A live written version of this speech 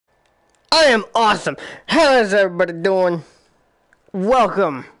I am awesome. How is everybody doing?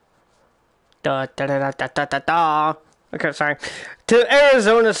 Welcome. Da, da, da, da, da, da, da. Okay, sorry. To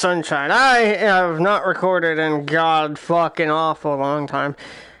Arizona Sunshine. I have not recorded in god fucking awful long time.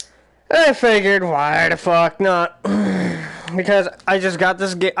 I figured, why the fuck not? Because I just got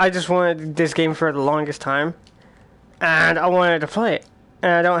this game. I just wanted this game for the longest time, and I wanted to play it.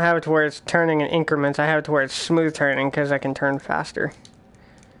 And I don't have it to where it's turning in increments. I have it to where it's smooth turning because I can turn faster.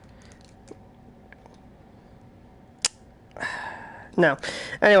 No.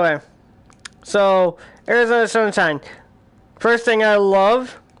 Anyway, so Arizona Sunshine. First thing I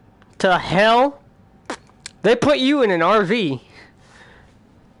love to hell, they put you in an RV.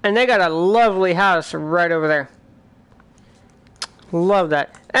 And they got a lovely house right over there. Love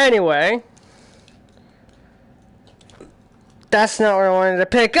that. Anyway, that's not what I wanted to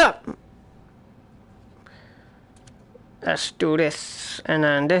pick up. Let's do this, and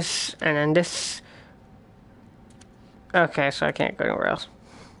then this, and then this. Okay, so I can't go anywhere else.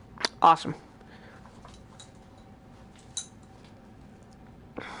 Awesome.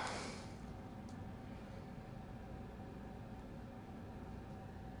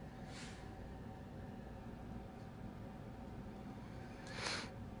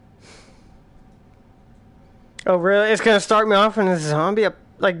 Oh, really? It's gonna start me off in a zombie,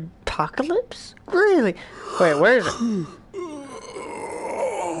 like, apocalypse? Really? Wait, where is it?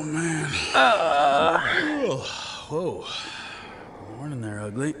 Oh, man. Whoa. Morning there,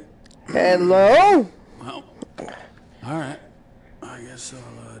 ugly. Hello? Well, alright. I guess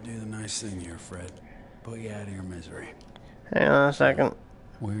I'll do the nice thing here, Fred. Put you out of your misery. Hang on a second.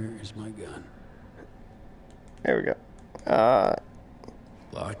 Where is my gun? There we go.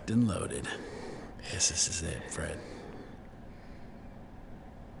 Locked and loaded. Guess this is it, Fred.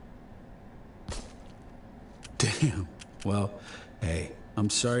 Damn. Well, hey, I'm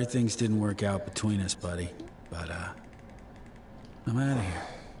sorry things didn't work out between us, buddy. But, I'm out of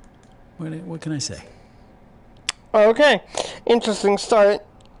here. What can I say? Okay. Interesting start.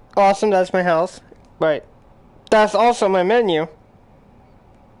 Awesome, that's my house. Right. That's also my menu.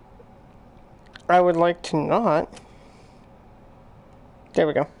 I would like to not. There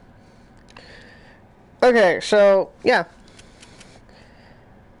we go. Okay, so, yeah.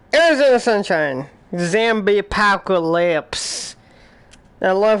 Arizona Sunshine. Zombie apocalypse.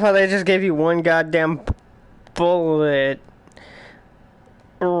 I love how they just gave you one goddamn bullet.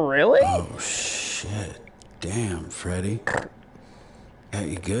 Really? Oh, shit. Damn, Freddy. Got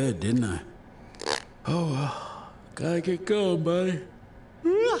you good, didn't I? Oh, well. Gotta get going, buddy.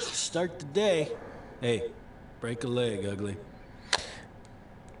 Start the day. Hey, break a leg, ugly.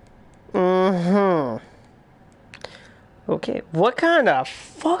 Mm-hmm. Okay, what kind of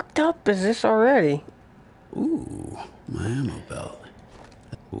fucked up is this already? Ooh, my ammo belt.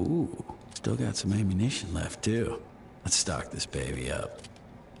 Ooh, still got some ammunition left, too. Let's stock this baby up.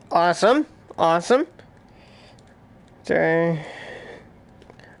 Awesome. Sorry.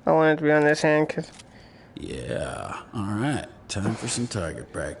 I wanted to be on this hand, because... Yeah, alright. Time for some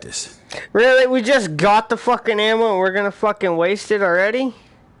target practice. Really? We just got the fucking ammo and we're gonna fucking waste it already?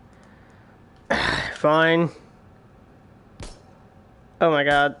 Fine. Oh my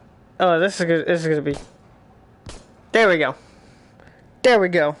god. Oh, this is gonna be... There we go.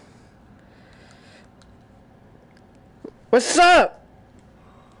 What's up?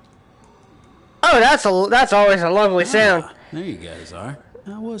 Oh, that's always a lovely sound. There you guys are.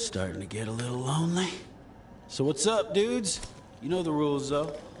 I was starting to get a little lonely. So what's up, dudes? You know the rules,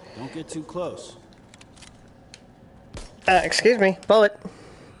 though. Don't get too close. Excuse me. Bullet.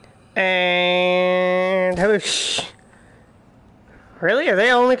 And... whoosh. Really? Are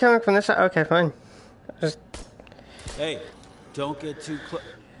they only coming from this side? Okay, fine. Just... Hey, don't get too close.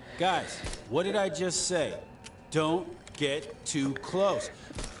 Guys, what did I just say? Don't get too close.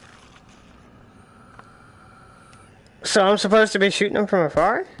 So I'm supposed to be shooting them from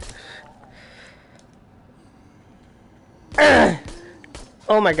afar?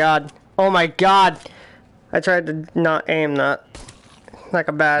 Oh my god. I tried to not aim that like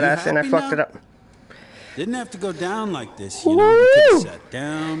a badass and I fucked it up. Didn't have to go down like this, you know. You could have sat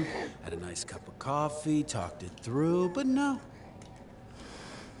down, had a nice cup of coffee, talked it through, but no.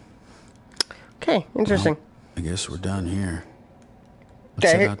 Okay, interesting. Well, I guess we're done here.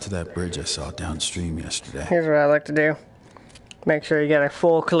 Let's head out to that bridge I saw downstream yesterday. Here's what I like to do. Make sure you get a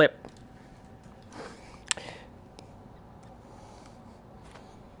full clip.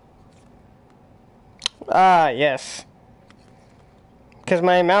 Ah, yes. Because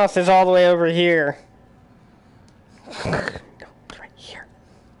my mouse is all the way over here. No, right here.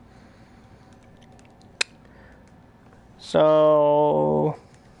 So...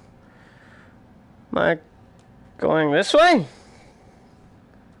 Am I going this way?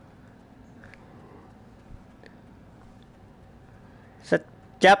 Is it?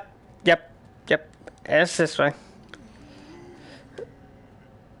 Yep. It's this way.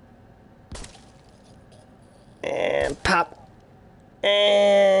 And pop.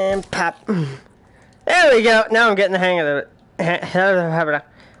 And pop. There we go. Now I'm getting the hang of it.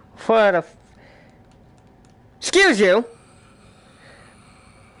 What a... Excuse you.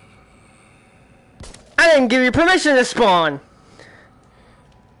 I didn't give you permission to spawn.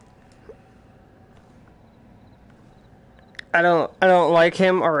 I don't like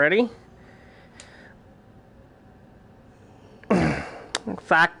him already. In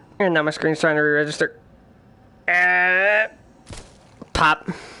fact, and now my screen's trying to re-register. Pop.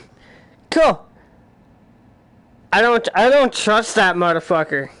 Cool. I don't trust that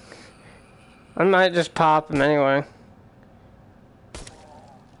motherfucker. I might just pop him anyway.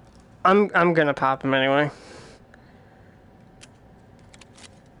 I'm gonna pop him anyway.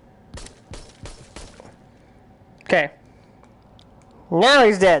 Okay. Now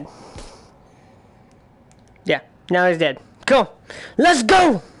he's dead. Yeah, now he's dead. Cool. Let's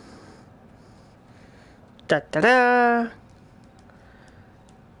go! Da-da-da.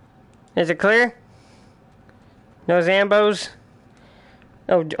 Is it clear? No Zambos?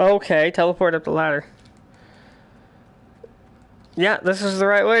 Oh, okay. Teleport up the ladder. Yeah, this is the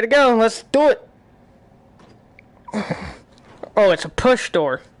right way to go. Let's do it. Oh, it's a push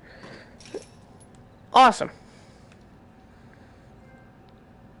door. Awesome.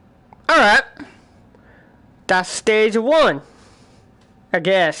 Alright. That's stage 1. I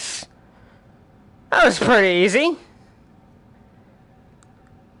guess. That was pretty easy.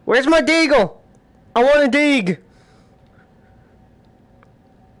 Where's my deagle? I want a dig.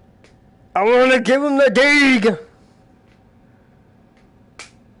 I want to give him the dig.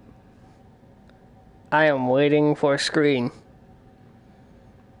 I am waiting for a screen.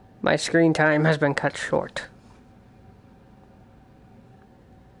 My screen time has been cut short.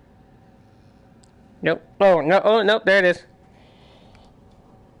 Nope. Oh, no. Oh, nope. There it is.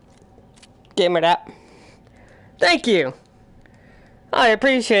 Give me that. Thank you. I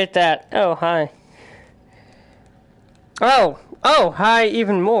appreciate that. Oh, hi. Oh, hi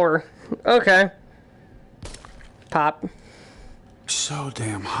even more. Okay. Pop. So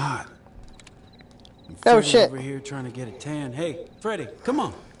damn hot. Oh, shit. Over here trying to get a tan. Hey, Freddy, come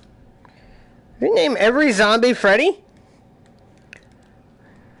on. You name every zombie Freddy?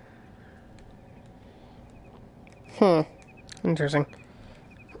 Interesting.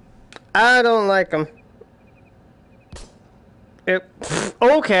 I don't like him.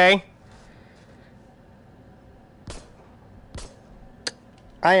 Okay.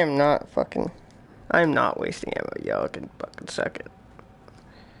 I'm not wasting ammo. Y'all can fucking suck it.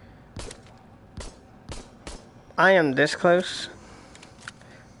 I am this close.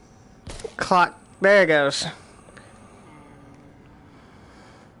 Clock. There it goes.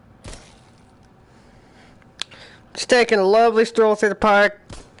 Just taking a lovely stroll through the park.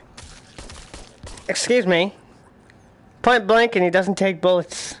 Excuse me. Point blank, and he doesn't take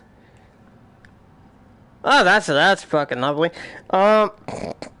bullets. Oh, that's fucking lovely.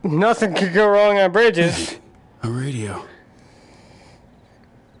 Nothing could go wrong on bridges. A radio.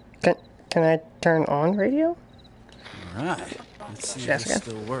 Can I turn on radio? All right. Let's see if this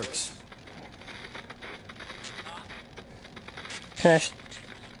still works. Can I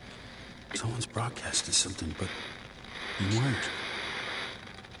Someone's broadcasting something, but you weren't.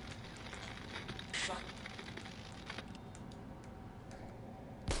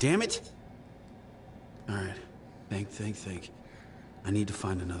 Damn it! Alright. Think. I need to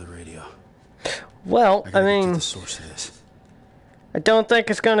find another radio. Well, I mean, mean, the source of this. I don't think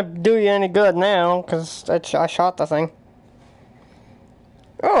it's gonna do you any good now, because I shot the thing.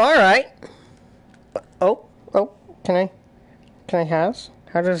 Oh, alright. Oh, can I house?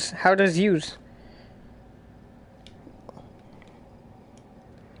 How does use?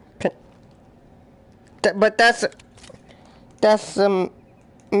 But that's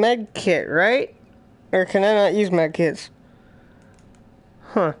med kit, right? Or can I not use med kits?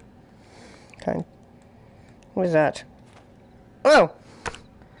 Huh. Okay. What is that? Oh!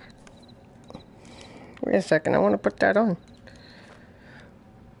 Wait a second, I want to put that on.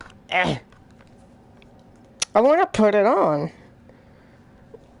 I want to put it on.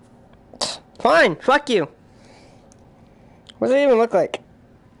 Fine, fuck you. What does it even look like?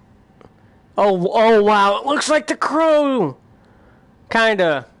 Oh wow, it looks like the Crew!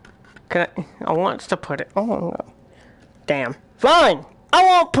 Kinda. I want to put it on. No. Damn. Fine! I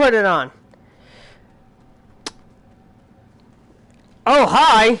won't put it on! Oh,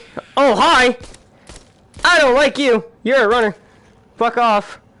 hi! I don't like you. You're a runner. Fuck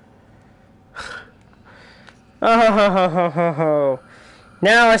off. Oh,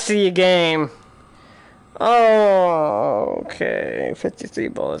 now I see your game. Oh, okay. 53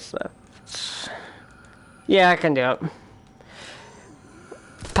 bullets left. Yeah, I can do it.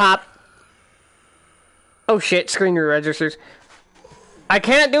 Pop. Oh shit, screen registers. I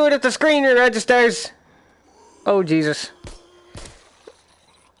can't do it if the screen registers. Oh Jesus.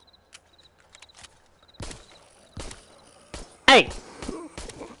 Hey.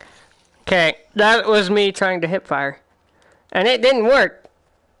 Okay, that was me trying to hip fire. And it didn't work.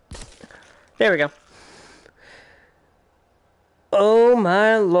 There we go. Oh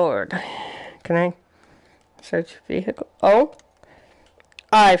my lord. Can I search vehicle? Oh.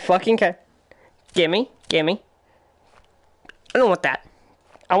 I fucking can. Gimme, gimme. I don't want that.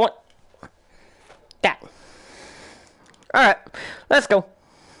 I want that. Alright, let's go.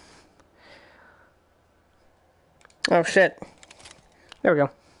 Oh shit. There we go.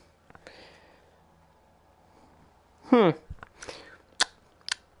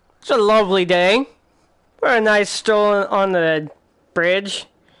 It's a lovely day. We're a nice stroll on the bridge.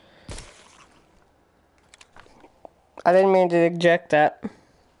 I didn't mean to eject that.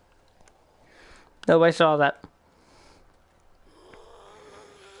 Nobody saw that.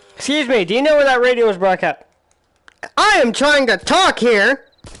 Excuse me, do you know where that radio was broadcast? I am trying to talk here!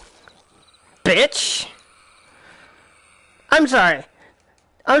 Bitch! I'm sorry.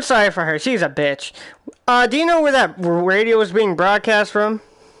 I'm sorry for her. She's a bitch. Do you know where that radio was being broadcast from?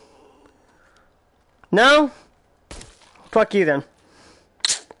 No? Fuck you then.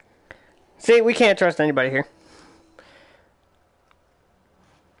 See, we can't trust anybody here.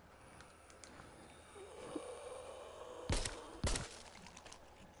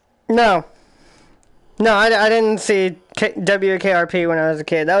 No. No, I didn't see WKRP when I was a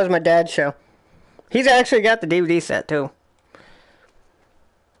kid. That was my dad's show. He's actually got the DVD set, too.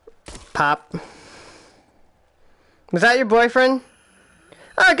 Pop. Was that your boyfriend?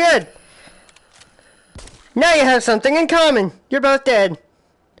 Oh, good. Now you have something in common. You're both dead.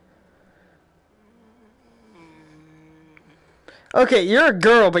 Okay, you're a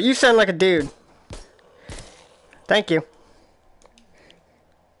girl, but you sound like a dude. Thank you.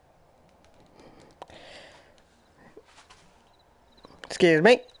 Excuse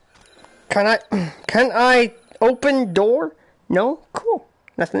me. Can I open door? No? Cool.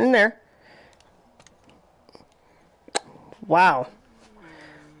 Nothing in there. Wow.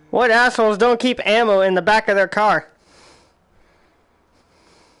 What assholes don't keep ammo in the back of their car?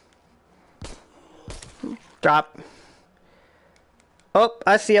 Drop. Oh,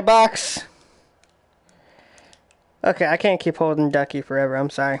 I see a box. Okay, I can't keep holding Ducky forever. I'm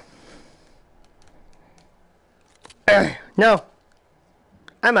sorry. No.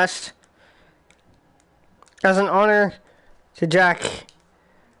 I must. As an honor to Jack.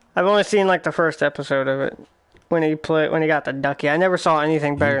 I've only seen like the first episode of it. When he got the Ducky. I never saw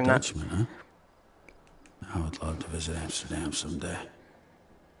anything better than that. Huh? I would love to visit Amsterdam someday.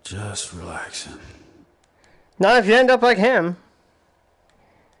 Just relaxing. Not if you end up like him.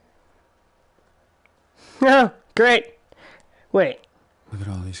 Oh, great. Wait. Look at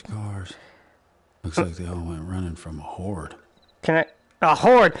all these cars. Looks like they all went running from a horde. A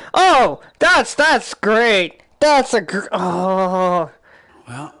horde? Oh, that's great. That's a oh.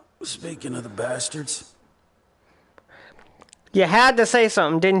 Well, speaking of the bastards. You had to say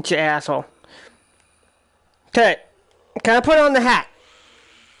something, didn't you, asshole? Okay. Can I put on the hat?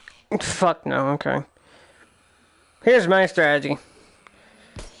 Fuck no, okay. Here's my strategy.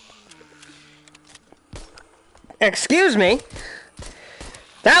 Excuse me?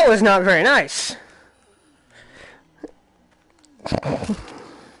 That was not very nice.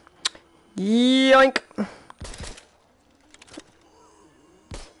 Yoink.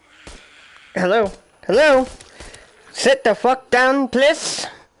 Hello? Hello? Sit the fuck down, please.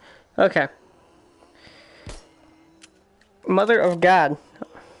 Okay. Mother of God.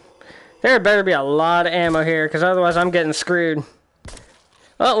 There better be a lot of ammo here, because otherwise I'm getting screwed.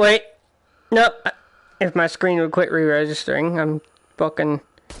 Oh, wait. Nope. If my screen would quit re-registering, I'm fucking...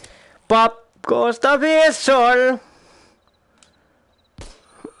 Pop goes the vessel.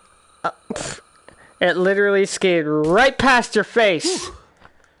 It literally skied right past your face. Whew.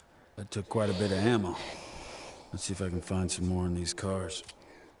 That took quite a bit of ammo. Let's see if I can find some more in these cars.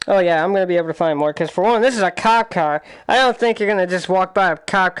 Oh yeah, I'm going to be able to find more, because for one, this is a cop car. I don't think you're going to just walk by a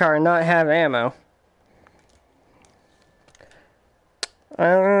cop car and not have ammo.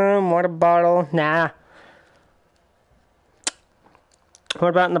 Water bottle. Nah. What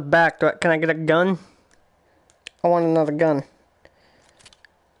about in the back? Can I get a gun? I want another gun.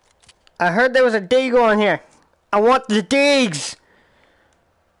 I heard there was a deagle on here. I want the digs.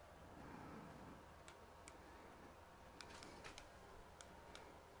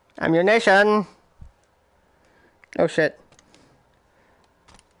 Ammunition. Oh shit.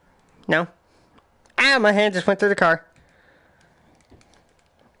 No. Ah, my hand just went through the car.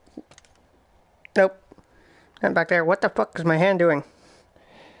 Nope. Not back there. What the fuck is my hand doing?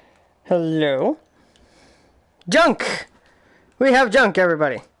 Hello? Junk! We have junk,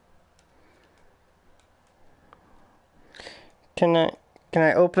 everybody. Can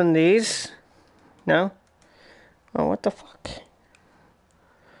I open these? No? Oh, what the fuck?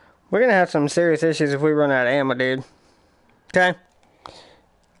 We're gonna have some serious issues if we run out of ammo, dude. Okay?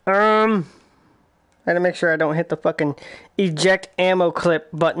 I gotta make sure I don't hit the fucking eject ammo clip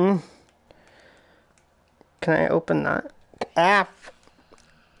button. Can I open that? Ah.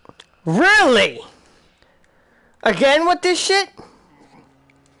 Really? Again with this shit?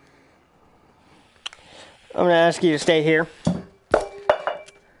 I'm gonna ask you to stay here.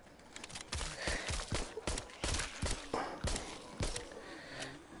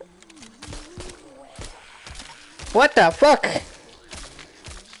 What the fuck?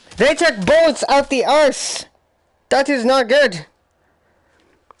 They took bullets out the arse. That is not good.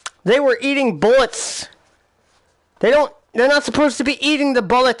 They were eating bullets. They're not supposed to be eating the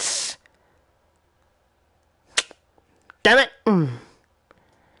bullets. Damn it.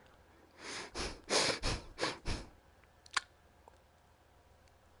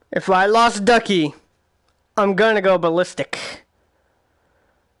 If I lost Ducky, I'm gonna go ballistic.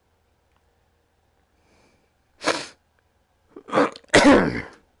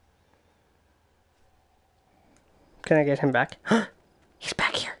 Can I get him back? He's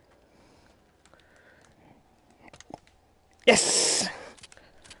back here. Yes!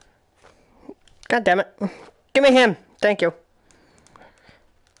 God damn it. Give me him. Thank you.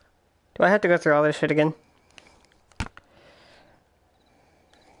 Do I have to go through all this shit again?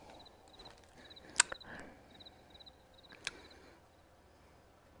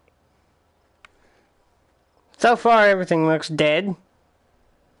 So far, everything looks dead.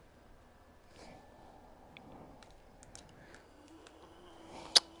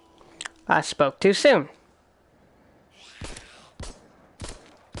 I spoke too soon.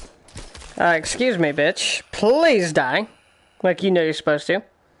 Excuse me, bitch. Please die. Like you know you're supposed to.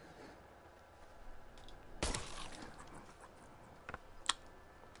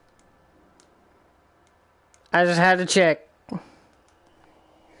 I just had to check.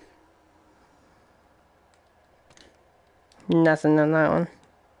 Nothing on that one.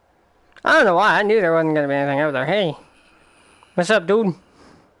 I don't know why. I knew there wasn't going to be anything over there. Hey. What's up, dude?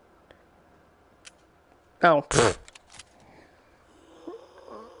 Oh. Pfft.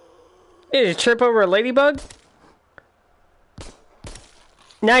 Did you trip over a ladybug?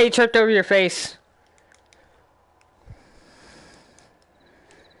 Now you tripped over your face.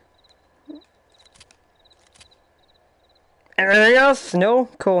 Anything else? No?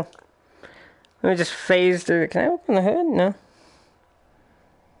 Cool. Let me just phase through. Can I open the hood? No.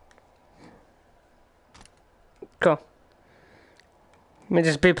 Cool. Let me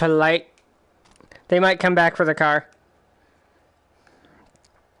just be polite. They might come back for the car.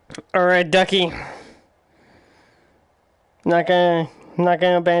 Alright, Ducky. I'm not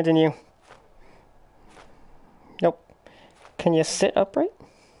gonna abandon you. Nope. Can you sit upright?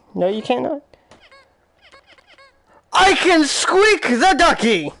 No, you cannot. I can squeak the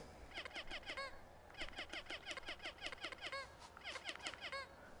ducky!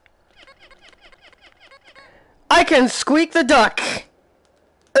 I can squeak the duck!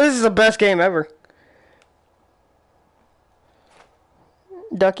 This is the best game ever.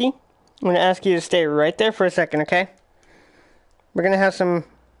 Ducky, I'm going to ask you to stay right there for a second, okay? We're going to have some...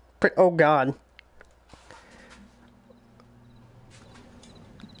 Oh, God.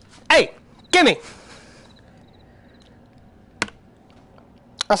 Hey! Gimme!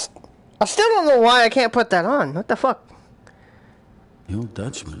 I still don't know why I can't put that on. What the fuck? The old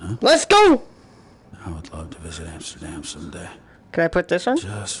Dutchman, huh? Let's go! I would love to visit Amsterdam someday. Can I put this on?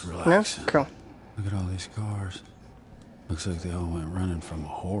 Just relax. No? Cool. Look at all these cars. Looks like they all went running from a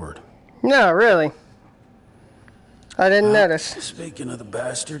horde. No, really. I didn't notice. Speaking of the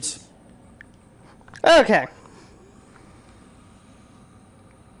bastards. Okay.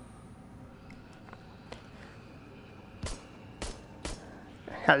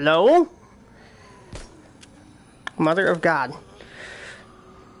 Hello? Mother of God.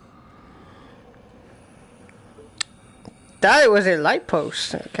 That was a light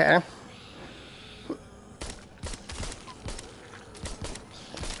post. Okay.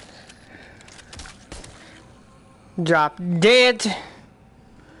 Drop dead.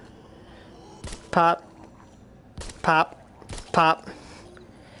 Pop. Pop. Pop.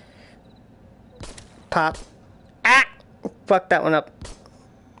 Pop. Ah! Fuck that one up.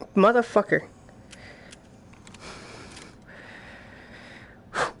 Motherfucker.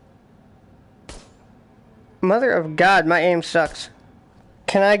 Mother of God, my aim sucks.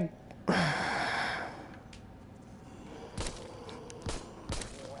 Can I...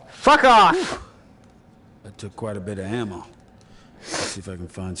 Fuck off! That took quite a bit of ammo. Let's see if I can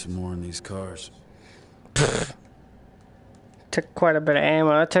find some more in these cars. Took quite a bit of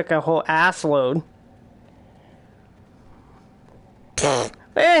ammo. That took a whole ass load. They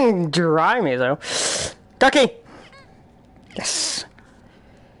didn't dry me, though. Ducky! Yes.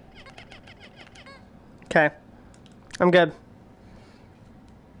 Okay. I'm good.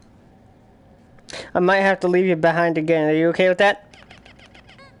 I might have to leave you behind again. Are you okay with that?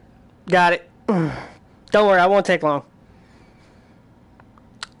 Got it. Don't worry, I won't take long.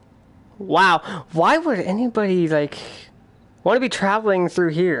 Wow. Why would anybody, like, want to be traveling through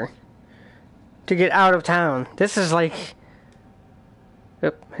here to get out of town? This is like...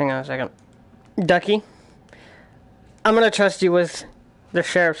 Oop, hang on a second. Ducky, I'm going to trust you with the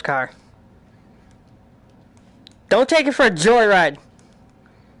sheriff's car. Don't take it for a joyride.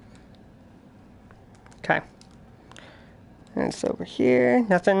 Okay. And it's over here.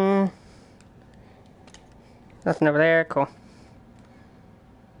 Nothing. Nothing over there. Cool.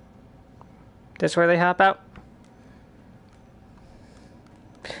 This where they hop out?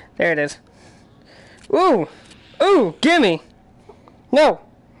 There it is. Ooh! Ooh! Gimme! No!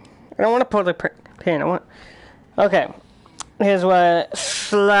 I don't want to pull the pin. I want... Okay. Here's what...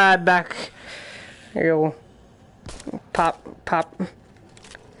 Slide back. There you go. Pop. Pop.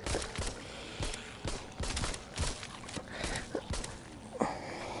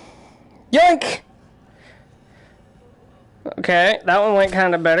 Yoink! Okay, that one went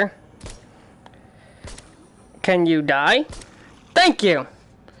kind of better. Can you die? Thank you!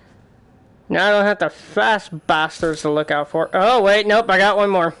 Now I don't have the fast bastards to look out for. Oh, wait, nope, I got one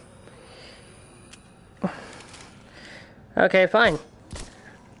more. Okay, fine.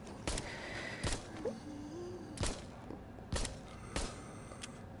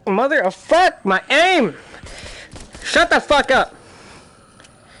 Mother of fuck, my aim! Shut the fuck up!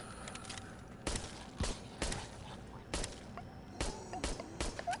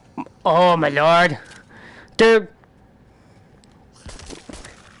 Oh, my lord. Dude.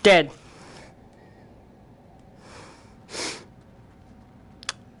 Dead.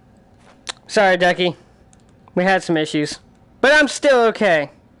 Sorry, Ducky. We had some issues. But I'm still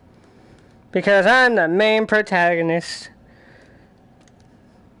okay. Because I'm the main protagonist.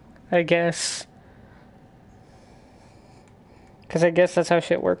 I guess. Because I guess that's how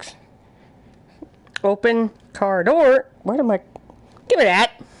shit works. Open car door. What am I... Give me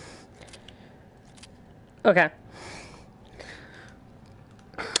that. Okay.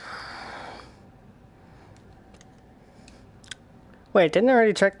 Wait, didn't I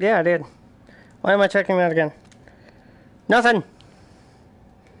already check? Yeah, I did. Why am I checking that again? Nothing.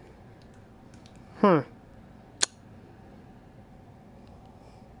 Okay,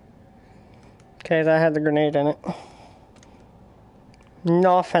 that had the grenade in it.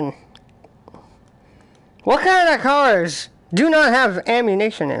 Nothing. What kind of cars do not have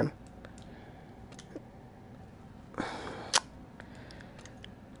ammunition in them?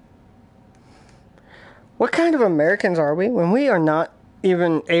 What kind of Americans are we when we are not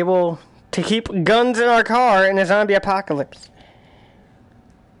even able to keep guns in our car in a zombie apocalypse?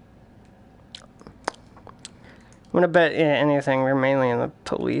 I'm gonna bet anything we're mainly in the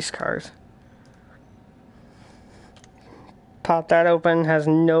police cars. Pop that open, has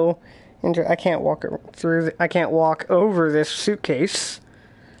no I can't walk through I can't walk over this suitcase.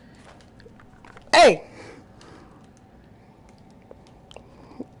 Hey!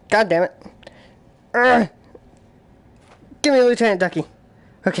 God damn it. Give me Lieutenant Ducky.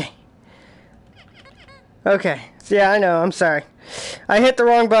 Okay. Okay. Yeah, I know. I'm sorry. I hit the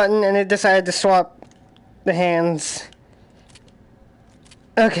wrong button and it decided to swap the hands.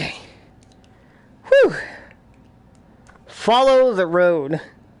 Okay. Whew. Follow the road.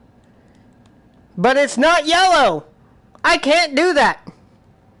 But it's not yellow. I can't do that.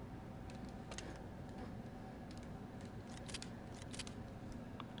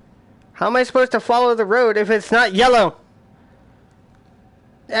 How am I supposed to follow the road if it's not yellow?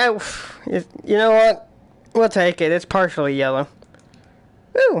 You know what? We'll take it. It's partially yellow.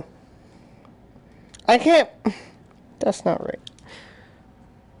 Ooh. I can't... That's not right.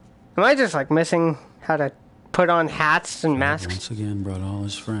 Am I just, like, missing how to put on hats and masks? Once again brought all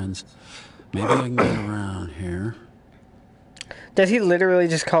his friends. Maybe I can get around here. Does he literally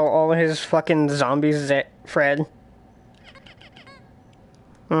just call all of his fucking zombies Fred?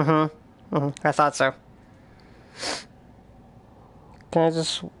 I thought so. Can I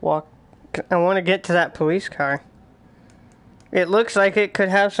just walk? I want to get to that police car. It looks like it could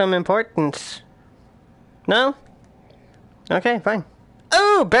have some importance. No? Okay, fine.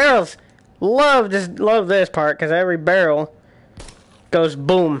 Oh, barrels! Love this part, because every barrel goes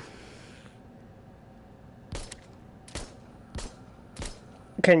boom.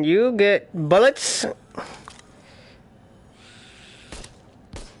 Can you get bullets?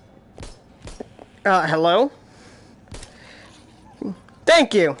 Hello?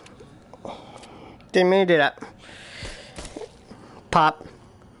 Thank you! Didn't mean to do that. Pop.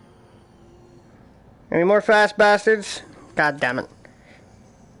 Any more fast bastards? God damn it.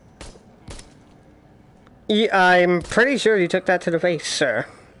 I'm pretty sure you took that to the face, sir.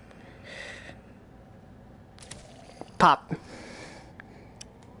 Pop.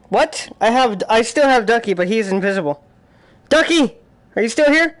 What? I still have Ducky, but he's invisible. Ducky! Are you still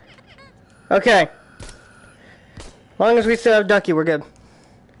here? Okay. As long as we still have Ducky, we're good.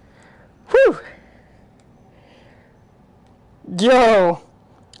 Whew! Yo!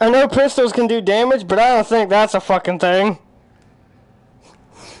 I know pistols can do damage, but I don't think that's a fucking thing.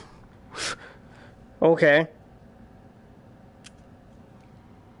 Okay.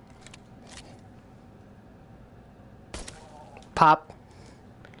 Pop.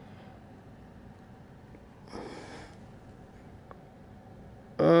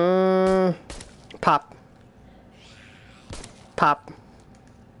 Pop. Pop.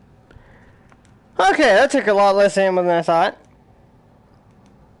 Okay, that took a lot less ammo than I thought.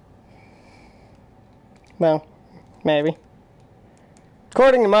 Well, maybe.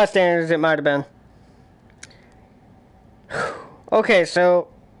 According to my standards, it might have been. Okay, so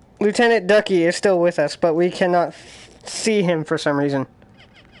Lieutenant Ducky is still with us, but we cannot see him for some reason.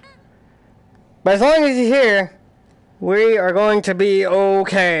 But as long as he's here, we are going to be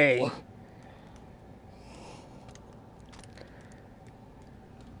okay.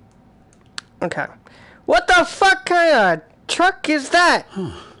 Okay. What the fuck kind of truck is that?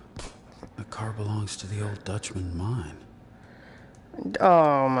 Huh. The car belongs to the old Dutchman mine.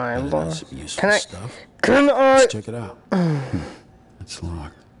 Oh my lord. Some useful Can I? stuff. Can I? Let's check it out. It's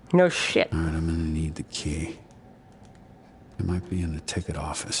locked. No shit. Alright, I'm gonna need the key. It might be in the ticket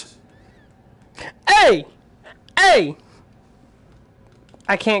office. Hey! Hey!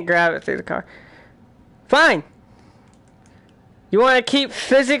 I can't grab it through the car. Fine. You want to keep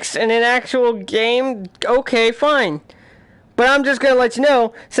physics in an actual game? Okay, fine. But I'm just going to let you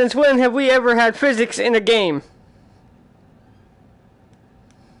know, since when have we ever had physics in a game?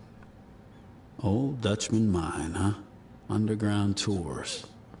 Old Dutchman mine, huh? Underground tours.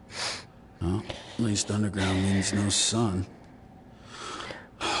 Well, at least underground means no sun.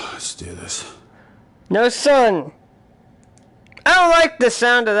 Let's do this. No sun. I don't like the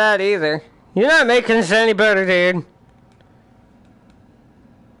sound of that either. You're not making this any better, dude.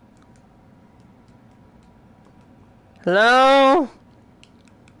 Hello?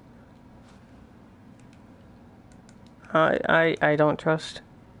 I don't trust.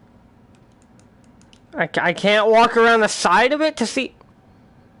 I can't walk around the side of it to see.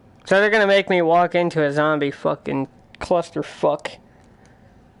 So they're gonna make me walk into a zombie fucking clusterfuck.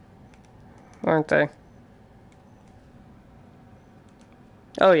 Aren't they?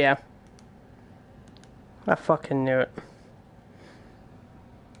 Oh yeah. I fucking knew it.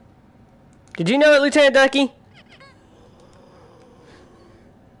 Did you know it, Lieutenant Ducky?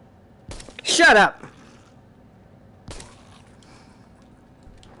 Shut up!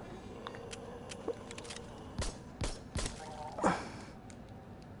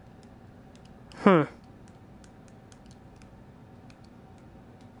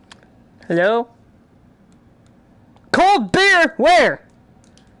 Hello? Cold beer? Where?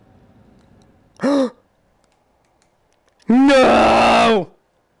 No!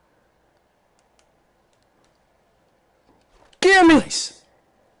 Give me! Nice.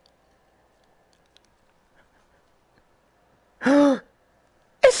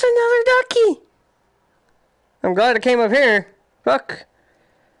 It's another ducky! I'm glad it came up here. Fuck.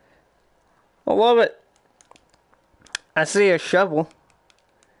 I love it. I see a shovel.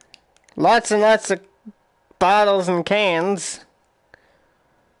 Lots and lots of bottles and cans.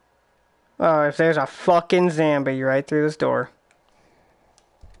 Oh, if there's a fucking zombie right through this door.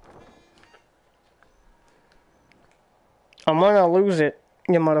 I'm gonna lose it,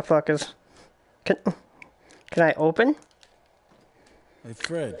 you motherfuckers. Can I open? Hey,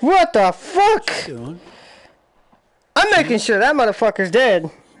 Fred. What the fuck? What you doing? I'm making sure that motherfucker's dead.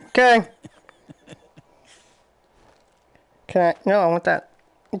 Okay. Can I? No, I want that.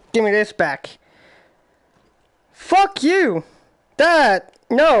 Give me this back. Fuck you! That!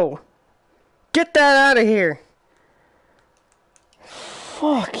 No! Get that out of here!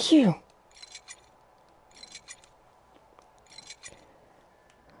 Fuck you!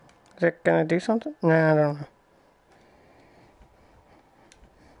 Is it gonna do something? Nah, I don't know.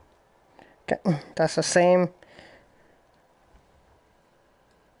 Okay, that's the same.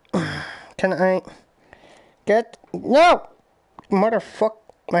 Can I get... No! Motherfuck.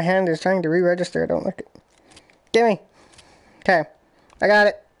 My hand is trying to re-register. I don't like it. Gimme. Okay. I got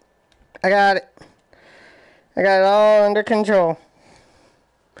it. I got it. I got it all under control.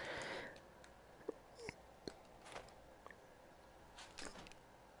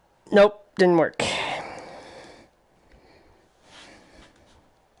 Nope. Didn't work.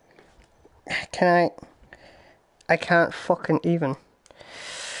 Can I can't fucking even.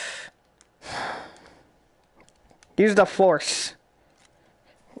 Use the force.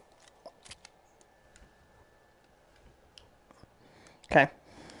 Okay.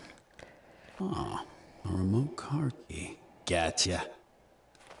 Oh, a remote car key. Gotcha.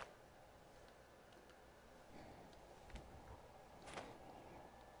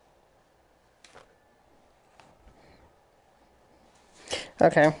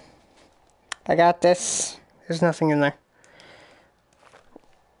 Okay. I got this. There's nothing in there.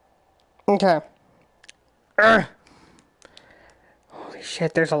 Okay. Urgh. Holy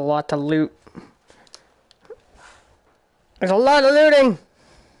shit, there's a lot to loot. There's a lot of looting!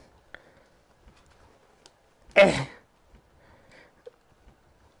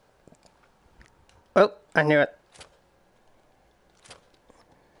 Oh, I knew it.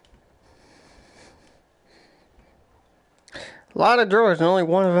 A lot of drawers and only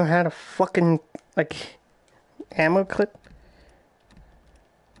one of them had a fucking, like, ammo clip.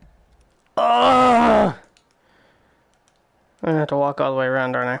 Ugh! I'm gonna have to walk all the way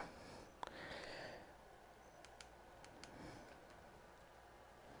around, aren't I?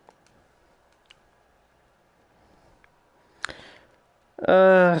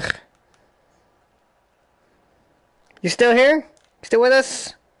 Ugh. You still here? You still with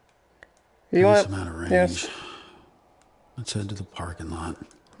us? You want? I'm out of range. Yes. Let's head to the parking lot.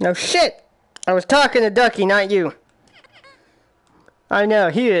 No shit! I was talking to Ducky, not you. I know,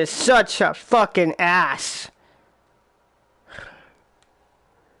 he is such a fucking ass.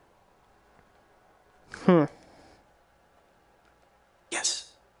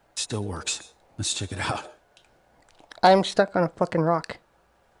 Yes. Still works. Let's check it out. I'm stuck on a fucking rock.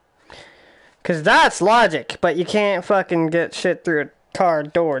 Cause that's logic, but you can't fucking get shit through a car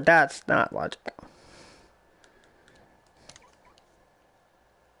door. That's not logic.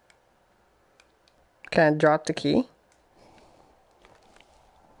 Can I drop the key?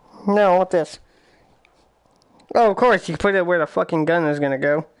 No, what this? Oh, of course, you put it where the fucking gun is gonna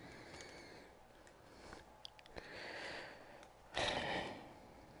go.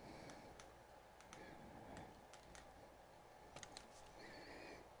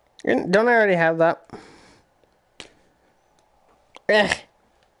 Don't I already have that? Ugh.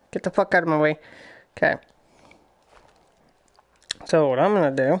 Get the fuck out of my way. Okay. So what I'm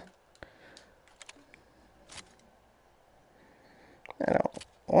gonna do... I don't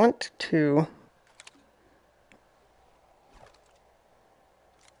want to...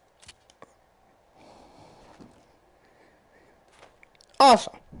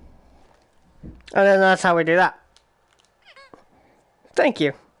 Awesome. And then that's how we do that. Thank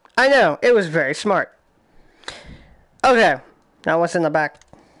you. I know, it was very smart. Okay, now what's in the back?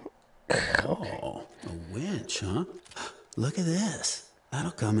 Oh, a winch, huh? Look at this.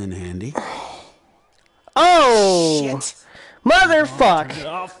 That'll come in handy. Oh! Shit. Motherfuck!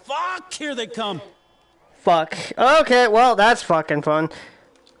 Oh, fuck! Here they come. Fuck. Okay, well, that's fucking fun.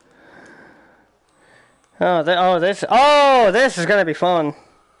 This is gonna be fun.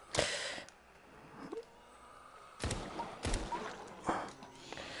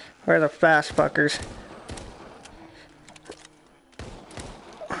 Where are the fast fuckers?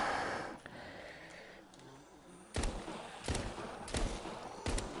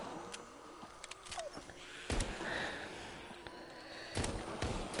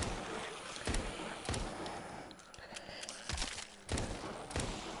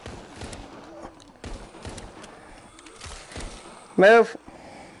 Move.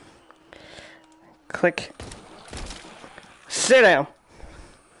 Click. Sit down.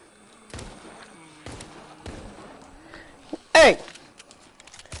 Hey!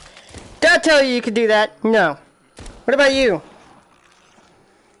 Did I tell you you could do that? No. What about you?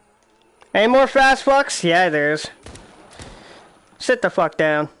 Any more fast fucks? Yeah, there's. Sit the fuck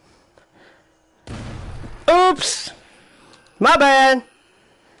down. Oops! My bad!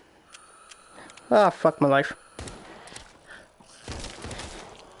 Oh, fuck my life.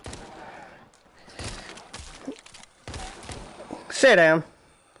 Sit down.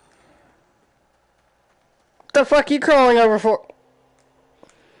 The fuck you crawling over for?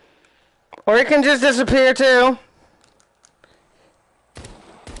 Or it can just disappear too.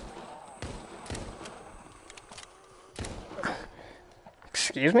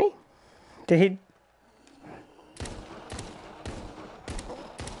 Excuse me? Did he...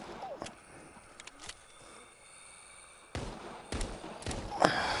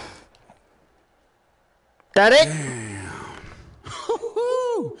 That it?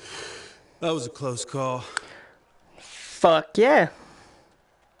 That was a close call. Fuck yeah.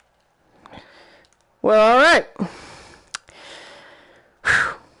 Well, alright.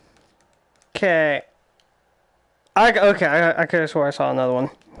 Okay. I could have swore I saw another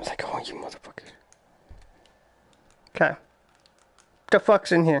one. I was like, oh, you motherfuckers. Okay. The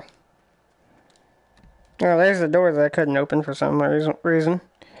fuck's in here? Oh, there's the door that I couldn't open for some reason.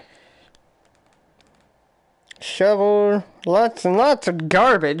 Shovel, lots and lots of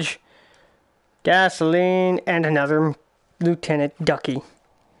garbage. Gasoline, and another Lieutenant Ducky.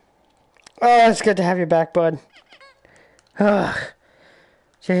 Oh, it's good to have you back, bud. Ugh.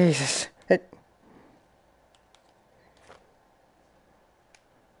 Jesus.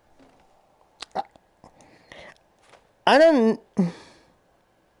 I don't...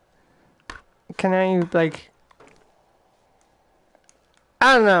 Can I, like...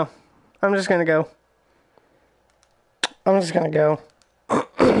 I don't know. I'm just gonna go.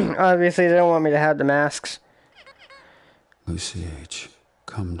 Obviously, they don't want me to have the masks. Lucy H.,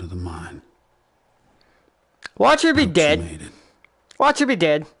 come to the mine. Watch her be dead. Watch her be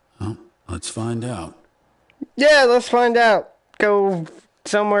dead. Well, let's find out. Yeah, let's find out. Go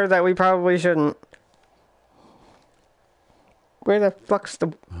somewhere that we probably shouldn't. Where the fuck's the...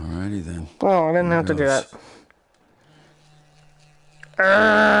 Alrighty then. Oh, I didn't have to do that.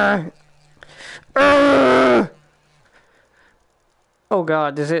 Oh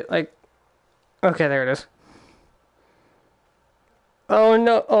god, is it like... Okay, there it is. Oh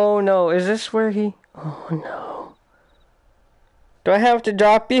no, is this where he... Oh no. Do I have to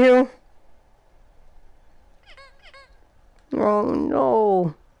drop you? Oh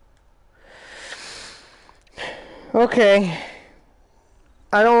no. Okay.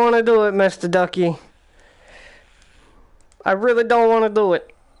 I don't want to do it, Mr. Ducky. I really don't want to do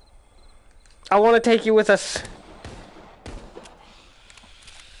it. I want to take you with us.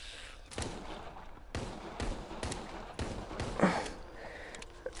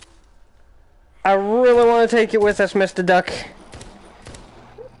 I really want to take you with us, Mr. Duck.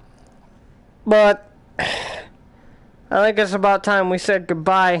 But I think it's about time we said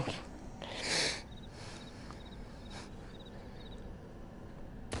goodbye.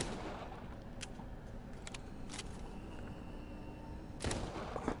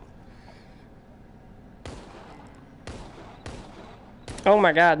 Oh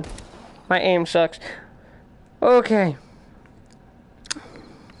my god. My aim sucks. Okay.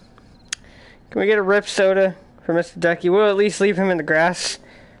 Can we get a rip soda for Mr. Ducky? We'll at least leave him in the grass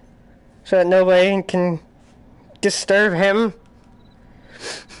so that nobody can disturb him.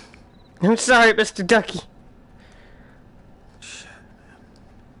 I'm sorry, Mr. Ducky. Shit, man.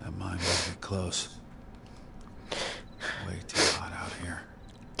 That mine might be close. Way too hot out here.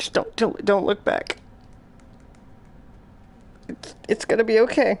 Just don't look back. It's gonna be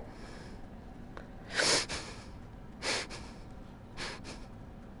okay.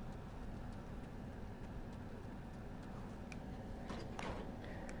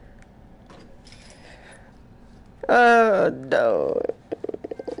 No.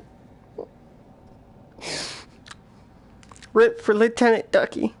 Rip for Lieutenant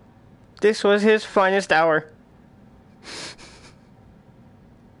Ducky. This was his finest hour.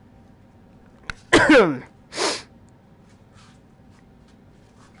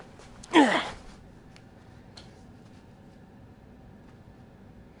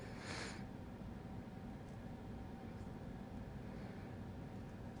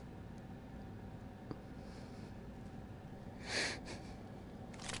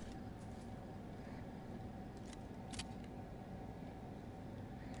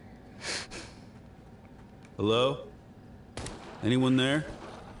 Hello? Anyone there?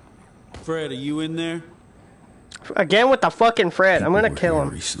 Fred, are you in there? Again with the fucking Fred. I'm gonna kill him.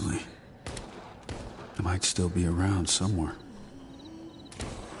 Recently. I might still be around somewhere.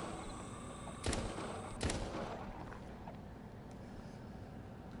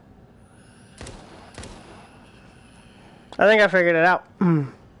 I think I figured it out.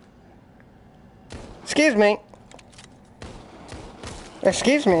 Excuse me.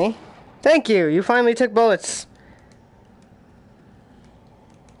 Excuse me. Thank you. You finally took bullets.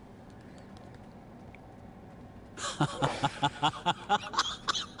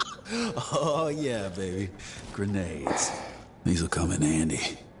 Oh, yeah, baby. Grenades. These will come in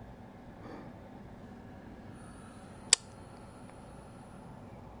handy.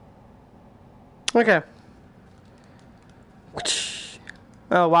 Okay.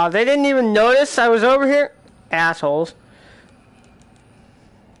 Oh, wow. They didn't even notice I was over here? Assholes.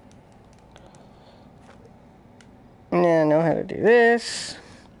 Yeah, I know how to do this.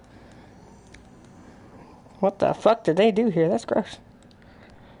 What the fuck did they do here? That's gross.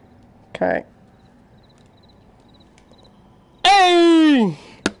 Okay. Hey!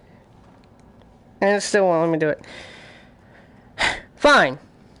 And it still won't let me do it. Fine.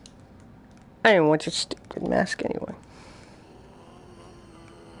 I didn't want your stupid mask anyway.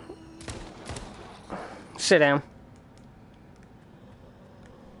 Sit down.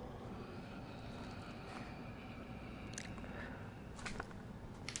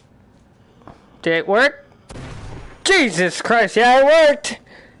 Did it work? Jesus Christ, yeah, it worked!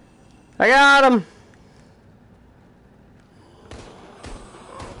 I got him!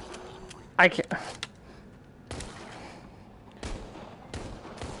 I can't...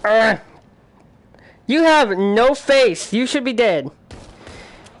 You have no face. You should be dead.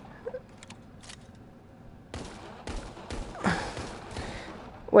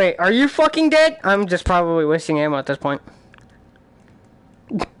 Wait, are you fucking dead? I'm just probably wasting ammo at this point.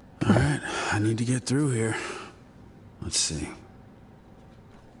 Alright, I need to get through here. Let's see.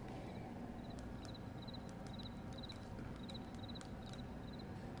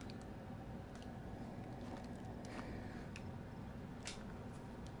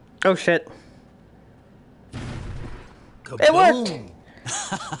 Oh shit. Kaboom! It worked!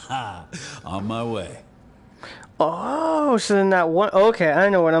 On my way. Oh, so then that one... Okay, I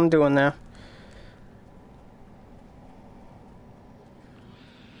know what I'm doing now.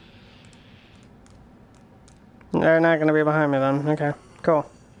 They're not gonna be behind me then. Okay, cool.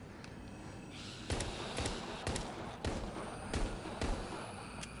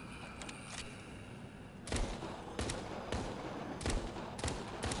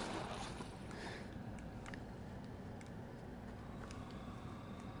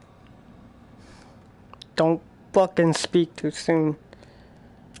 Don't fucking speak too soon.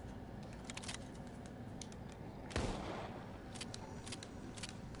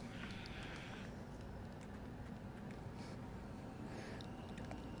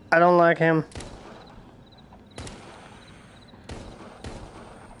 I don't like him.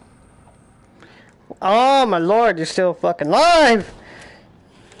 Oh my lord, you're still fucking alive!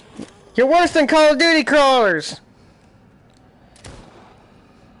 You're worse than Call of Duty crawlers!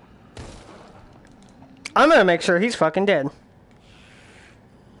 I'm gonna make sure he's fucking dead.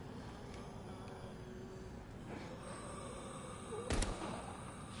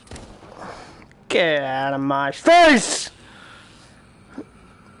 Get out of my face!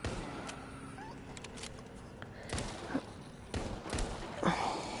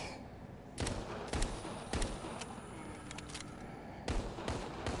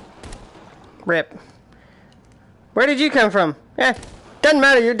 Rip. Where did you come from? Eh, doesn't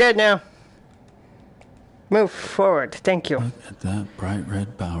matter, you're dead now. Move forward, thank you. Look at that bright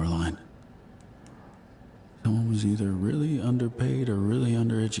red power line. Someone was either really underpaid or really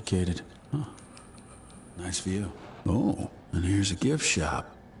undereducated. Huh. Nice view. Oh, and here's a gift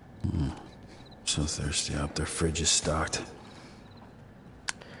shop. So thirsty. I hope their fridge is stocked.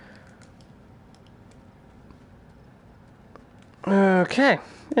 Okay,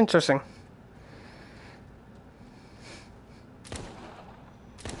 interesting.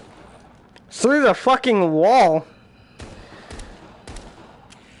 Through the fucking wall.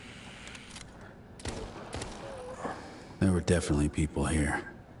 There were definitely people here.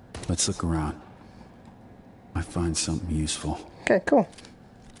 Let's look around. Might find something useful. Okay, cool.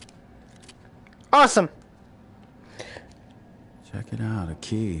 Awesome. Check it out, a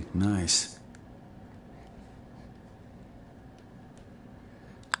key. Nice.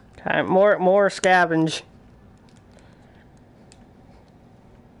 Okay, more scavenge.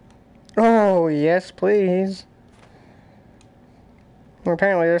 Oh, yes, please. Well,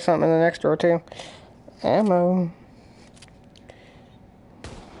 apparently there's something in the next drawer, too. Ammo.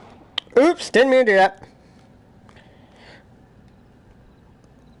 Oops, didn't mean to do that.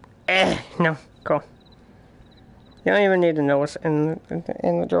 No, cool. You don't even need to know what's in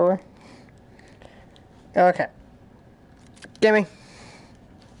the drawer. Okay. Gimme.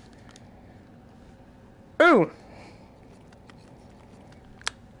 Ooh!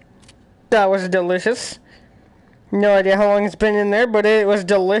 That was delicious. No idea how long it's been in there, but it was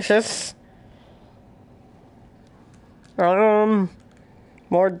delicious. More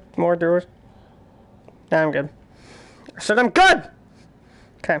doors. Nah, I'm good. I said I'm good!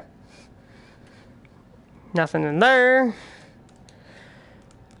 Okay. Nothing in there.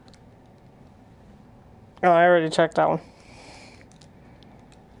 Oh, I already checked that one.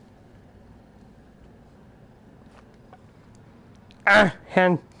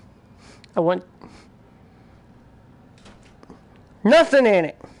 And I want nothing in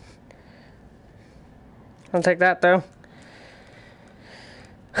it. I'll take that though.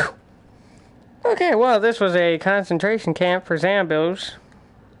 Okay, well, this was a concentration camp for Zambos.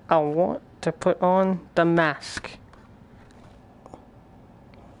 I want to put on the mask.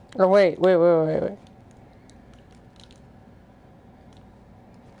 Oh, wait.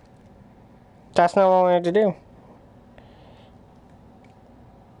 That's not what I wanted to do.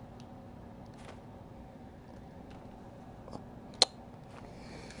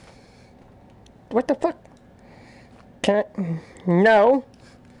 What the fuck? Can I? No.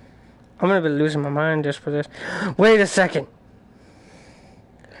 I'm gonna be losing my mind just for this. Wait a second.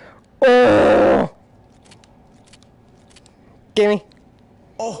 Oh! Gimme.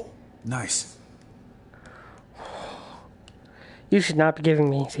 Oh, nice. You should not be giving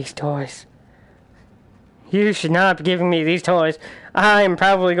me these toys. You should not be giving me these toys. I am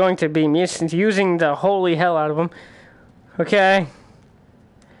probably going to be misusing the holy hell out of them. Okay?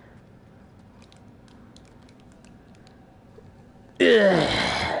 Ugh.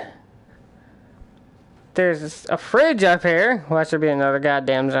 There's a fridge up here. Watch there be another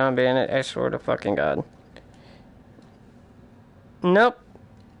goddamn zombie in it. I swear to fucking God. Nope.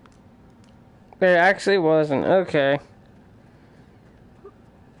 It actually wasn't. Okay.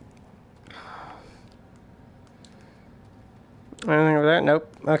 Anything over there?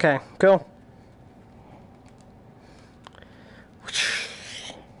 Nope. Okay, cool.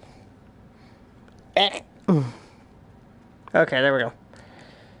 Okay, there we go.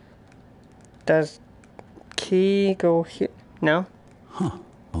 Does key go here? No? Huh.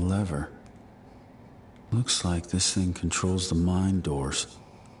 A lever. Looks like this thing controls the mine doors.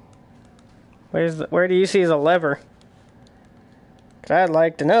 Where do you see the lever? 'Cause I'd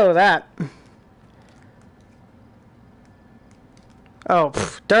like to know that. Oh,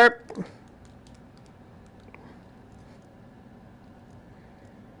 derp.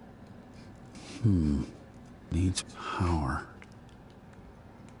 Needs power.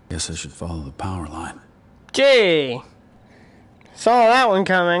 Guess I should follow the power line. Gee. Saw that one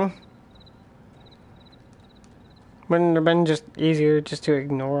coming. Wouldn't it have been just easier just to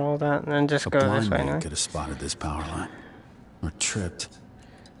ignore all that and then just go this way now? Could have spotted this power line. Or tripped.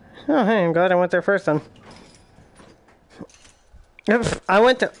 Oh, hey, I'm glad I went there first then. I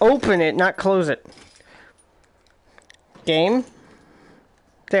went to open it, not close it. Game.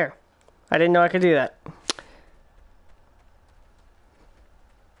 There. I didn't know I could do that.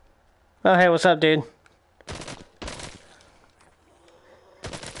 Oh, hey, what's up, dude?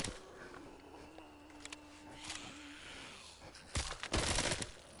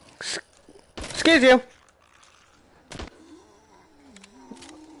 Excuse you.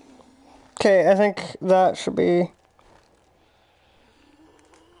 Okay, I think that should be...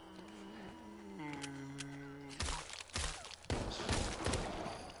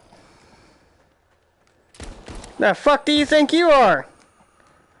 The fuck do you think you are?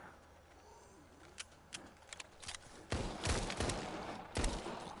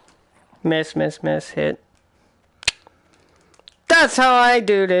 Miss, hit. That's how I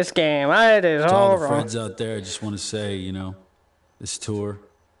do this game. It is To all all the wrong. friends out there, I just want to say, this tour,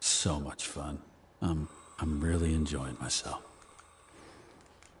 so much fun. I'm really enjoying myself.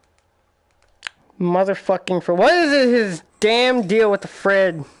 Motherfucking Fred. What is it, his damn deal with the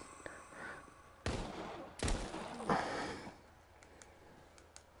Fred?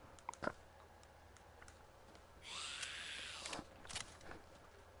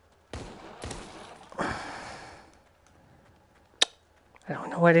 I don't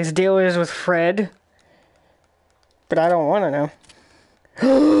know what his deal is with Fred. But I don't want to know.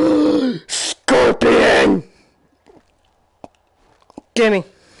 Scorpion! Gimme.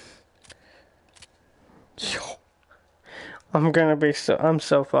 I'm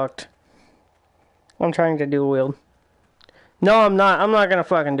so fucked. I'm trying to dual wield. No, I'm not. I'm not gonna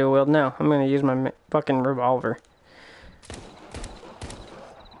fucking dual wield. No, I'm gonna use my fucking revolver.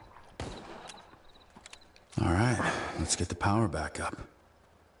 Alright, let's get the power back up.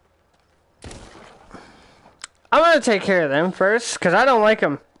 I'm gonna take care of them first, because I don't like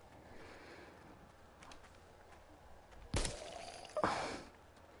them.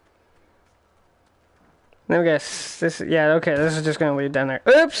 Let me guess. This, yeah, okay, this is just gonna lead down there.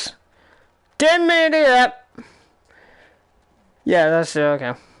 Oops! Didn't mean to do that! Yeah, that's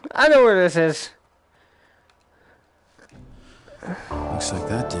okay. I know where this is. Looks like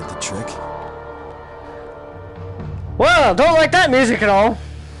that did the trick. Well, don't like that music at all.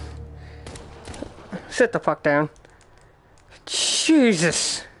 Sit the fuck down.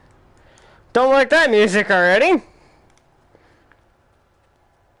 Jesus. Don't like that music already.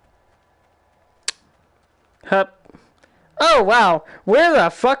 Hup. Oh, wow. Where the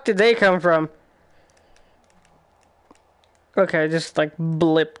fuck did they come from? Okay, just like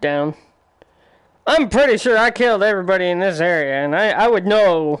blip down. I'm pretty sure I killed everybody in this area, and I would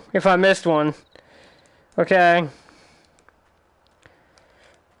know if I missed one. Okay.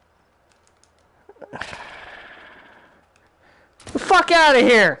 The fuck out of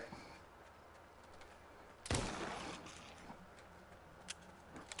here!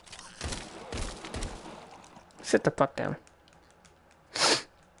 Sit the fuck down.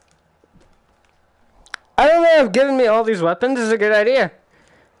 I don't know if giving me all these weapons is a good idea.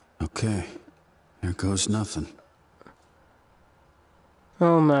 Okay. There goes nothing.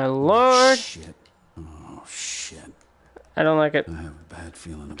 Oh my lord. Shit. Oh, shit. I don't like it. I have a bad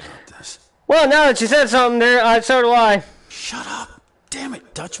feeling about this. Well, now that you said something there, so do I. Shut up! Damn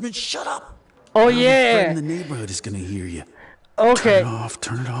it, Dutchman, shut up! Oh, Every yeah. friend in the neighborhood is gonna hear you. Okay. Turn it off,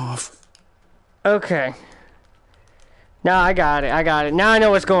 turn it off. Okay. Now I got it, I got it. Now I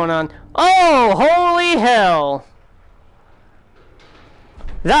know what's going on. Oh, holy hell.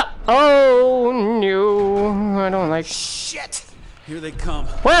 That, oh, no. I don't like... Shit! Here they come.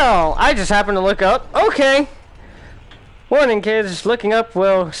 Well, I just happened to look up. Okay. Warning, kids. Looking up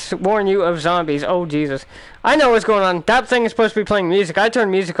will warn you of zombies. Oh, Jesus. I know what's going on. That thing is supposed to be playing music. I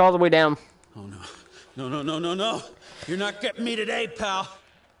turned music all the way down. Oh, no. No, no, no, no, no. You're not getting me today, pal.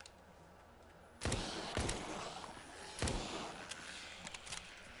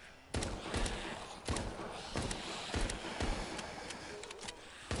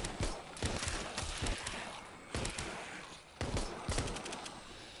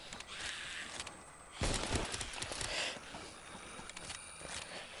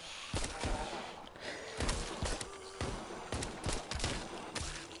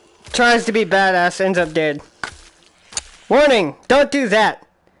 Tries to be badass, ends up dead. Warning, don't do that.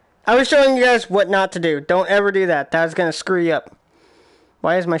 I was showing you guys what not to do. Don't ever do that. That's gonna screw you up.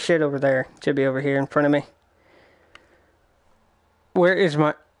 Why is my shit over there? It should be over here in front of me. Where is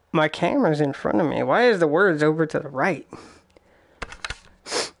my camera's in front of me? Why is the words over to the right?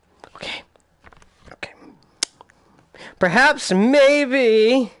 Okay. Okay. Perhaps,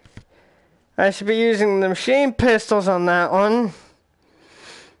 maybe, I should be using the machine pistols on that one.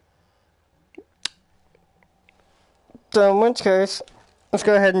 So in which case, let's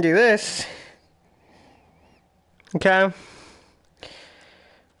go ahead and do this. Okay.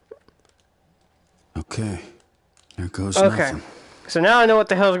 Okay. There goes Okay. nothing. So now I know what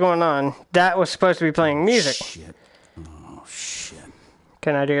the hell's going on. That was supposed to be playing music. Shit. Oh, shit.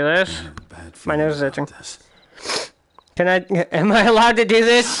 Can I do this? I have a bad My feeling nose is about itching. this. Can I? Am I allowed to do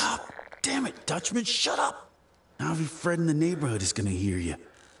this? Shut up! Damn it, Dutchman, shut up! Now every friend in the neighborhood is gonna hear you.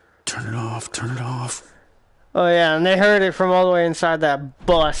 Turn it off, turn it off. Oh yeah, and they heard it from all the way inside that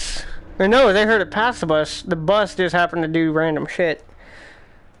bus. Or no, they heard it past the bus. The bus just happened to do random shit.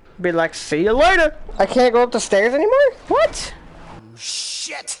 Be like, see you later. I can't go up the stairs anymore? What?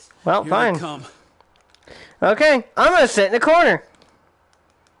 Shit! Well, Here fine. they come. Okay, I'm gonna sit in the corner.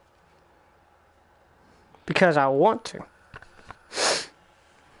 Because I want to.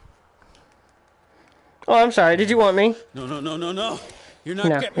 Oh, I'm sorry. Did you want me? No, no, no, no, no. You're not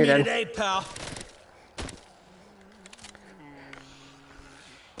No, getting you're me dead. today, pal.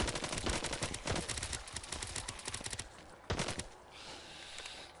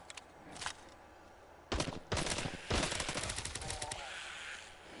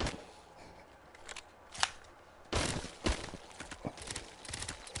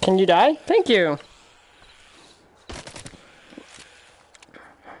 Can you die? Thank you.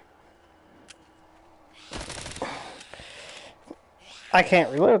 I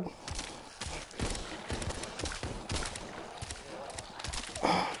can't reload.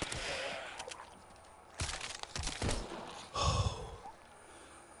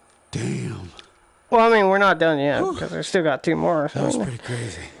 Damn. Well, I mean, we're not done yet because we still got two more. That was So. pretty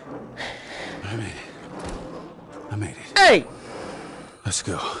crazy. I made it. I made it. Hey, Let's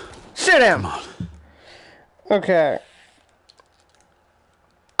go. sit down. Come on. Okay.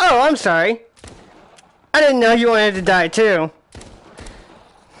 Oh, I'm sorry. I didn't know you wanted to die too.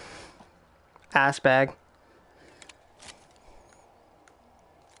 Ass bag.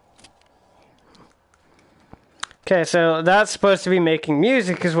 Okay, so that's supposed to be making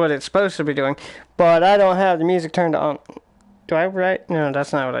music is what it's supposed to be doing. But I don't have the music turned on. Do I right? No,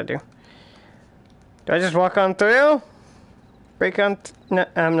 that's not what I do. Do I just walk on through? Break on? No,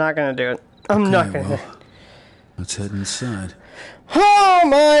 I'm not gonna do it. I'm not gonna do it. Let's head inside. Oh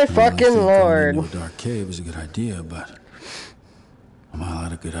my fucking lord. Going into a dark cave is a good idea, but I'm all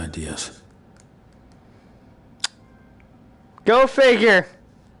out of good ideas. Go figure.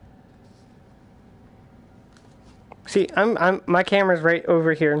 See, my camera's right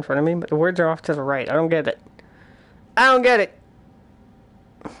over here in front of me, but the words are off to the right. I don't get it. I don't get it.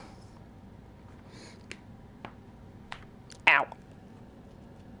 Ow.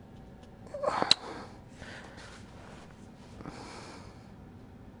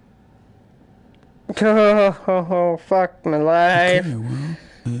 Oh, fuck my life. Okay, well,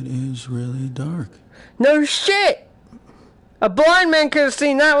 it is really dark. No shit! A blind man could have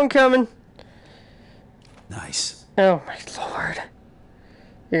seen that one coming. Nice. Oh my lord.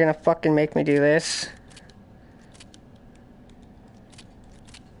 You're gonna fucking make me do this.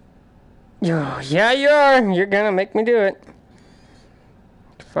 Oh, yeah, you are. You're gonna make me do it.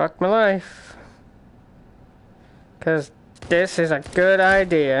 Fuck my life. Because this is a good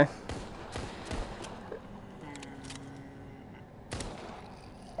idea.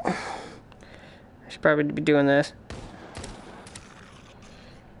 I should probably be doing this.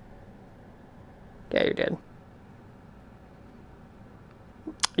 Yeah, you're dead.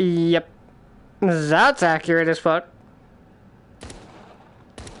 Yep. That's accurate as fuck.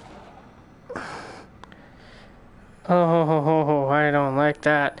 Oh, I don't like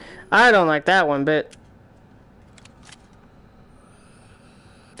that. I don't like that one bit.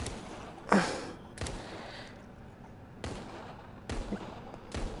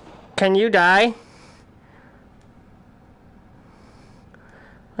 Can you die?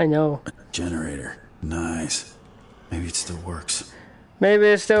 I know. Generator. Nice. Maybe it still works. Maybe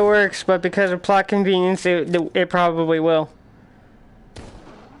it still works, but because of plot convenience, it probably will.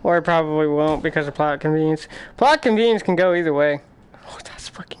 Or it probably won't because of plot convenience. Plot convenience can go either way. Oh, that's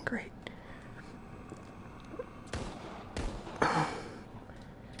fucking great.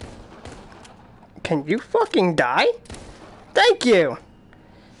 Can you fucking die? Thank you!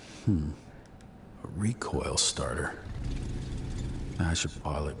 A recoil starter. I should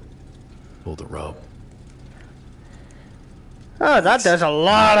pilot. Pull the rope. Oh, that does a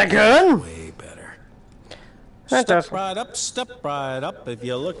lot of good! Way better. That does. Step right up. If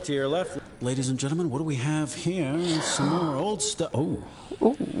you look to your left. Ladies and gentlemen, what do we have here? Some more old stuff. Oh.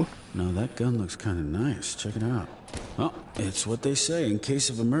 Ooh. No, that gun looks kind of nice. Check it out. Oh, it's what they say in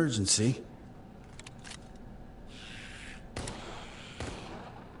case of emergency.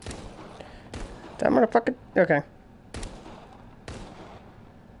 That motherfucker. Okay.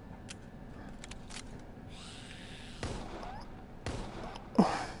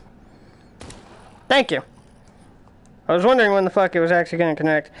 Thank you. I was wondering when the fuck it was actually going to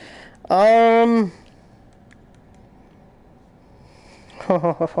connect. Because,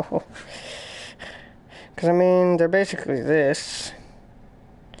 I mean, they're basically this.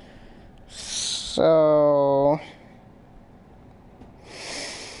 So...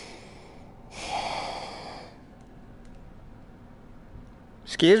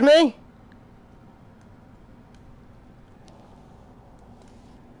 Excuse me?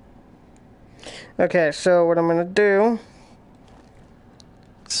 Okay, so what I'm gonna do...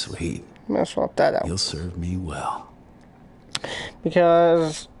 Sweet. I'm gonna swap that out. You'll serve me well.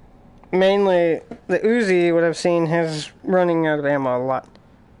 Because mainly the Uzi, what I've seen, has running out of ammo a lot.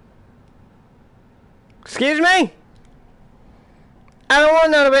 Excuse me? I don't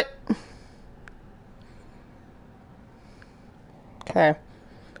want none of it. Okay.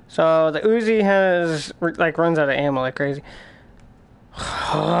 So the Uzi has, like, runs out of ammo like crazy.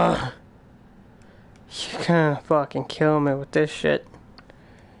 You're gonna fucking kill me with this shit.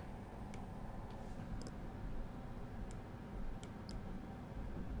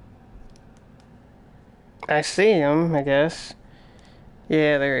 I see him, I guess.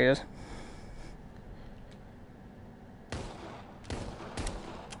 Yeah, there he is.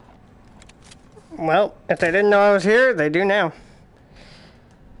 Well, if they didn't know I was here, they do now.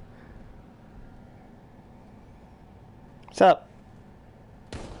 What's up?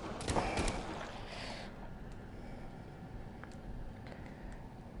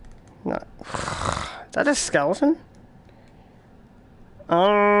 No. Is that a skeleton?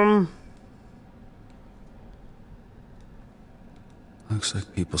 Looks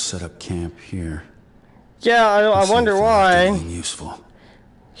like people set up camp here. Yeah, I wonder why. Anything useful.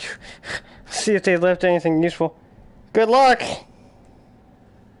 See if they left anything useful. Good luck!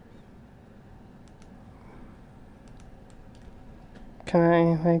 Can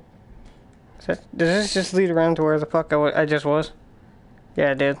I, like... does this just lead around to where the fuck I just was?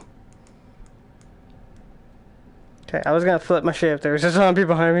 Yeah, it did. Okay, I was gonna flip my shit if there was a zombie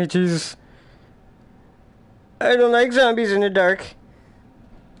behind me, Jesus. I don't like zombies in the dark.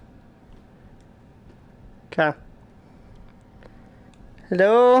 Okay.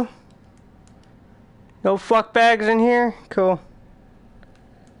 Hello? No fuck bags in here? Cool.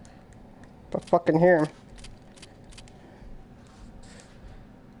 I fucking hear him.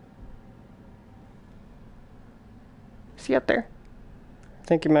 Is he up there? I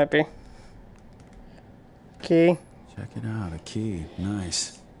think he might be. Key. Check it out, a key.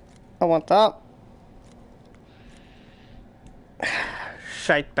 Nice. I want that.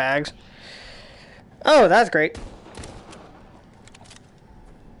 Shite bags. Oh, that's great.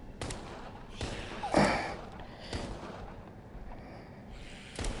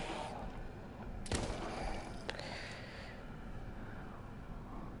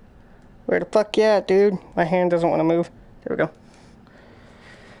 Where the fuck you at, dude? My hand doesn't want to move. There we go.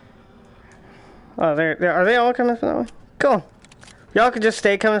 Oh, are they all coming from that way? Cool. Y'all could just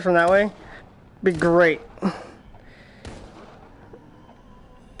stay coming from that way. Be great.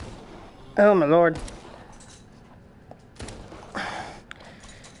 Oh my lord.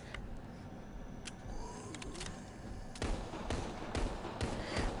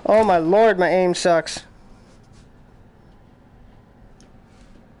 Oh my lord, my aim sucks.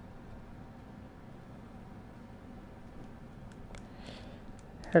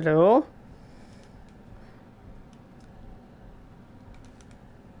 Hello?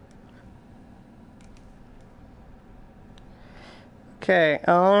 Okay,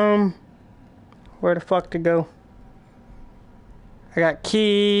 where the fuck to go? I got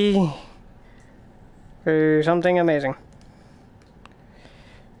key for something amazing.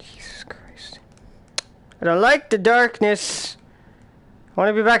 Jesus Christ. I don't like the darkness. I want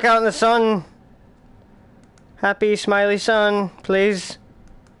to be back out in the sun. Happy, smiley sun, please.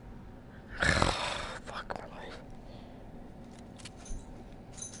 Fuck my life.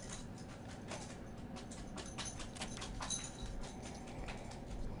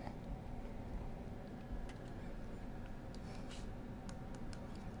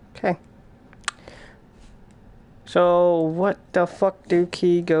 Okay. So, what the fuck do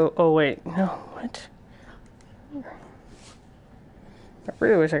key go? Oh, wait. No, what? I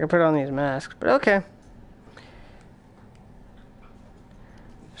really wish I could put on these masks, but okay.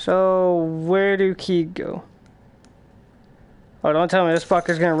 So, where do key go? Oh, don't tell me this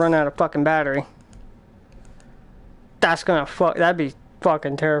fucker's gonna run out of fucking battery. That's gonna that'd be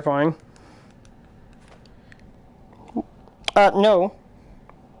fucking terrifying. No.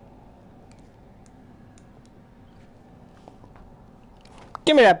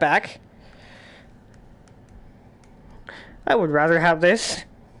 Give me that back. I would rather have this,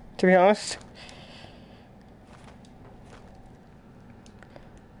 to be honest.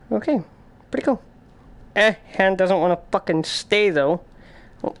 Okay, pretty cool. Hand doesn't want to fucking stay though.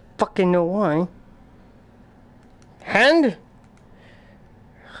 I don't fucking know why. Hand?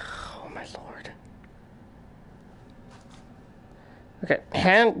 Oh my lord. Okay,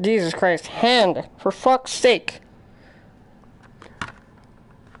 hand, Jesus Christ, hand, for fuck's sake.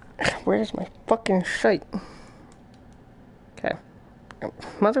 Where's my fucking shite? Okay.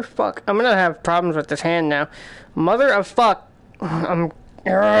 Motherfuck, I'm gonna have problems with this hand now. Mother of fuck. I'm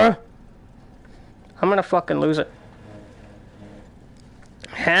gonna fucking lose it.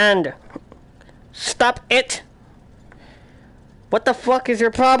 Hand. Stop it. What the fuck is your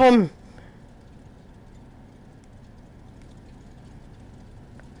problem?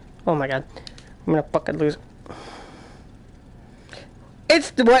 Oh my god. I'm gonna fucking lose it.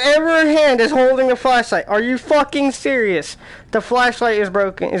 It's whatever hand is holding the flashlight. Are you fucking serious? The flashlight is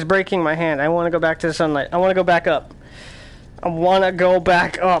breaking my hand. I want to go back to the sunlight. I want to go back up. I want to go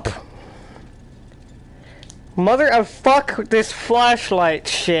back up. Mother of fuck this flashlight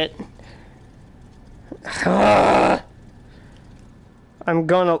shit. I'm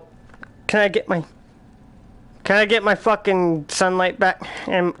gonna... Can I get my fucking sunlight back?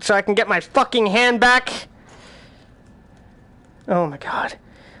 And so I can get my fucking hand back? Oh my god.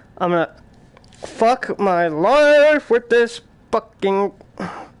 I'm gonna fuck my life with this fucking...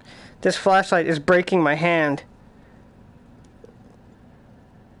 This flashlight is breaking my hand.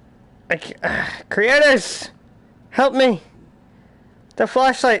 Creators! Help me! The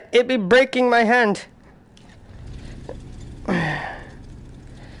flashlight, it be breaking my hand.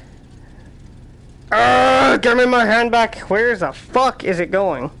 Give me my hand back. Where the fuck is it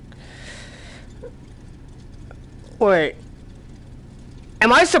going? Wait.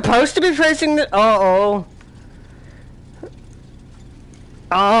 Am I supposed to be facing the... Uh-oh.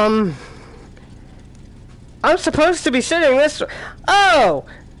 I'm supposed to be sitting this way. Oh!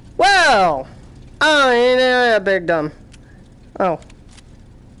 Well! Oh, yeah, big dumb. Oh.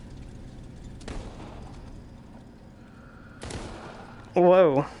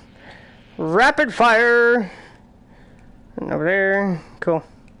 Whoa. Rapid fire. And over there. Cool.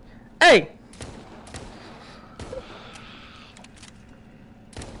 Hey!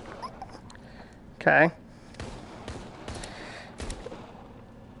 Okay.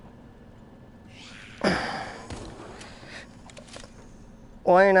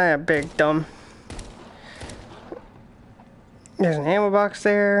 Why ain't I a big dumb? There's an ammo box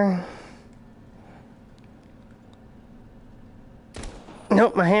there.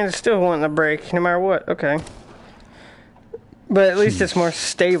 Nope, my hand is still wanting to break, no matter what. Okay. But at least it's more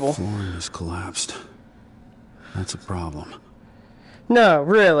stable. Flooring has collapsed. That's a problem. No,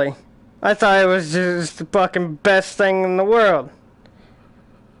 really. I thought it was just the fucking best thing in the world.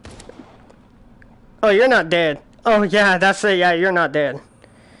 Oh, you're not dead. Oh, yeah, that's it. Yeah, you're not dead.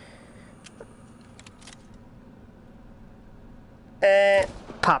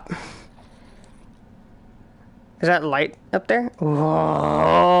 Pop. Is that light up there?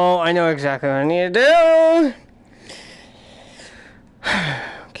 Oh, I know exactly what I need to do.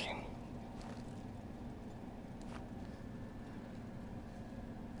 Okay.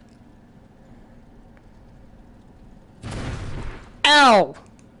 Ow!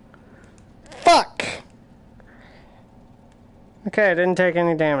 Fuck! Okay, I didn't take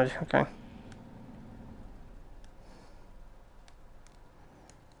any damage. Okay.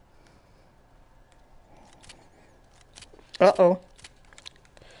 Uh-oh.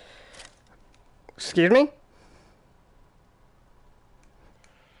 Excuse me?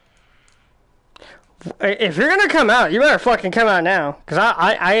 If you're gonna come out, you better fucking come out now. Because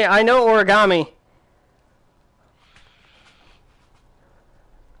I know origami.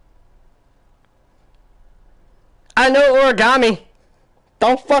 I know origami.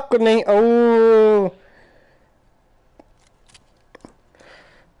 Don't fuck with me. Oh.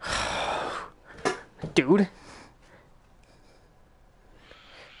 Dude.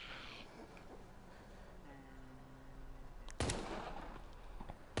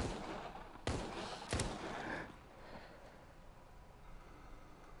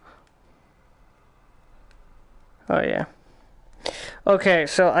 Oh, yeah. Okay,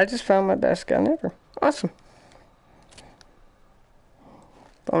 so I just found my best gun ever. Awesome.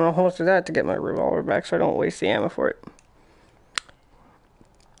 I'm gonna hold to that to get my revolver back so I don't waste the ammo for it.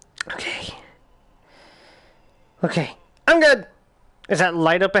 Okay. Okay. I'm good. Is that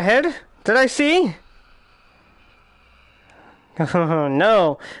light up ahead? Did I see? Oh,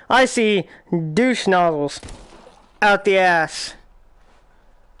 no. I see douche nozzles out the ass.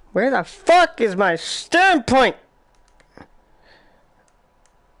 Where the fuck is my stern point?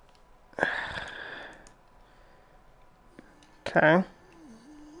 Okay.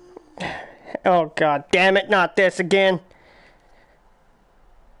 Oh, god damn it, not this again.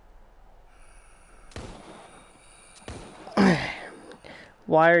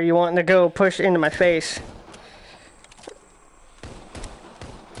 Why are you wanting to go push into my face?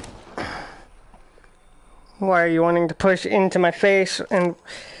 Why are you wanting to push into my face and...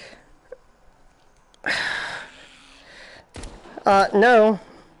 no.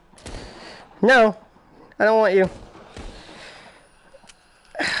 No. I don't want you.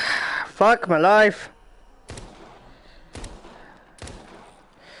 Fuck my life.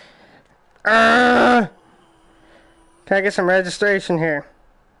 Can I get some registration here?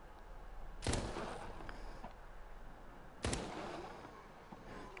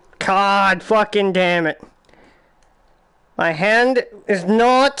 God fucking damn it. My hand is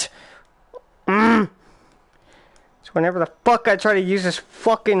not... So whenever the fuck I try to use this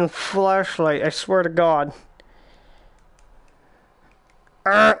fucking flashlight, I swear to God.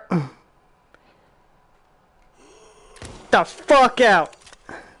 The fuck out.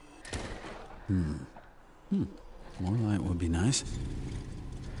 More light would be nice.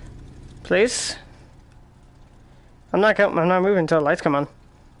 Please? I'm not moving until the lights come on.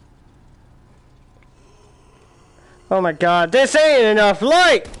 Oh my god, this ain't enough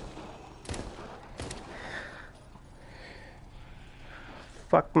light!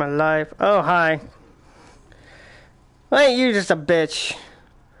 Fuck my life. Oh, hi. Why ain't you just a bitch?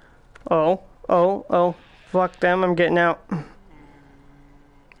 Oh. Fuck them, I'm getting out.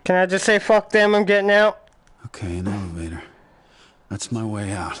 Can I just say fuck them, I'm getting out? Okay, an elevator. That's my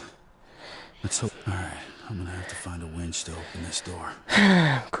way out. Let's hope. Alright, I'm gonna have to find a winch to open this door.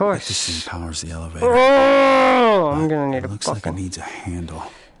 Of course. This thing powers the elevator. Oh, I'm gonna need a looks fucking... like it needs a handle.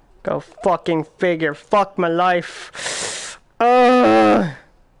 Go fucking figure. Fuck my life.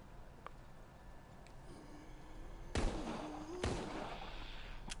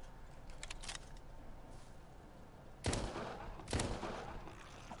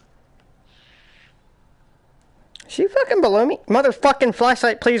 fucking below me? Motherfucking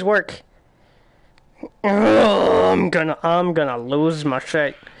flashlight, please work. I'm gonna lose my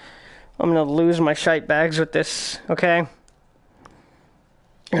shite. I'm gonna lose my shite bags with this, okay?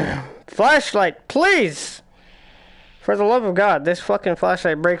 Flashlight, please! For the love of God, this fucking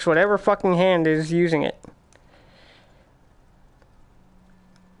flashlight breaks whatever fucking hand is using it.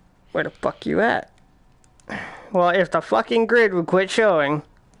 Where the fuck you at? Well, if the fucking grid would quit showing,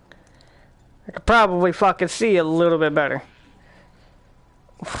 I could probably fucking see a little bit better.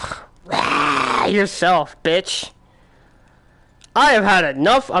 Yourself, bitch. I have had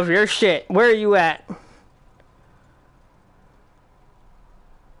enough of your shit. Where are you at?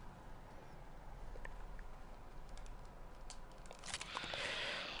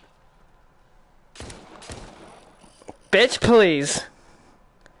 Bitch, please.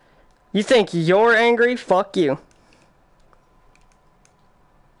 You think you're angry? Fuck you.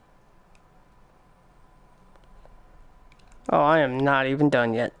 Oh, I am not even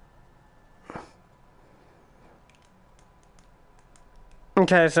done yet.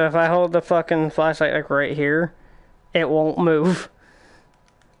 Okay, so if I hold the fucking flashlight like right here, it won't move.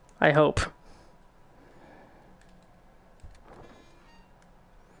 I hope.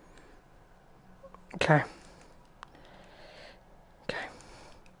 Okay. Okay.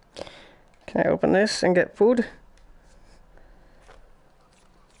 Can I open this and get food?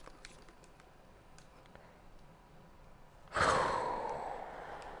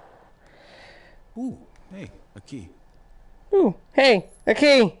 Ooh, hey, a key. Ooh, hey, a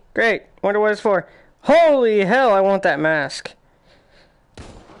key. Great. Wonder what it's for. Holy hell, I want that mask.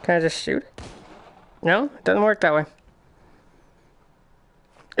 Can I just shoot it? No, it doesn't work that way.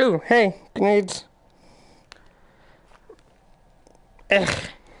 Ooh, hey, grenades. Ugh.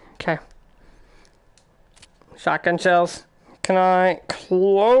 Okay. Shotgun shells. Can I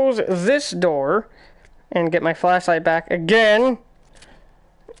close this door and get my flashlight back again?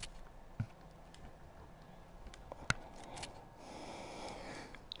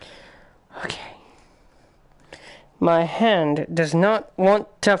 Okay. My hand does not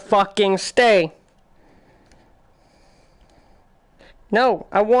want to fucking stay. No,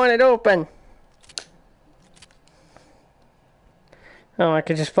 I want it open. Oh, I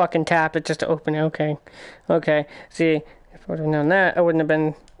could just fucking tap it just to open it. Okay. Okay. See, if I would have known that, I wouldn't have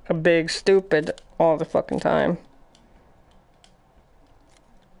been a big stupid all the fucking time.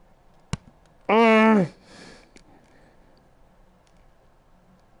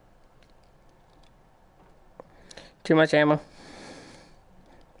 Too much ammo.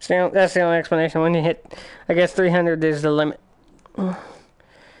 So that's the only explanation. When you hit, I guess 300 is the limit.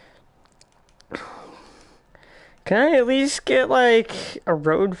 Can I at least get like a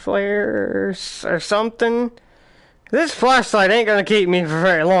road flare or something? This flashlight ain't gonna keep me for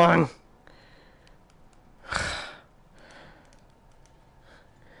very long.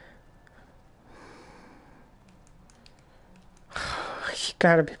 You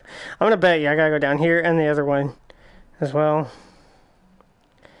gotta be. I'm gonna bet you I gotta go down here and the other one as well.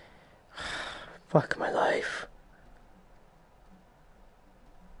 Fuck my life.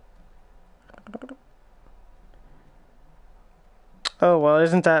 Oh, well,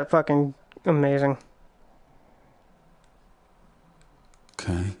 isn't that fucking amazing?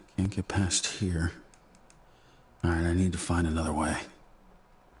 Okay, can't get past here. Alright, I need to find another way.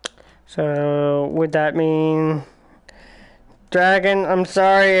 So, would that mean... Dragon, I'm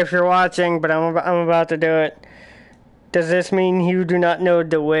sorry if you're watching, but I'm about to do it. Does this mean you do not know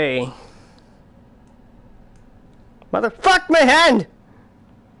the way? Motherfuck my hand!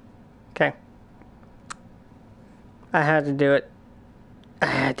 Okay. I had to do it. I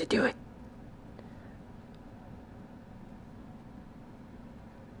had to do it.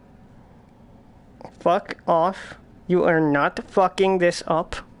 Fuck off. You are not fucking this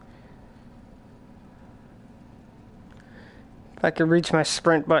up. If I could reach my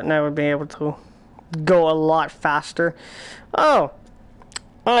sprint button, I would be able to go a lot faster. Oh,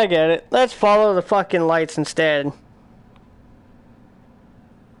 I get it. Let's follow the fucking lights instead.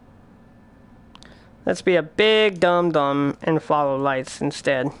 Let's be a big dum-dum and follow lights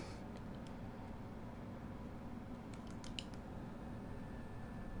instead.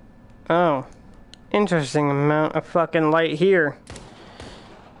 Oh, interesting amount of fucking light here.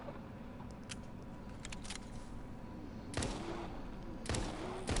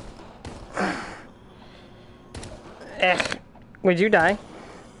 Would you die?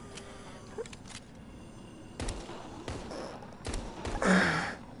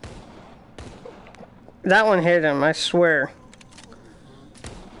 That one hit him, I swear.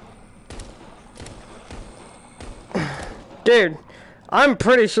 Dude, I'm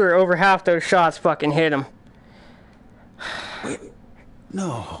pretty sure over half those shots fucking hit him.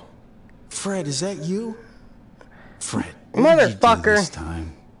 No. Fred, is that you? Fred, what did you do Motherfucker. this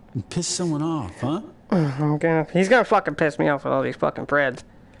time? You pissed someone off, huh? He's gonna fucking piss me off with all these fucking Freds.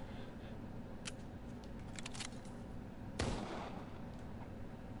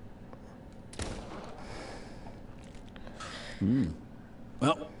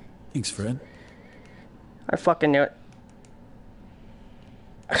 Well, thanks, Fred. I fucking knew it.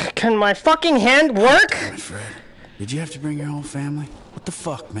 Can my fucking hand work? Damn it, Fred. Did you have to bring your whole family? What the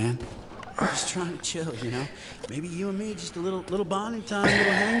fuck, man? Just trying to chill, you know? Maybe you and me, just a little bonding time,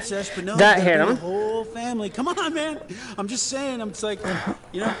 little hang sesh, but no, That you gotta hit bring him. the whole family. Come on, man. I'm just saying, it's like,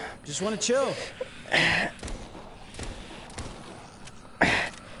 you know, just want to chill.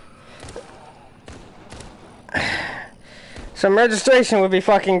 Some registration would be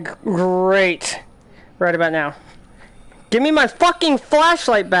fucking great right about now. Give me my fucking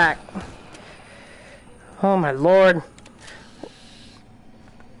flashlight back. Oh my lord.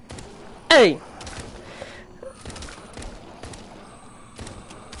 Hey.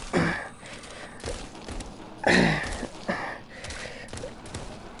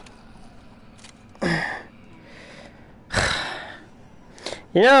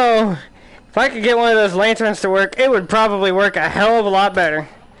 You know, if I could get one of those lanterns to work, it would probably work a hell of a lot better.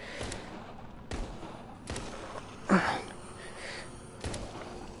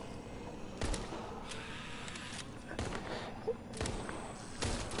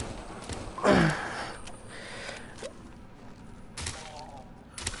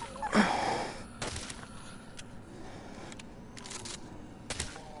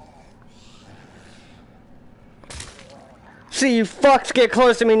 See, you fucks, get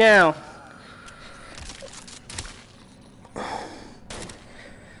close to me now.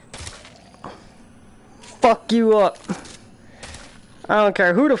 Fuck you up. I don't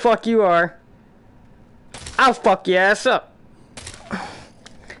care who the fuck you are. I'll fuck your ass up.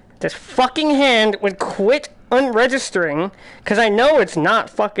 This fucking hand would quit unregistering because I know it's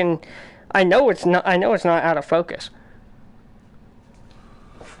not fucking. I know it's not out of focus.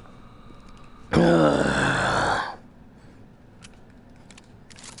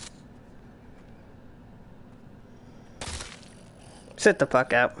 Sit the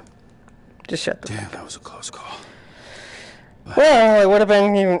fuck out. Just shut the fuck Damn, that was a close call. Well, it would have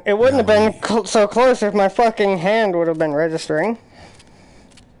been even. It wouldn't have been so close if my fucking hand would have been registering.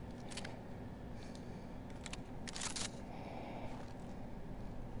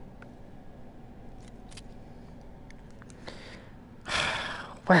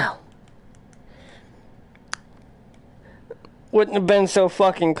 Well, wouldn't have been so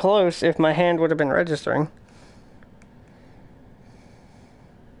fucking close if my hand would have been registering.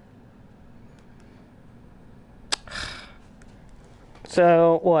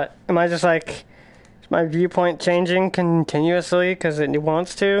 So, what? Am I just like, is my viewpoint changing continuously because it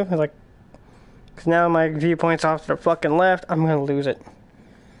wants to? Like, because now my viewpoint's off to the fucking left, I'm gonna lose it.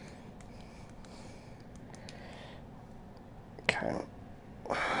 Okay.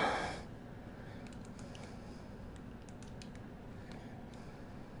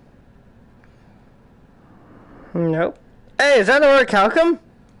 Nope. Hey, is that a calcum?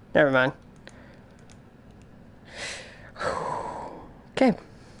 Never mind. Okay.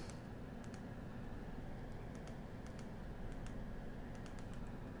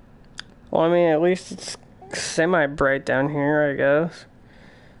 Well, I mean, at least it's semi-bright down here, I guess.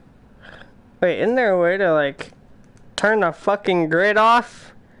 Wait, isn't there a way to, like, turn the fucking grid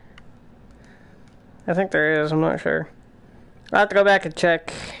off? I think there is, I'm not sure. I'll have to go back and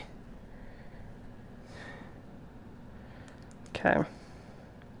check. Okay.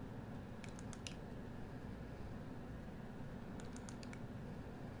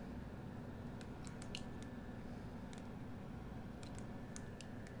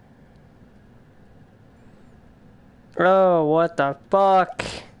 Oh, what the fuck?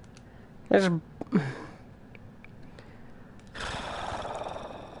 There's... Okay.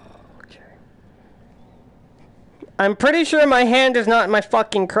 I'm pretty sure my hand is not in my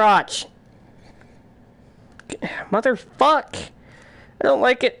fucking crotch. Motherfuck. I don't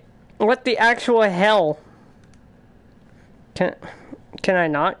like it. What the actual hell? Can I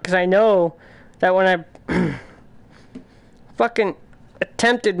not? Because I know that when I fucking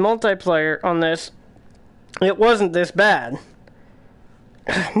attempted multiplayer on this, it wasn't this bad.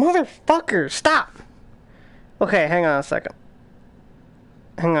 Motherfucker, stop! Okay, hang on a second.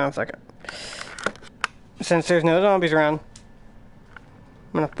 Hang on a second. Since there's no zombies around,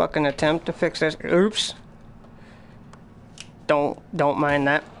 I'm gonna fucking attempt to fix this. Oops. Don't mind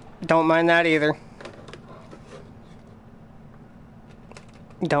that. Don't mind that either.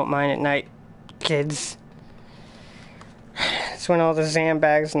 Don't mind at night, kids. That's when all the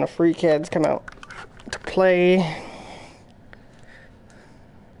Zambags and the free kids come out to play.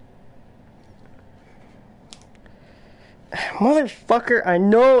 Motherfucker, I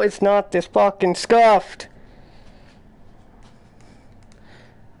know it's not this fucking scuffed.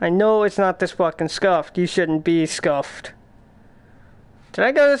 I know it's not this fucking scuffed. You shouldn't be scuffed. Did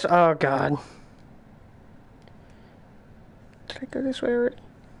I go this? Oh, God. Did I go this way already?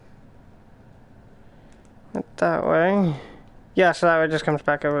 Not that way. Yeah, so that way just comes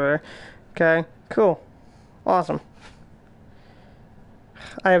back over there. Okay, cool. Awesome.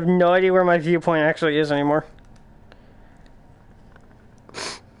 I have no idea where my viewpoint actually is anymore.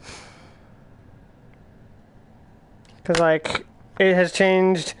 Because, like, it has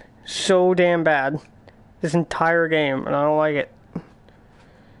changed so damn bad. This entire game, and I don't like it.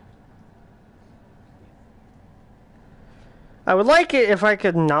 I would like it if I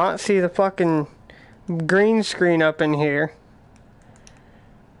could not see the fucking green screen up in here.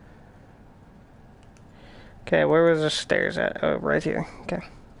 Okay, where was the stairs at? Oh, right here. Okay.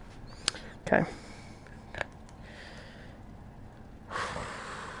 Okay.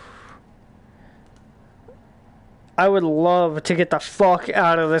 I would love to get the fuck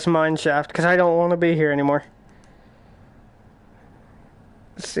out of this mine shaft because I don't want to be here anymore.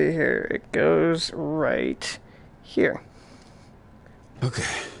 Let's see here. It goes right here. Okay.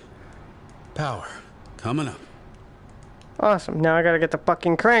 Power. Coming up. Awesome. Now I gotta get the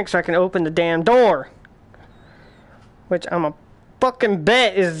fucking crank so I can open the damn door. Which I'm a fucking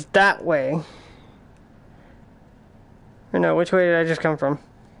bet is that way. Or no, which way did I just come from?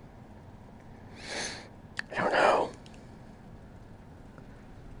 I don't know.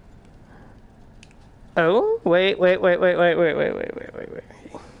 Oh, wait.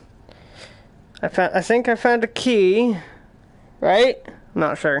 I think I found a key. Right? I'm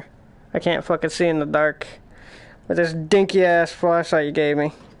not sure. I can't fucking see in the dark with this dinky ass flashlight you gave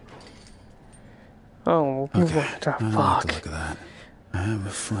me. Oh, Okay. what the I don't like fuck? the look of that. I have a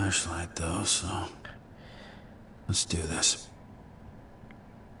flashlight though, so let's do this.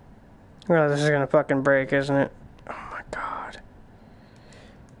 Well, this is gonna fucking break, isn't it? Oh my god.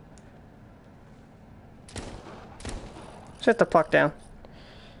 Sit the fuck down.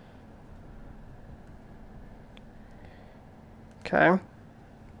 Okay.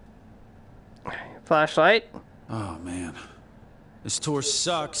 Flashlight. Oh man, this tour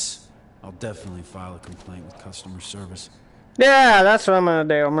sucks. I'll definitely file a complaint with customer service. Yeah, that's what I'm gonna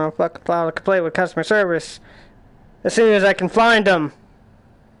do. I'm gonna fucking file a complaint with customer service as soon as I can find them.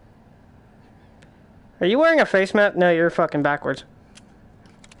 Are you wearing a face mask? No, you're fucking backwards.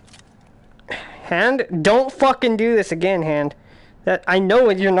 Hand, don't fucking do this again, Hand. That I know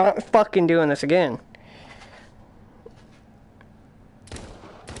you're not fucking doing this again.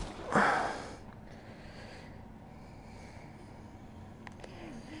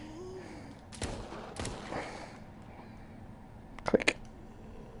 Click.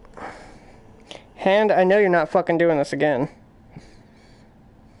 Hand, I know you're not fucking doing this again.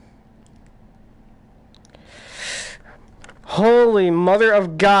 Holy mother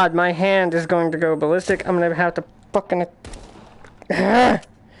of God, my hand is going to go ballistic. I'm gonna have to fucking... I'm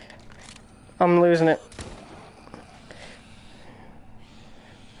losing it.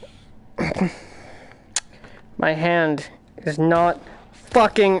 My hand is not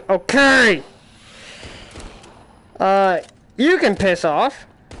fucking okay. You can piss off.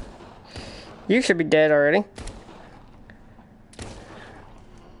 You should be dead already.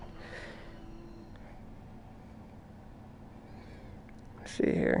 Let's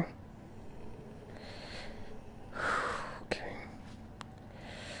see here. Okay.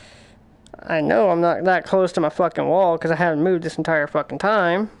 I know I'm not that close to my fucking wall because I haven't moved this entire fucking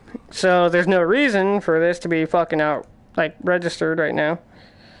time. So there's no reason for this to be fucking out, like, registered right now.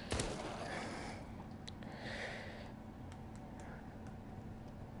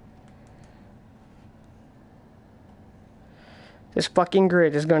 This fucking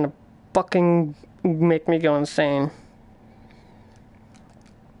grid is going to fucking make me go insane.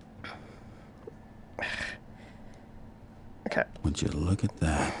 Okay. Would you look at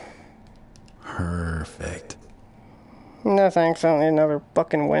that? Perfect. No thanks, I don't need another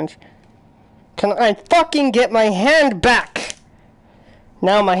fucking winch. Can I fucking get my hand back?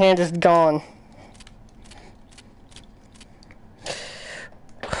 Now my hand is gone.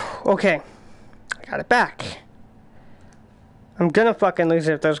 Okay. I got it back. I'm gonna fucking lose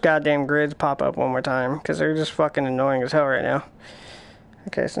it if those goddamn grids pop up one more time, because they're just fucking annoying as hell right now.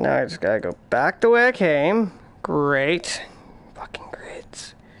 Okay, so now I just gotta go back the way I came. Great. Fucking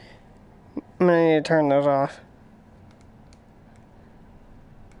grids. I'm gonna need to turn those off.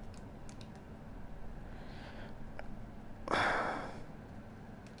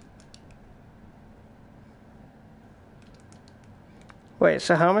 Wait,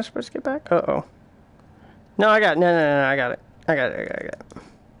 so how am I supposed to get back? Uh-oh. No, I got it. No, I got it. I got it.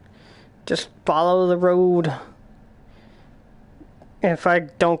 Just follow the road. If I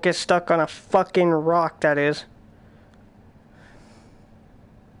don't get stuck on a fucking rock, that is.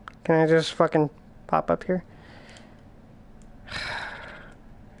 Can I just fucking pop up here?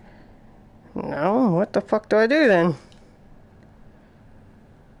 No, what the fuck do I do then?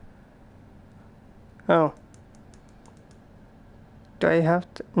 Oh. Do I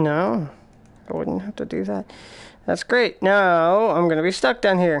have to? No. I wouldn't have to do that. That's great. No, I'm gonna be stuck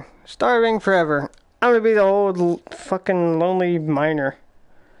down here. Starving forever. I'm gonna be the old fucking lonely miner.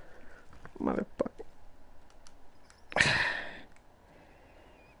 Motherfucker.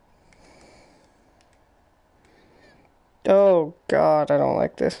 Oh god, I don't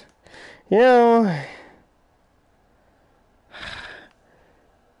like this. You know,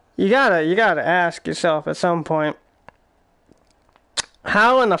 you gotta ask yourself at some point,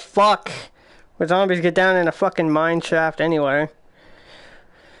 how in the fuck would zombies get down in a fucking mine shaft anyway?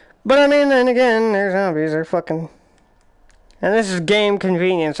 But I mean, then again, they're zombies, they're fucking... And this is game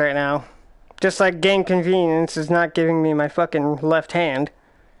convenience right now. Just like game convenience is not giving me my fucking left hand.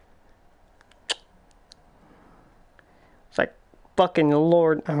 It's like, fucking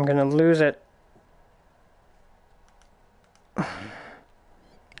lord, I'm gonna lose it.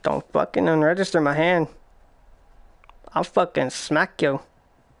 Don't fucking unregister my hand. I'll fucking smack you.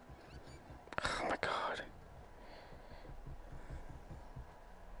 Oh my god.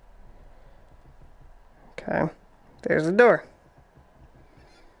 Okay. There's the door.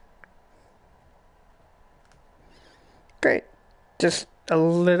 Great. Just a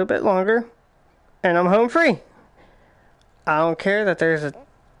little bit longer. And I'm home free. I don't care that there's a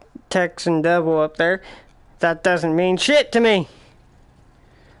Texan devil up there. That doesn't mean shit to me.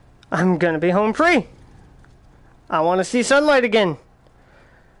 I'm gonna be home free. I want to see sunlight again.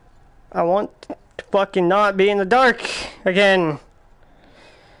 I want to fucking not be in the dark again.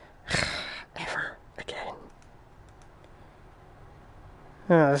 Ever again.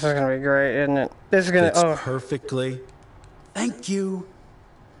 Oh, this is gonna be great, isn't it? This is gonna... Fits perfectly. Thank you.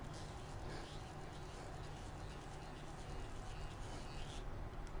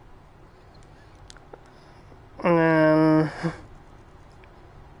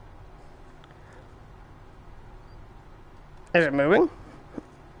 Is it moving?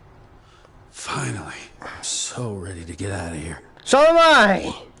 Finally. I'm so ready to get out of here. So am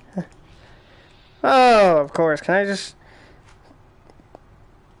I! Oh, of course. Can I just...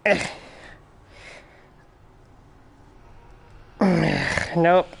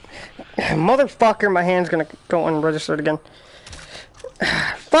 Nope. Motherfucker, my hand's gonna go unregistered again.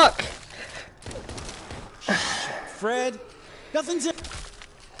 Fuck! Fred, nothing's...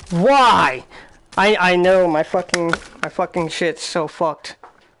 Why? I know my fucking shit's so fucked.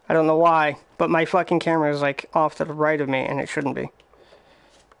 I don't know why, but my fucking camera is like off to the right of me and it shouldn't be.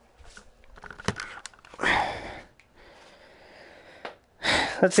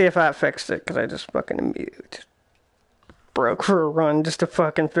 Let's see if that fixed it, because I just fucking immediately just broke for a run just to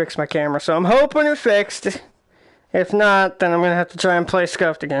fucking fix my camera. So I'm hoping it fixed. If not, then I'm gonna have to try and play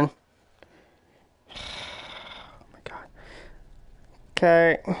Scuffed again. Oh my god.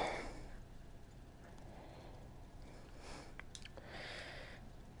 Okay.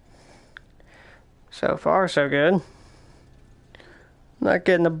 So far, so good. Not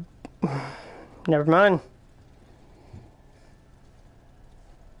getting the... Never mind.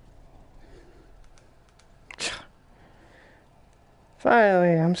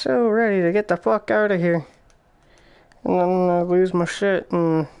 Finally, I'm so ready to get the fuck out of here. And I'm gonna lose my shit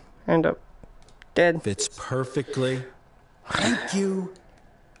and end up dead. Fits perfectly. Thank you.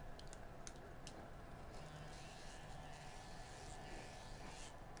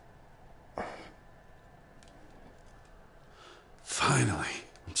 Finally.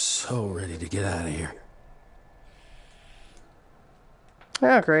 I'm so ready to get out of here.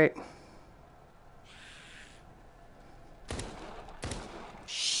 Oh, great.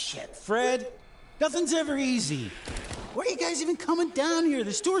 Shit, Fred. Nothing's ever easy. Why are you guys even coming down here?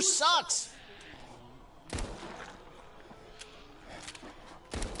 This tour sucks.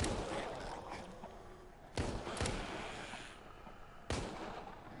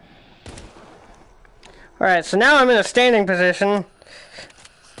 Alright, so now I'm in a standing position.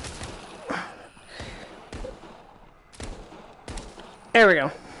 There we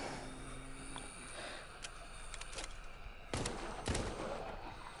go.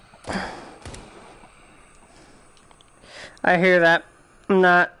 I hear that. I'm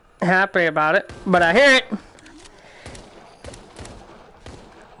not happy about it, but I hear it.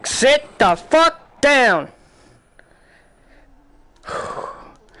 Sit the fuck down.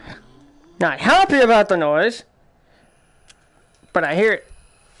 Not happy about the noise, but I hear it.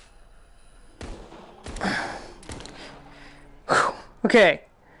 Okay.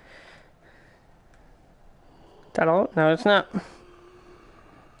 That all? No, it's not.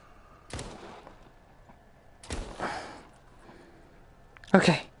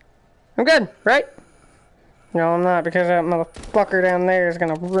 Okay. I'm good, right? No, I'm not, because that motherfucker down there is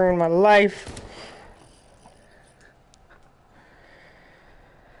gonna ruin my life.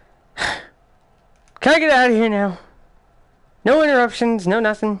 Can I get out of here now? No interruptions, no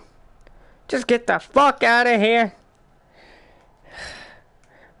nothing. Just get the fuck out of here.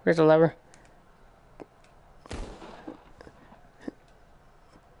 Where's the lever?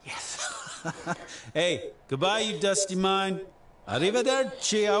 Yes. Hey, goodbye, you dusty mind.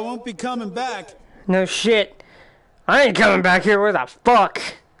 Arrivederci, I won't be coming back. No shit. I ain't coming back here. Where the fuck?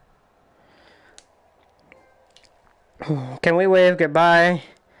 Can we wave goodbye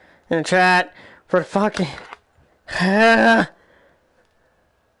in the chat for fucking...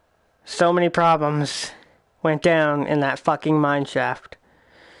 So many problems went down in that fucking mine shaft.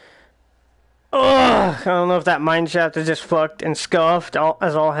 Ugh! I don't know if that mine shaft is just fucked and scuffed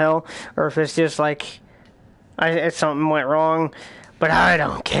as all hell, or if it's just like something went wrong. But I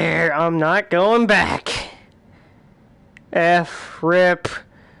don't care. I'm not going back. F rip.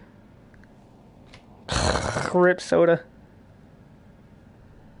 Rip soda.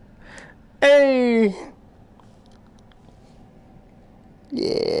 Hey.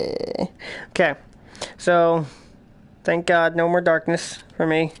 Yeah. Okay. So, thank God, no more darkness for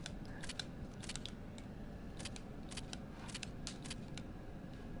me.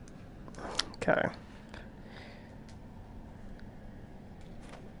 Okay.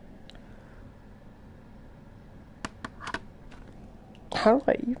 How do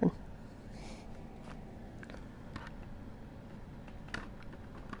I even?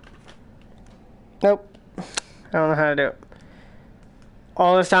 Nope. I don't know how to do it.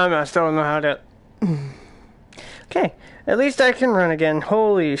 All this time, I still don't know how to do it. Okay. At least I can run again.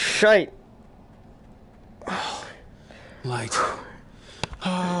 Holy shite. Light.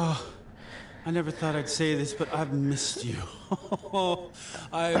 Oh, I never thought I'd say this, but I've missed you.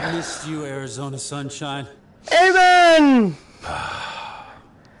 I've missed you, Arizona sunshine. Amen!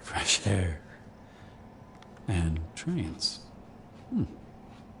 Fresh air. And trains.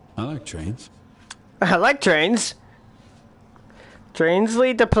 I like trains. I like trains. Trains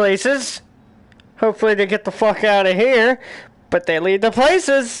lead to places. Hopefully they get the fuck out of here, but they lead to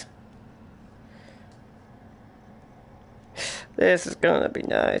places. This is gonna be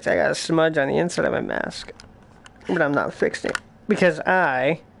nice. I got a smudge on the inside of my mask, but I'm not fixing it because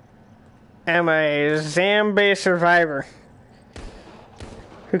I am a zombie survivor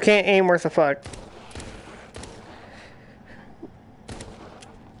who can't aim worth a fuck.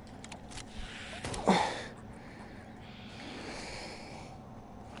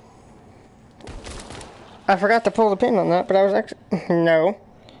 I forgot to pull the pin on that, but I was actually... No.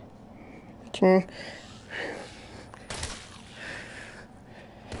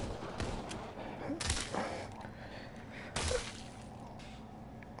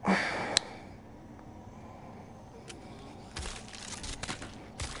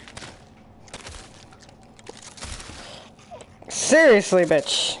 Seriously,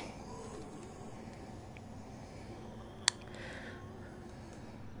 bitch.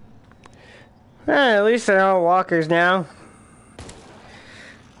 At least they're all walkers now.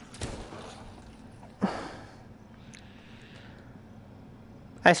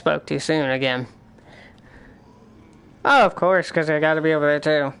 I spoke too soon again. Oh, of course, because I gotta be over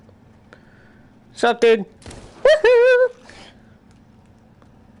there too. Sup, dude? Woohoo!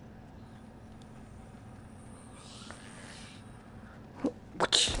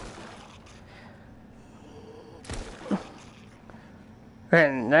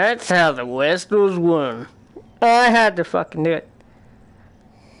 And that's how the West was won. I had to fucking do it.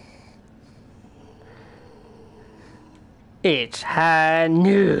 It's high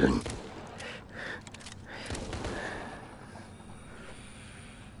noon.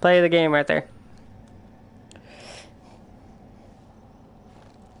 Play the game right there.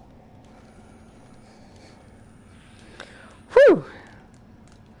 Whew.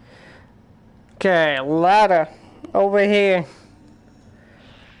 Okay, ladder over here.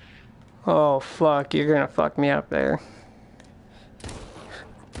 Oh fuck, you're gonna fuck me up there.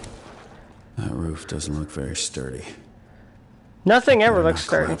 That roof doesn't look very sturdy. Nothing ever Better looks not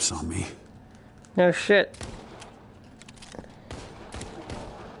sturdy. collapse on me. No shit.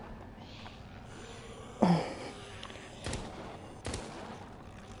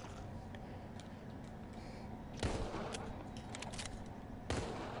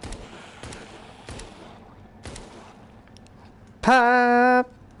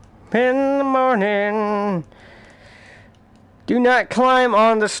 Hop in the morning. Do not climb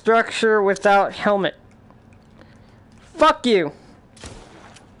on the structure without helmet. Fuck you.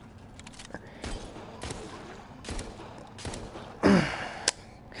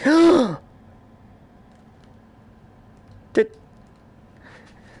 Did...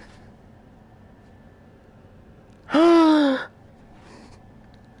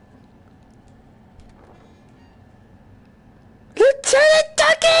 Lieutenant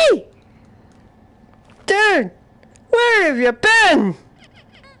Ducky! Dude, where have you been?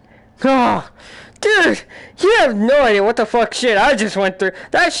 Oh, dude, you have no idea what the fuck shit I just went through.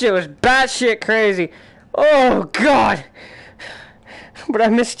 That shit was batshit crazy. Oh, God. But I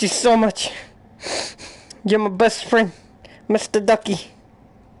missed you so much. You're my best friend, Mr. Ducky.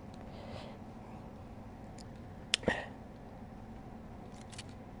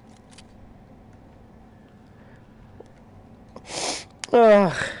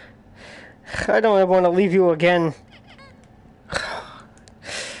 Ugh. I don't ever want to leave you again.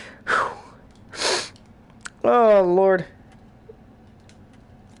 Oh, Lord.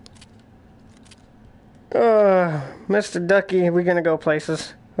 Mr. Ducky, we're gonna go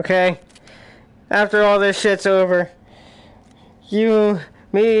places, okay? After all this shit's over, you,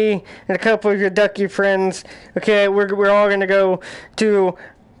 me, and a couple of your Ducky friends, okay, we're all gonna go to,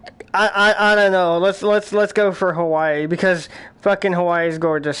 I don't know, let's go for Hawaii, because fucking Hawaii is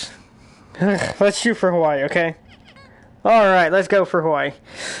gorgeous. Let's shoot for Hawaii, okay? Alright, let's go for Hawaii.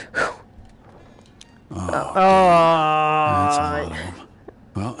 Oh, that's a lot of them.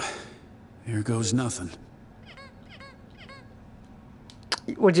 Well, here goes nothing.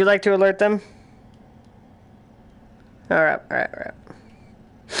 Would you like to alert them? Alright.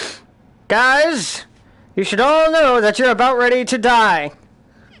 Guys, you should all know that you're about ready to die.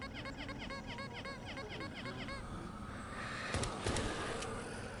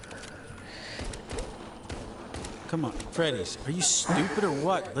 Come on, Freddy's, are you stupid or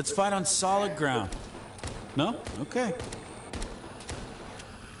what? Let's fight on solid ground. No? Okay.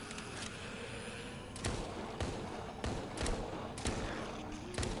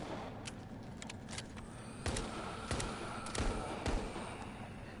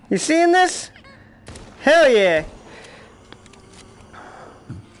 You seeing this? Hell yeah.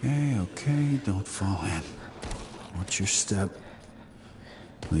 Okay, don't fall in. Watch your step.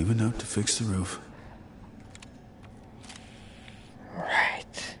 Leave a note to fix the roof.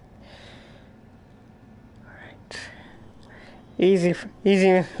 Alright. Easy,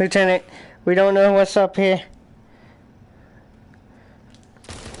 Lieutenant. We don't know what's up here.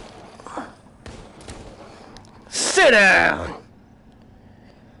 Sit down!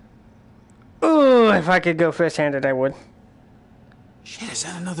 Ooh, if I could go first-handed, I would. Shit, is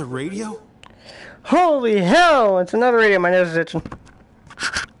that another radio? Holy hell! It's another radio. My nose is itching.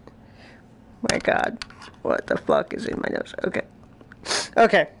 My God. What the fuck is in my nose?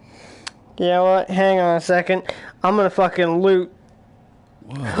 Okay. You know what? Hang on a second. I'm gonna fucking loot.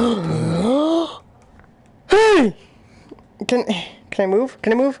 Whoa. Hey! Can I move?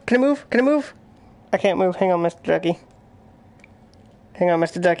 Can I move? I can't move. Hang on, Mr. Ducky.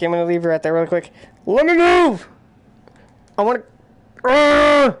 I'm gonna leave you right there real quick. Let me move! I wanna...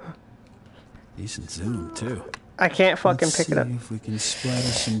 Decent zoom, too. I can't fucking pick it up. Let's see if we can splatter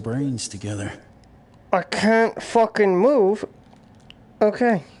some brains together. I can't fucking move.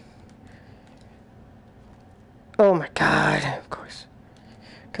 Okay. Oh my God, of course.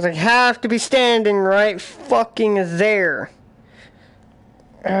 Because I have to be standing right fucking there.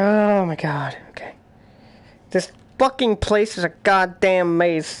 Oh my God, okay. This fucking place is a goddamn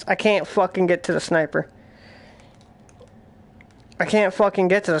maze. I can't fucking get to the sniper.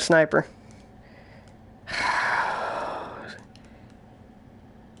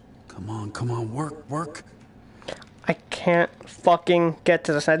 Come on, work. I can't fucking get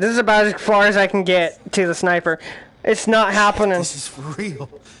to the sniper. This is about as far as I can get to the sniper. It's not happening. This is for real.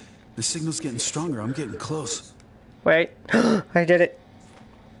 The signal's getting stronger. I'm getting close. Wait. I did it.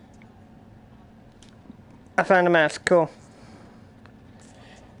 I found a mask. Cool.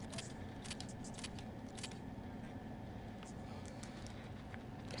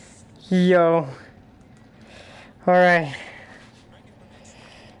 Yo. Alright.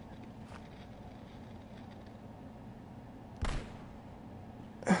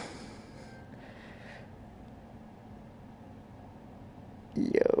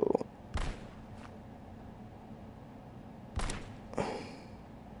 Yo.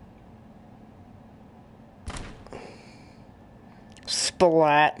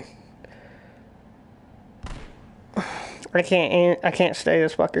 Splat. I can't stay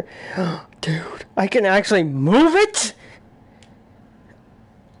this fucker. Dude, I can actually move it?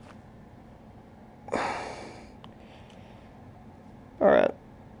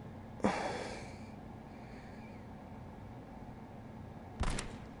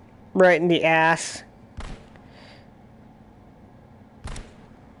 Right in the ass.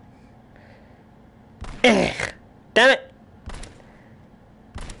 Ugh. Damn it!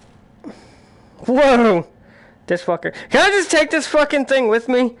 Whoa! This fucker. Can I just take this fucking thing with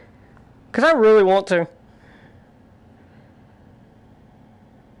me? Because I really want to.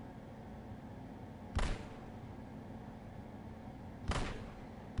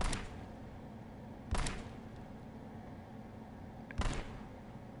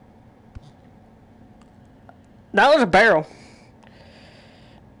 That was a barrel.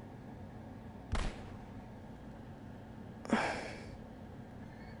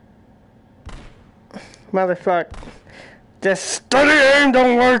 Motherfucker. This steady aim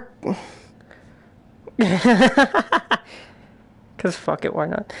don't work. Cause fuck it, why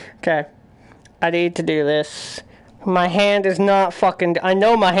not? Okay. I need to do this. My hand is not fucking... I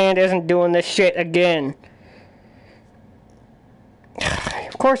know my hand isn't doing this shit again.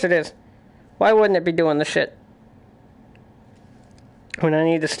 Of course it is. Why wouldn't it be doing the shit? When I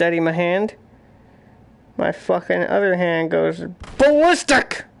need to steady my hand, my fucking other hand goes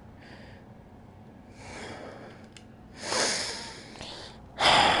ballistic!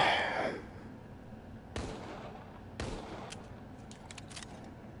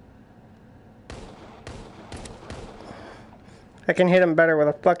 I can hit him better with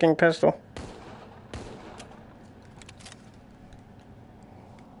a fucking pistol.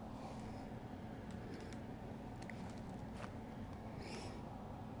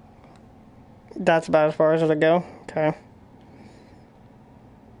 That's about as far as it'll go. Okay.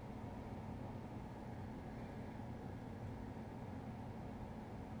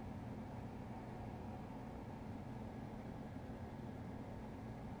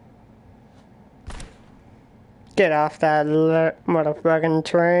 Get off that motherfucking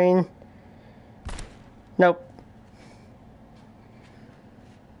train. Nope.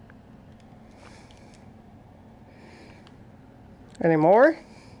 Any more?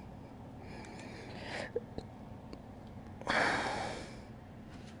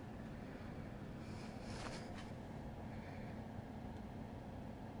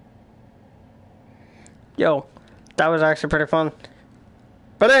 Yo, that was actually pretty fun.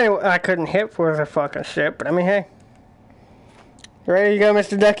 But anyway, I couldn't hit for the fucking shit, but I mean, hey. You ready to go,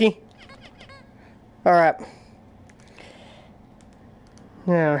 Mr. Ducky? Alright.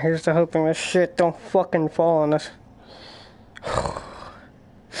 Now, here's to hoping this shit don't fucking fall on us.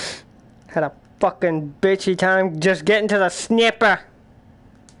 Had a fucking bitchy time just getting to the snipper.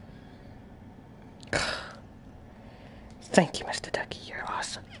 Thank you, Mr. Ducky. You're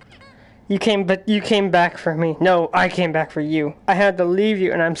awesome. You came back for me. No, I came back for you. I had to leave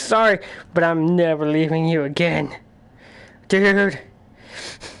you, and I'm sorry, but I'm never leaving you again. Dude,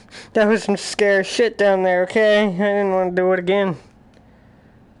 that was some scary shit down there, okay? I didn't want to do it again.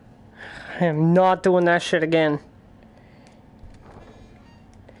 I am not doing that shit again.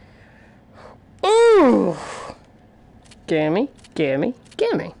 Ooh! Gimme, gimme,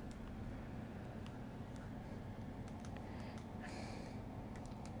 gimme.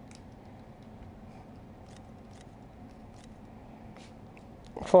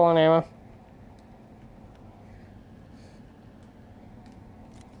 Full on ammo.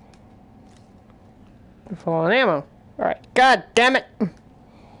 Full on ammo. Alright. God damn it!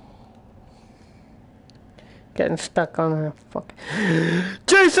 Getting stuck on a fuck.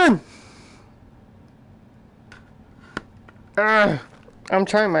 Jason! I'm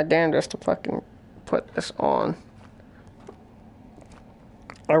trying my damnedest to fucking put this on.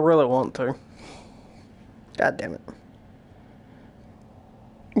 I really want to. God damn it.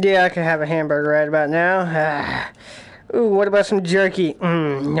 Yeah, I could have a hamburger right about now. Ooh, what about some jerky?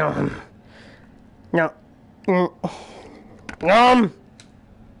 No. No. Nom!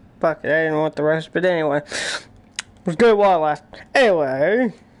 Fuck it, I didn't want the rest, but anyway. It was good while it lasted.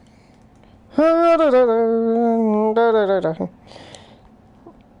 Anyway.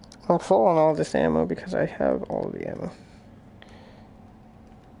 I'm full on all this ammo because I have all the ammo.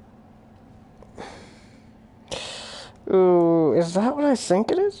 Ooh, is that what I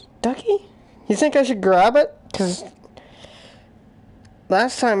think it is? Ducky? You think I should grab it? Because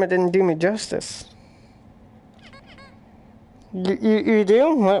last time it didn't do me justice. You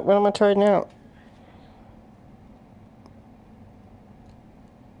do? What am I trying out?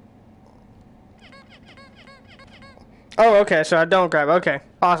 Oh, okay, so I don't grab it. Okay,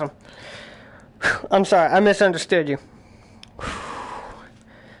 awesome. I'm sorry, I misunderstood you.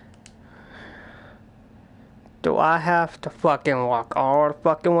 Do I have to fucking walk all the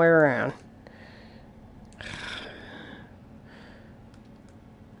fucking way around?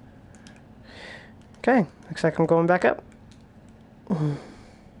 Okay, looks like I'm going back up.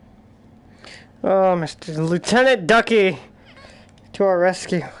 Oh, Mr. Lieutenant Ducky, to our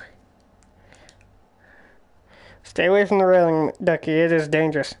rescue. Stay away from the railing, Ducky. It is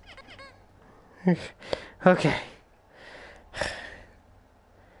dangerous. Okay.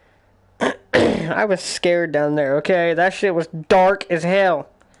 I was scared down there, okay? That shit was dark as hell.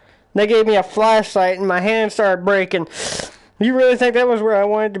 They gave me a flashlight and my hand started breaking. You really think that was where I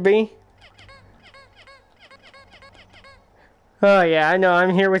wanted to be? Oh yeah, I know.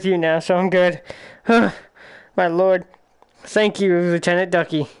 I'm here with you now, so I'm good. My lord. Thank you, Lieutenant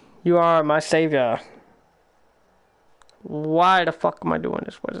Ducky. You are my savior. Why the fuck am I doing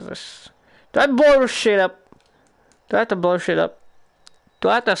this? What is this? Do I blow shit up? Do I have to blow shit up? Do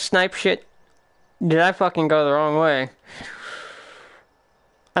I have to snipe shit? Did I fucking go the wrong way?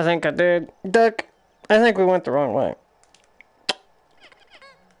 I think I did. Duck, I think we went the wrong way.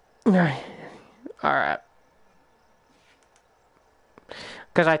 Alright.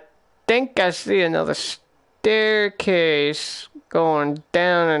 Because I think I see another staircase going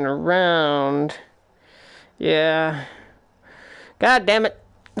down and around. Yeah. God damn it.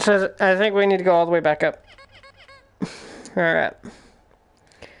 So I think we need to go all the way back up. Alright.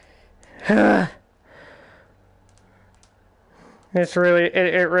 It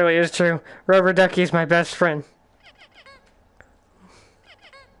really is true. Rubber Ducky's my best friend.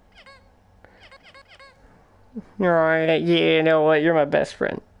 Alright, yeah, you know what? You're my best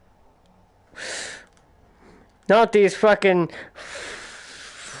friend. Not these fucking...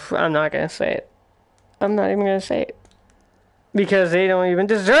 I'm not gonna say it. I'm not even gonna say it. Because they don't even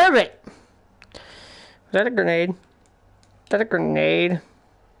deserve it! Was that a grenade? Is that a grenade?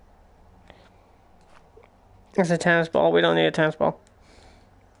 It's a tennis ball. We don't need a tennis ball.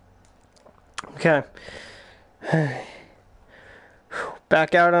 Okay.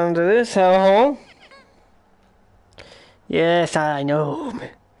 Back out onto this hellhole. Yes, I know,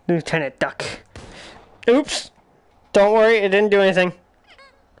 Lieutenant Duck. Oops. Don't worry, it didn't do anything.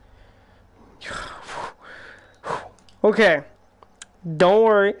 Okay. Don't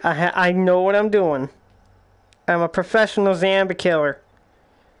worry, I know what I'm doing. I'm a professional zombie killer.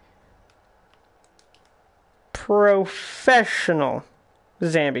 Professional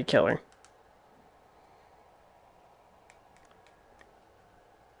zombie killer.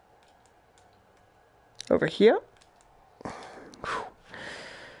 Over here.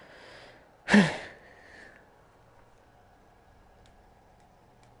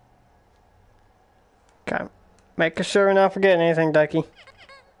 Okay. Making sure we're not forgetting anything, Ducky.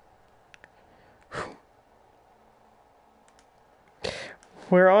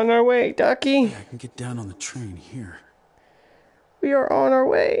 We're on our way, Ducky. I can get down on the train here. We are on our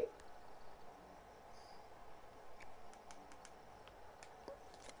way.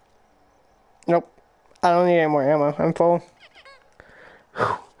 Nope. I don't need any more ammo. I'm full.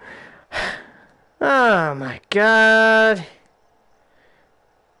 Oh my god.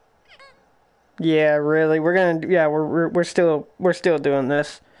 Yeah, really. We're still doing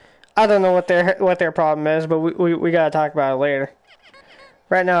this. I don't know what their problem is, but we gotta talk about it later.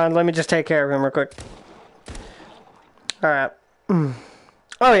 Right now, let me just take care of him real quick. Alright.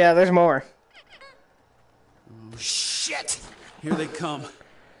 Oh yeah, there's more. Oh, shit! Here they come.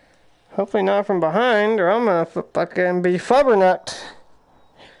 Hopefully not from behind, or I'm gonna fucking be flubbernucked.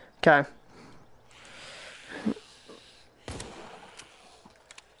 Okay.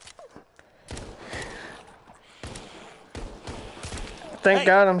 Thank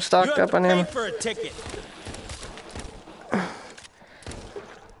God I'm stocked up on him. For a ticket.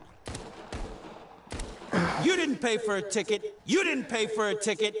 You didn't pay for a ticket. You didn't pay for a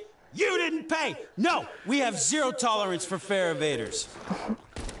ticket. You didn't pay. No, we have zero tolerance for fare evaders.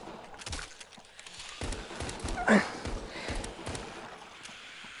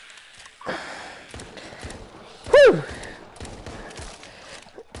 Whew.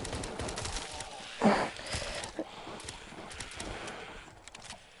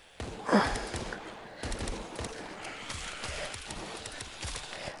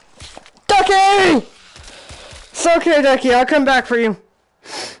 Ducky! It's okay, Ducky. I'll come back for you.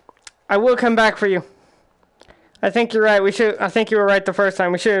 I will come back for you. I think you're right. I think you were right the first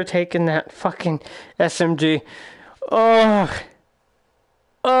time. We should have taken that fucking SMG. Ugh.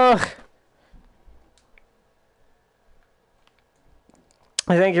 Ugh.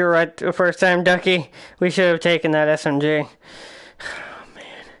 I think you were right the first time, Ducky. We should have taken that SMG. Oh,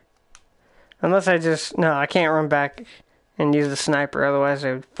 man. Unless no, I can't run back and use the sniper. Otherwise,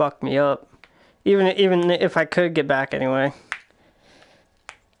 it would fuck me up. Even if I could get back anyway.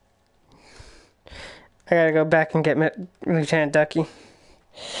 I gotta go back and get Lieutenant Ducky.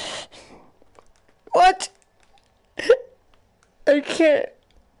 What? I can't.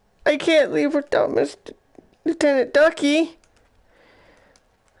 I can't leave without Mr. Lieutenant Ducky.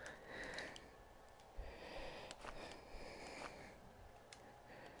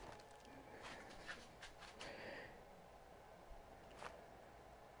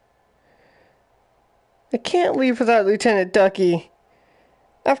 I can't leave without Lieutenant Ducky.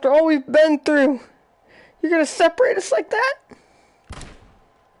 After all we've been through, you're gonna separate us like that?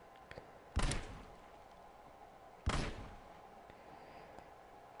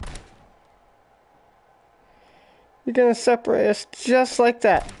 You're gonna separate us just like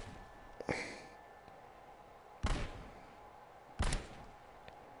that.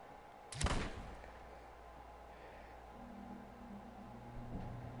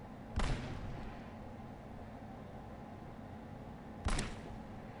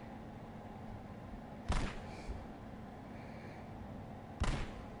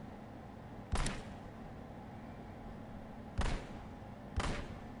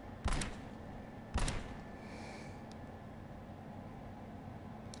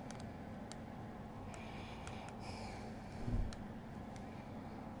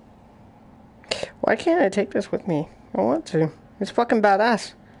 Why can't I take this with me? I want to. It's fucking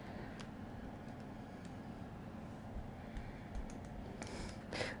badass.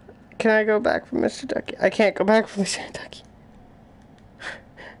 Can I go back for Mr. Ducky? I can't go back for Mr. Ducky.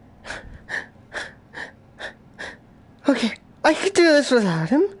 Okay, I could do this without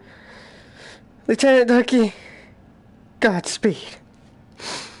him. Lieutenant Ducky, Godspeed.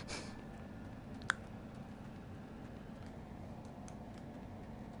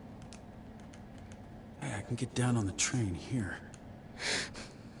 Hey, I can get down on the train here.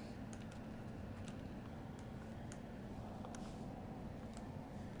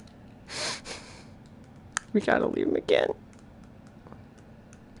 We gotta leave him again.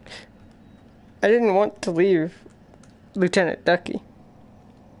 I didn't want to leave Lieutenant Ducky.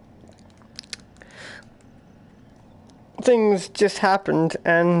 Things just happened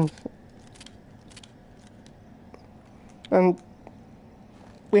and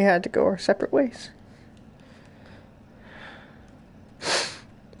we had to go our separate ways.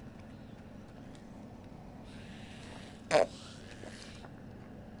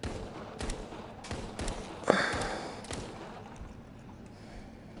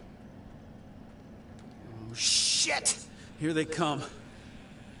 Shit! Here they come.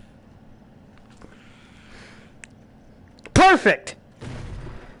 Perfect!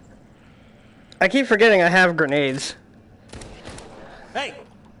 I keep forgetting I have grenades. Hey!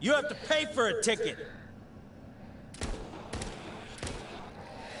 You have to pay for a ticket!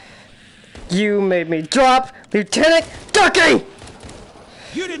 You made me drop Lieutenant Ducky!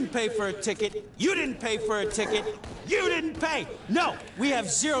 You didn't pay for a ticket! You didn't pay for a ticket! You didn't pay! No! We have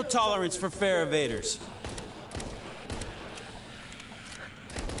zero tolerance for fare evaders.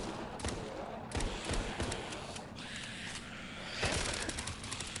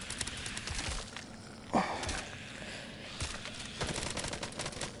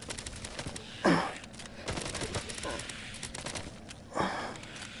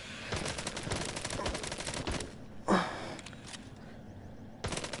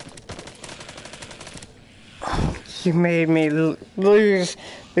 You made me lose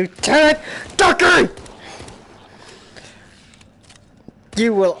Lieutenant Ducky!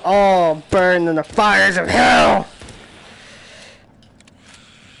 You will all burn in the fires of hell!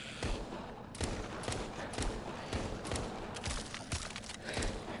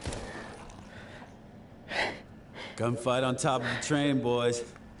 Gunfight on top of the train, boys.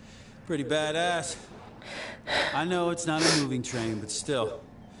 Pretty badass. I know it's not a moving train, but still,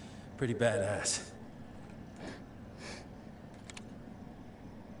 pretty badass.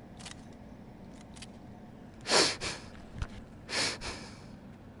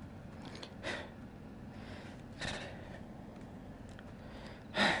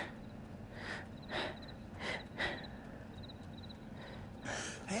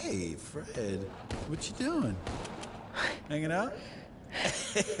 Hey, Fred, what you doing? Hanging out?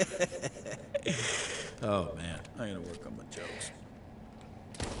 Oh, man, I gotta work on my jokes.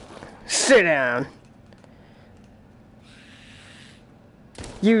 Sit down.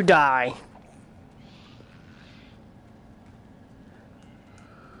 You die.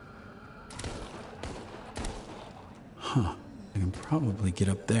 Huh, I can probably get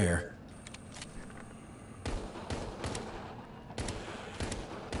up there.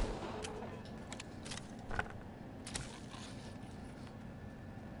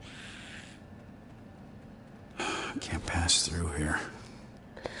 Can't pass through here.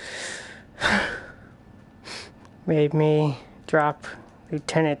 Made me drop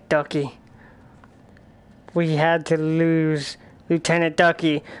Lieutenant Ducky. We had to lose Lieutenant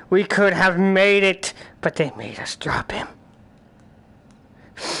Ducky. We could have made it, but they made us drop him.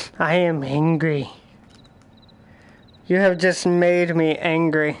 I am angry. You have just made me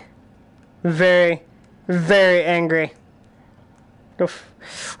angry. Very, very angry.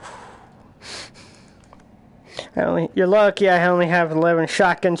 Oof. You're lucky I only have 11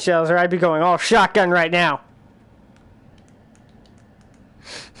 shotgun shells, or I'd be going all shotgun right now.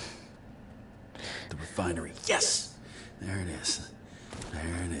 The refinery. Yes! There it is. There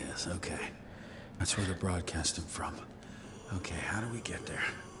it is. Okay. That's where they're broadcasting from. Okay, how do we get there?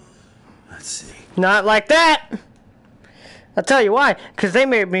 Let's see. Not like that! I'll tell you why. Because they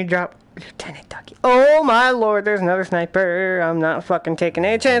made me drop Lieutenant Ducky. Oh my lord, there's another sniper. I'm not fucking taking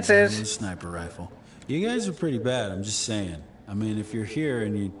any chances. Sniper rifle. You guys are pretty bad, I'm just saying. I mean, if you're here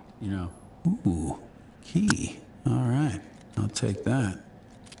and you know... Ooh, key. All right, I'll take that.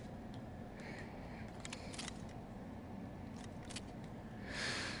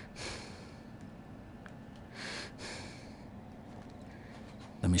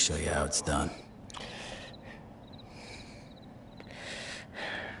 Let me show you how it's done.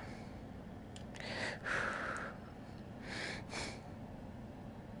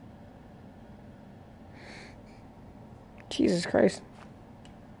 Jesus Christ.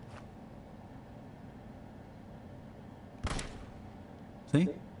 See?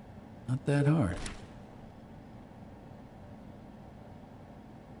 Not that hard.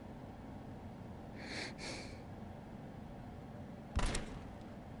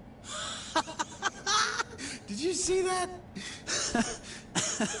 Did you see that?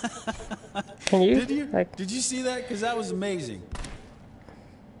 Can you? Did you? Did you see that? Because that was amazing.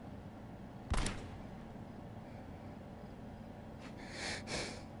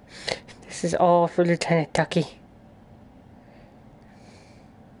 This is all for Lieutenant Ducky.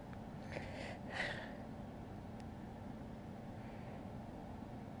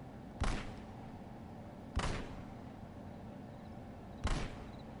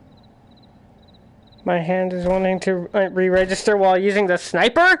 My hand is wanting to re-register while using the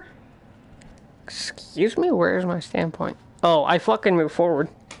sniper? Excuse me, where's my standpoint? Oh, I fucking moved forward.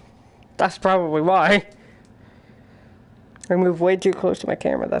 That's probably why. I moved way too close to my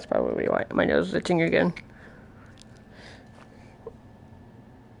camera. That's probably why. My nose is itching again.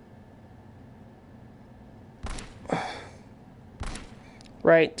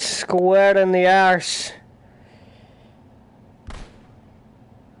 Right, square in the arse.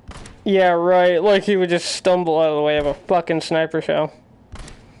 Yeah, right, like he would just stumble out of the way of a fucking sniper shell.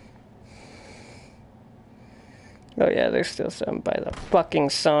 Oh yeah, there's still some by the fucking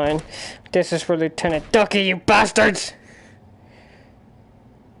sign. This is for Lieutenant Ducky, you bastards!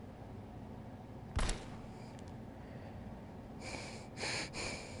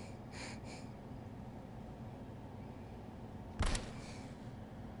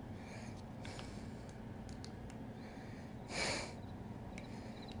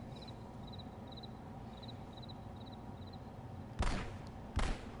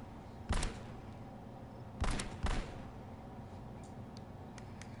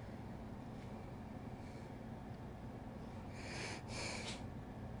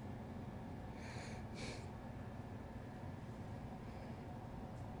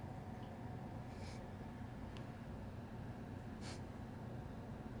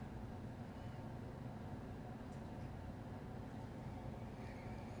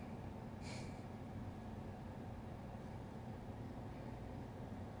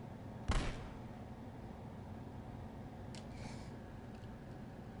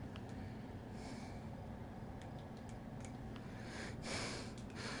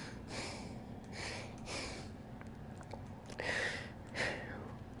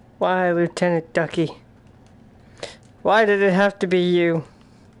 Why, Lieutenant Ducky? Why did it have to be you?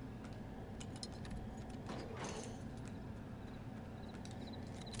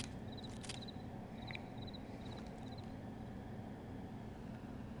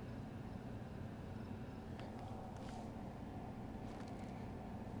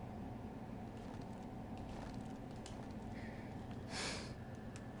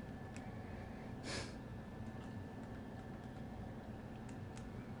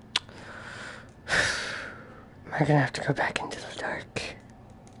 Am I gonna have to go back into the dark?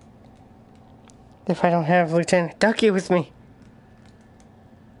 If I don't have Lieutenant Ducky with me.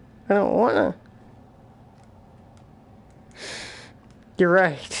 I don't wanna. You're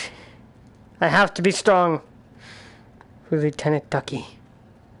right. I have to be strong for Lieutenant Ducky.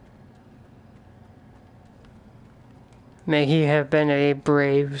 May he have been a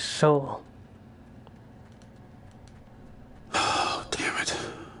brave soul. Oh, damn it.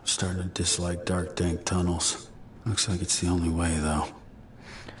 I'm starting to dislike dark, dank tunnels. Looks like it's the only way, though.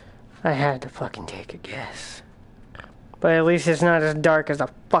 I had to fucking take a guess. But at least it's not as dark as a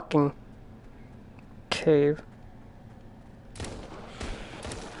fucking cave.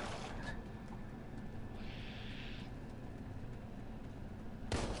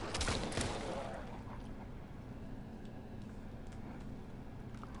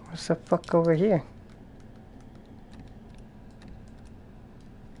 What's the fuck over here?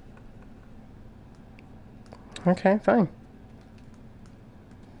 Okay, fine.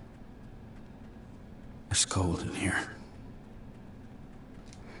 It's cold in here.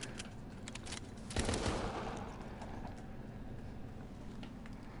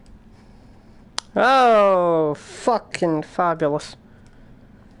 Oh, fucking fabulous.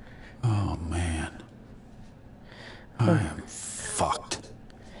 Oh, man. I am fucked.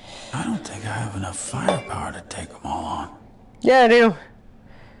 I don't think I have enough firepower to take them all on. Yeah, I do.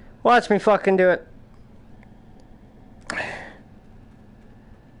 Watch me fucking do it. Okay.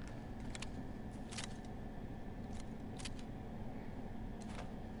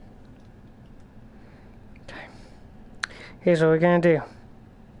 Here's what we're gonna do.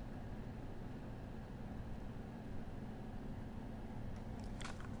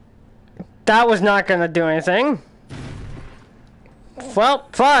 That was not gonna do anything. Well,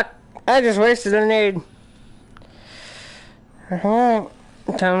 fuck. I just wasted a nade. Alright.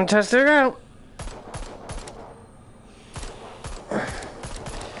 Time to test it out.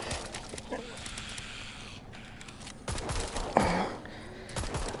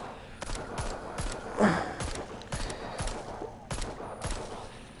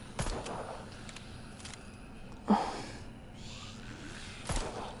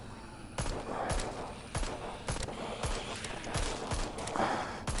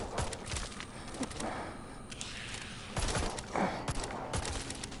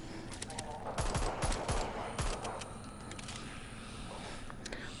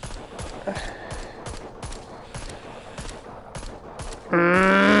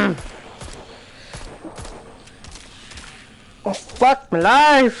 Oh, fuck my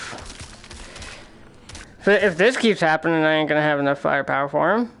life. If this keeps happening, I ain't gonna have enough firepower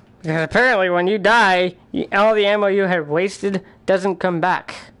for him. Because apparently when you die, all the ammo you have wasted doesn't come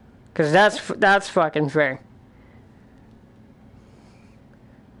back. Because that's fucking fair.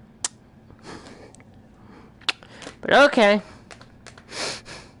 But okay.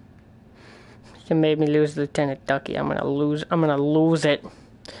 You made me lose Lieutenant Ducky. I'm gonna lose it.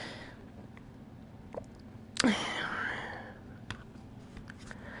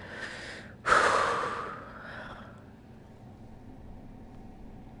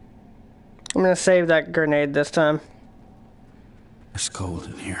 I'm gonna save that grenade this time. It's cold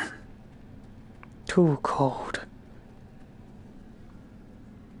in here. Too cold.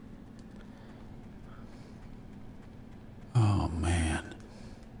 Oh, man.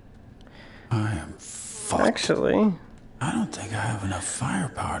 I am fucked. Actually, I don't think I have enough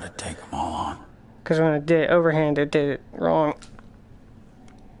firepower to take them all on. because when I did it overhand, I did it wrong.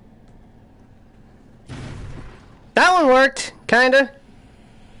 That one worked, kinda.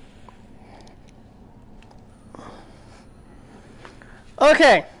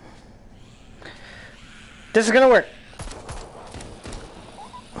 Okay. This is gonna work.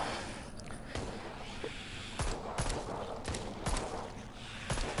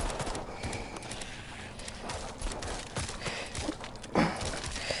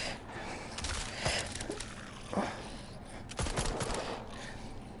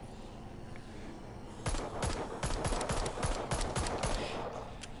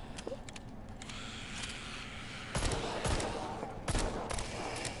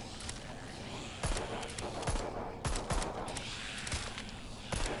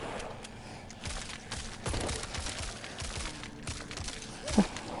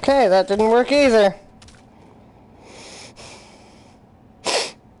 Okay, that didn't work either.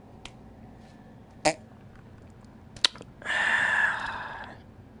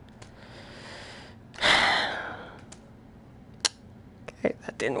 Okay,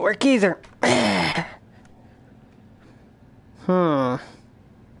 that didn't work either. Hmm.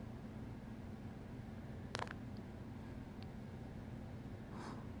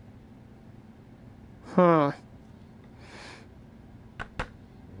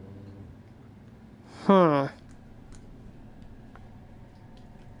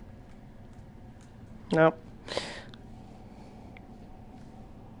 Nope.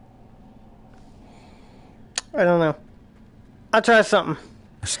 I don't know. I'll try something.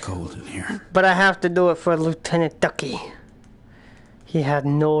 It's cold in here. But I have to do it for Lieutenant Ducky. He had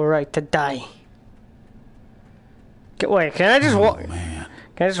no right to die. Wait, can I just walk? Man.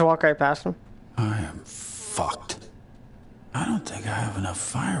 Can I just walk right past him? I am fucked. I don't think I have enough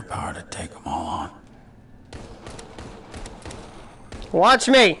firepower to take them all on. Watch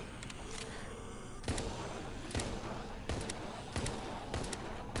me!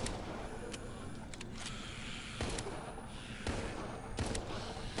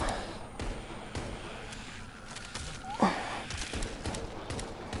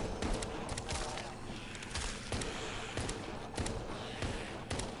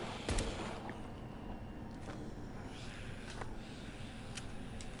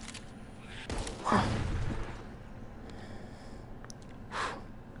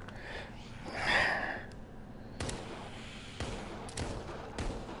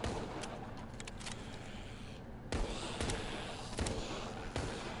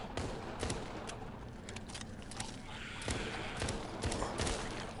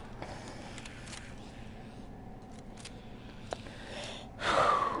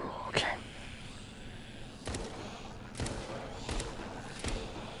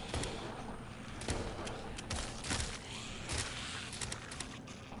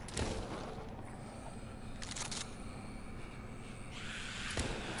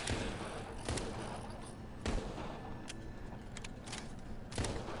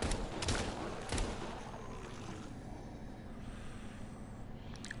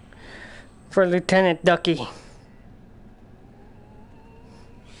 For Lieutenant Ducky.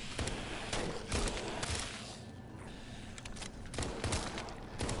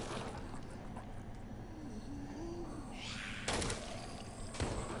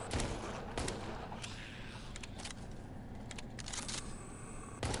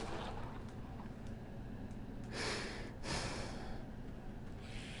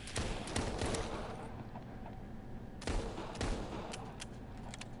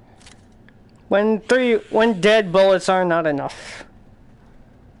 When dead bullets are not enough.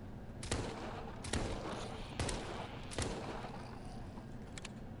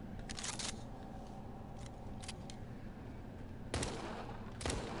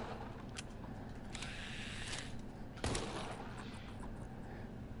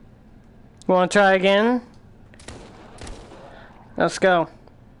 You wanna try again? Let's go.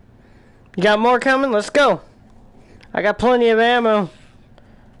 You got more coming? Let's go. I got plenty of ammo.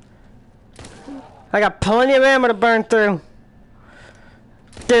 I got plenty of ammo to burn through.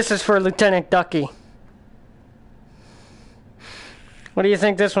 This is for Lieutenant Ducky. What do you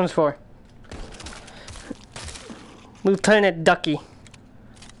think this one's for? Lieutenant Ducky.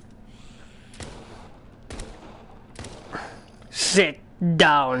 Sit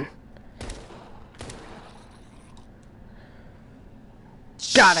down.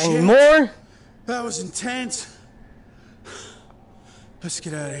 Got any Shit. more? That was intense. Let's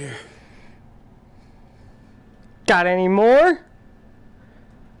get out of here. Got any more?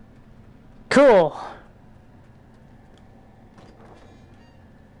 Cool.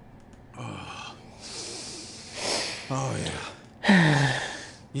 Oh, yeah.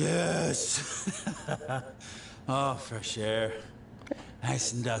 Yes. Oh, fresh air.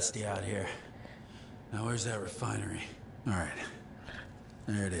 Nice and dusty out here. Now, where's that refinery? All right.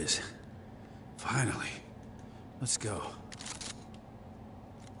 There it is. Finally. Let's go.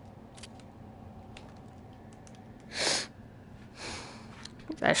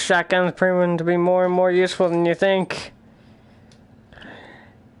 That shotgun's proven to be more and more useful than you think.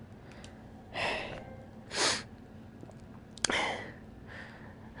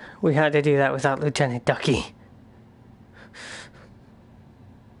 We had to do that without Lieutenant Ducky.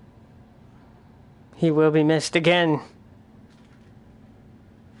 He will be missed again.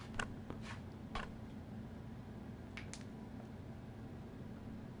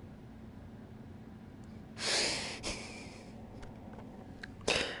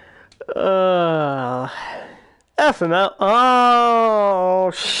 FML.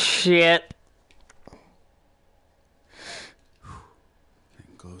 Oh, shit.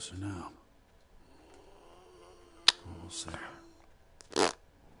 Getting closer now. Almost there.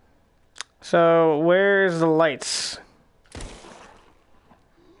 So, where's the lights?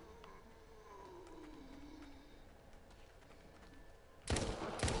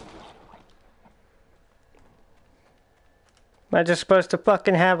 Am I just supposed to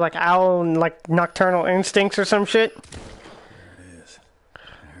fucking have like owl and like nocturnal instincts or some shit? There it is.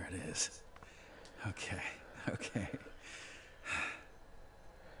 There it is. Okay. Okay.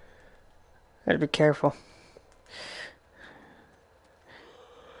 Gotta be careful.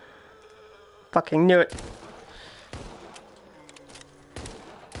 Fucking knew it.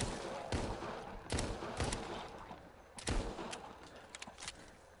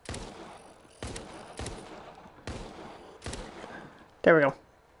 There we go.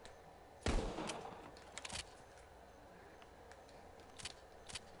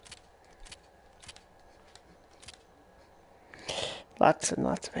 Lots and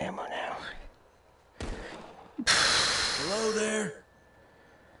lots of ammo now. Hello there?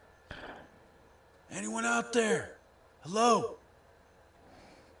 Anyone out there? Hello?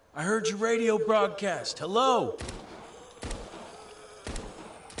 I heard your radio broadcast. Hello? Gotta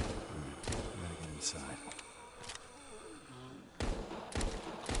get inside.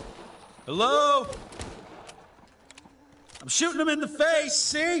 Hello? I'm shooting them in the face,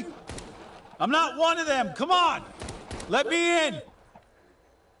 see? I'm not one of them. Come on. Let me in.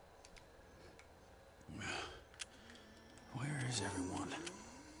 Where is everyone?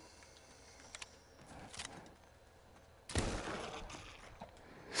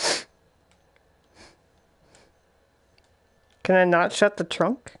 Can I not shut the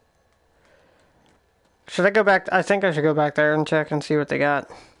trunk? Should I go back? I think I should go back there and check and see what they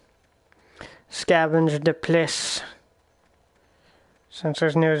got. Scavenge the place. Since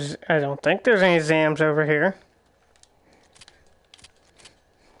there's no... I don't think there's any Zams over here.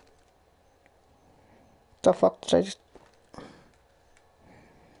 The fuck did I just...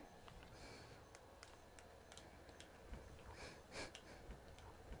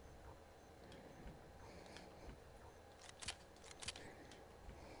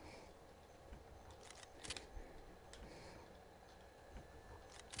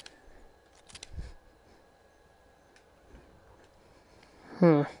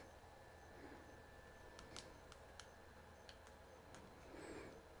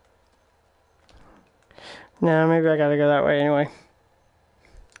 No, maybe I gotta go that way anyway.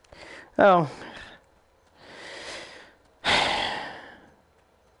 Oh.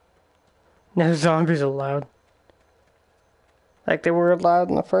 No zombies allowed. Like they were allowed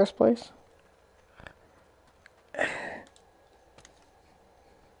in the first place.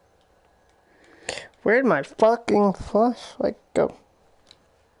 Where'd my fucking flashlight go?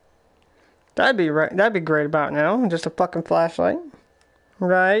 That'd be right. That'd be great about now. Just a fucking flashlight,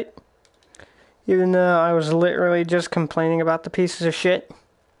 right? Even though I was literally just complaining about the pieces of shit.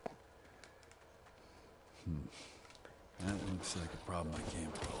 That looks like a problem I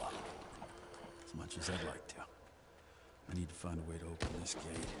can't pull up. As much as I'd like to. I need to find a way to open this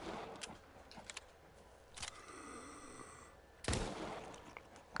gate.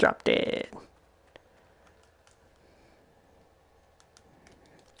 Drop dead.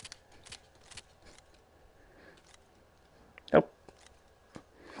 Nope.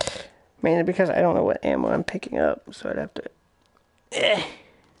 Mainly because I don't know what ammo I'm picking up, so I'd have to...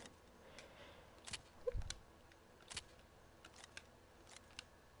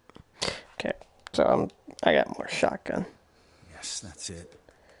 Okay, so I got more shotgun. Yes, that's it.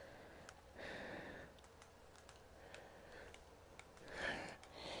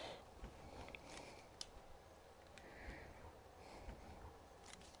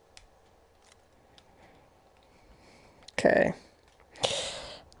 Okay.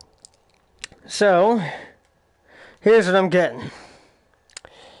 So, here's what I'm getting.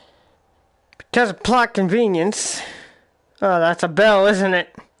 Because of plot convenience. Oh, that's a bell, isn't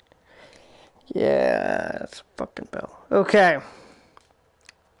it? Yeah, that's a fucking bell. Okay.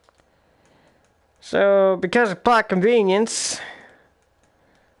 So, because of plot convenience,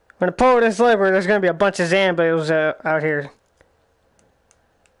 when I pull this lever, there's going to be a bunch of Zambos out here.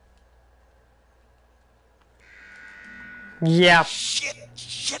 Yeah. Shit,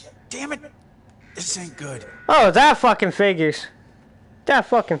 damn it. This ain't good. Oh, that fucking figures. That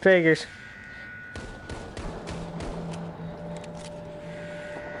fucking figures.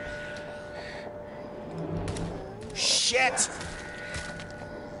 Shit!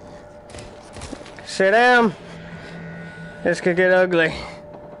 Sit down. This could get ugly.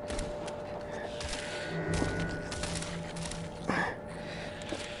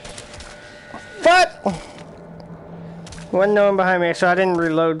 Fuck! Wasn't no one behind me, so I didn't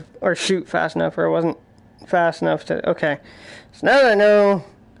reload or shoot fast enough, or it wasn't fast enough to... Okay. So now that I know,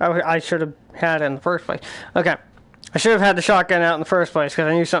 I should have had it in the first place. Okay. I should have had the shotgun out in the first place, because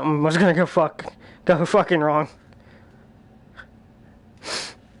I knew something was going to go fucking wrong.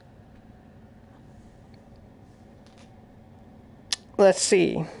 Let's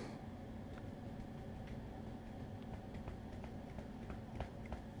see.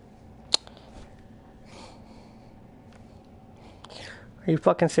 Are you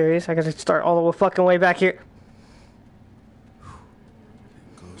fucking serious? I gotta start all the fucking way back here.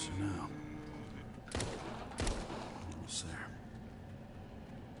 Closer now. Almost there.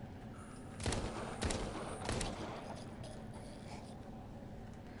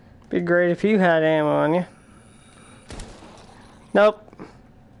 Be great if you had ammo on you. Nope.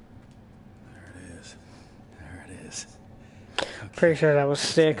 There it is. There it is. Okay. Pretty sure that was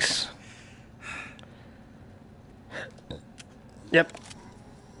 6. Yep.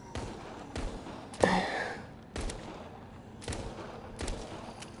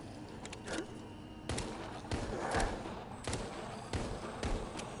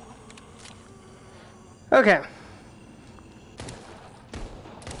 Okay.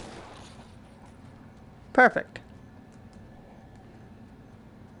 Perfect.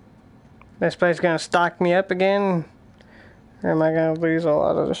 This place gonna stock me up again? Or am I gonna lose a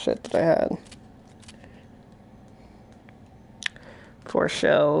lot of the shit that I had? 4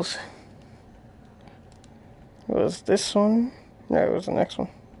 shells. Was this one? No, it was the next one.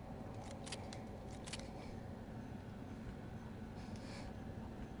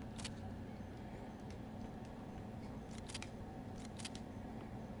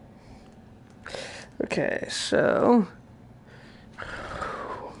 Okay, so...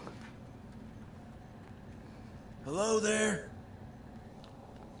 Hello there?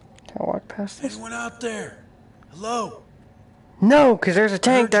 Can I walk past this? Anyone out there? Hello? No, because there's a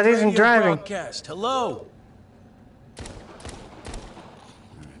tank that Heard your isn't radio driving. broadcast. Hello?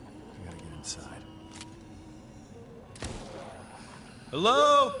 Alright, I gotta get inside.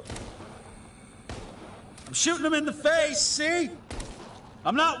 Hello? I'm shooting them in the face, see?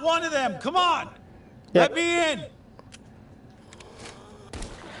 I'm not one of them. Come on. Yep. Let me in.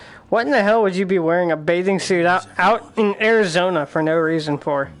 What in the hell would you be wearing a bathing suit out in Arizona for no reason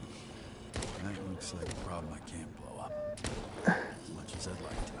for? That looks like a problem I can't blow up. As much as I'd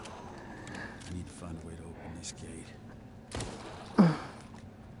like to. I need to find a way to open this gate.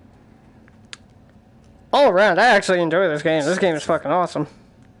 All around, I actually enjoy this game. This game is fucking awesome.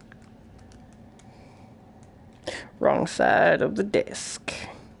 Wrong side of the desk.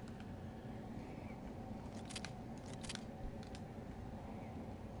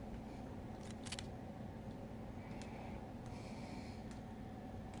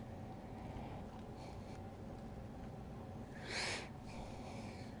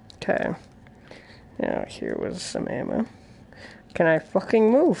 Okay. Now here was some ammo. Can I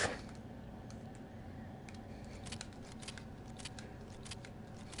fucking move?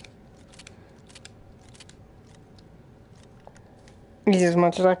 Eat as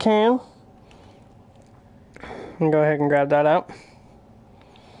much as I can. And go ahead and grab that out.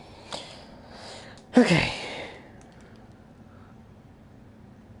 Okay.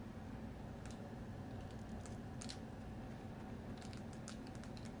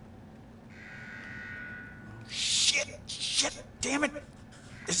 Shit, damn it.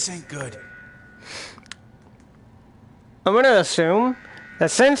 This ain't good. I'm gonna assume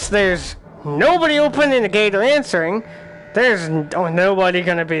that since there's nobody opening the gate or answering, there's nobody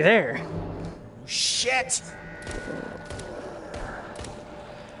gonna be there. Shit.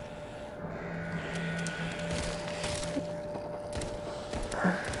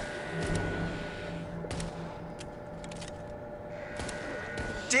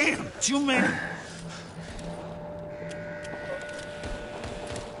 Damn, too many.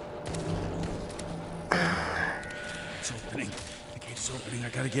 It's opening. The gate's opening. I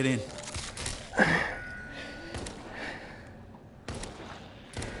gotta get in.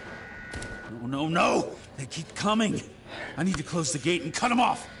 No. They keep coming. I need to close the gate and cut them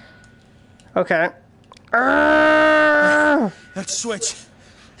off. Okay. That switch.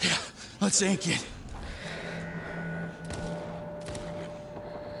 Yeah, let's ink it.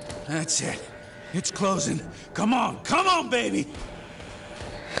 That's it. It's closing. Come on, baby.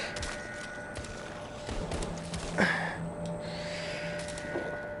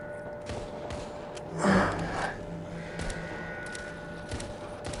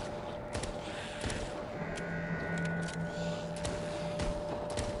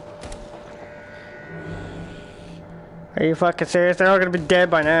 Are you fucking serious? They're all gonna be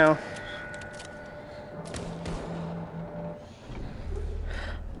dead by now.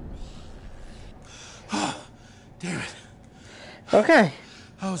 Damn it. Okay.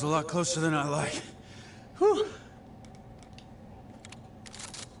 That was a lot closer than I like. Whew.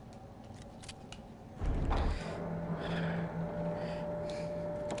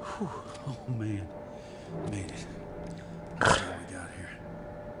 Whew. Oh, man. Made it. Let's see what we got here.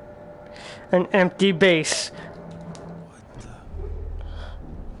 An empty base. What the?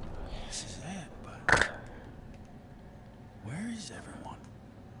 This is it, but... Where is everyone?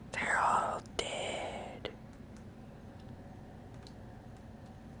 They're all dead.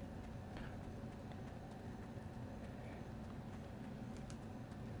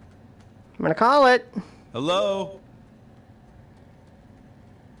 I'm gonna call it. Hello?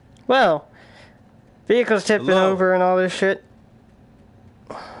 Well, vehicles tipping Hello? over and all this shit.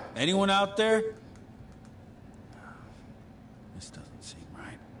 Anyone out there? This doesn't seem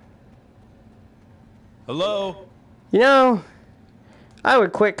right. Hello? You know, I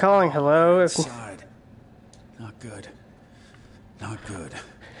would quit calling hello if... Inside. Not good. Not good.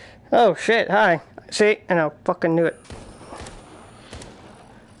 Oh, shit, hi. See? And I fucking knew it.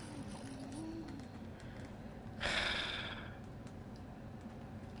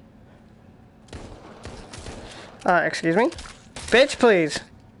 Excuse me? Bitch, please.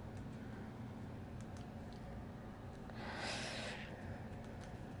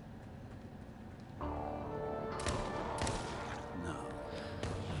 No.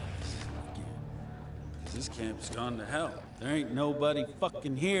 This camp's gone to hell. There ain't nobody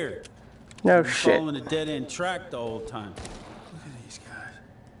fucking here. No Been shit. following a dead-end track the whole time. Look at these guys.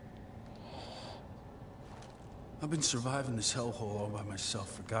 I've been surviving this hellhole all by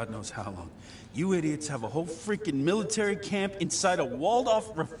myself for God knows how long. You idiots have a whole freaking military camp inside a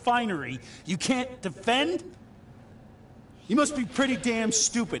walled-off refinery you can't defend? You must be pretty damn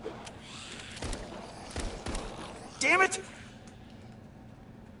stupid. Damn it!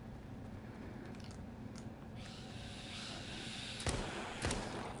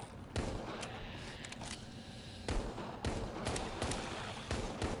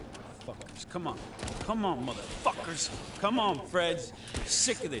 Fuckers, come on. Come on, motherfuckers. Come on, Freds.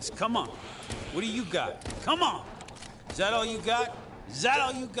 Sick of this. Come on. What do you got? Come on. Is that all you got? Is that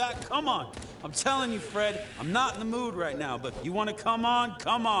all you got? Come on. I'm telling you, Fred, I'm not in the mood right now, but you want to come on?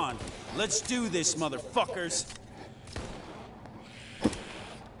 Come on. Let's do this, motherfuckers.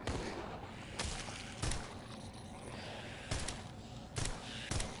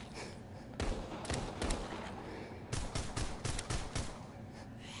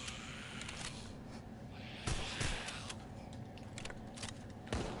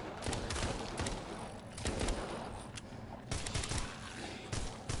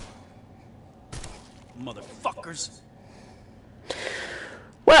 Motherfuckers.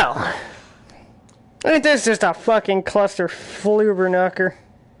 Well, ain't this just a fucking cluster flubberknucker?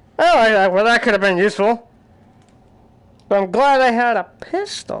 Oh, well, that could have been useful. But I'm glad I had a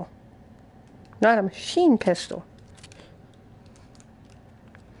pistol. Not a machine pistol.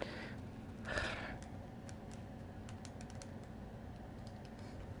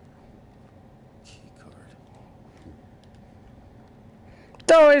 Keycard.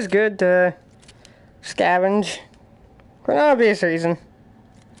 It's always good to scavenge. For an obvious reason.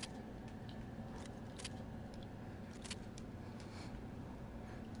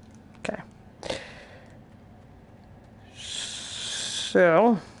 Okay.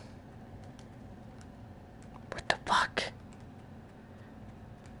 So. What the fuck?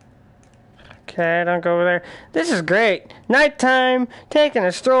 Okay, don't go over there. This is great. Nighttime, taking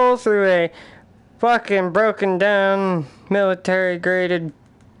a stroll through a fucking broken down, military graded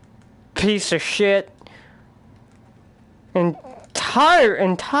piece of shit.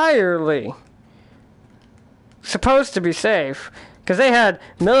 Entirely supposed to be safe, because they had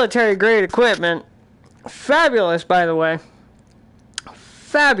military grade equipment. Fabulous, by the way.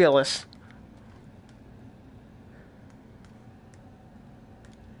 Fabulous.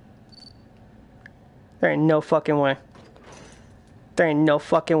 There ain't no fucking way. There ain't no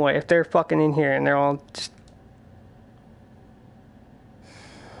fucking way. If they're fucking in here and they're all just...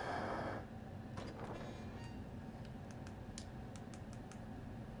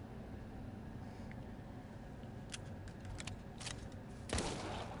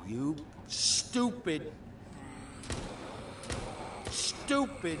 You stupid,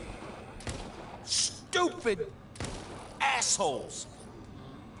 stupid, stupid assholes.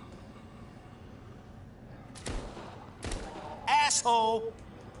 Asshole.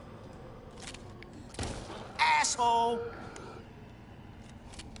 Asshole.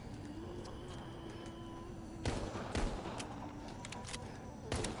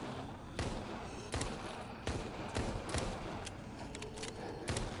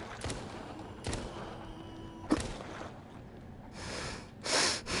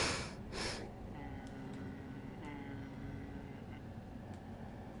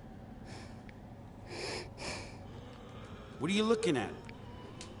 What are you looking at?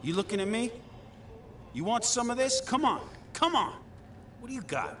 You looking at me? You want some of this? Come on. Come on. What do you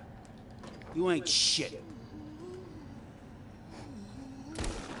got? You ain't shit.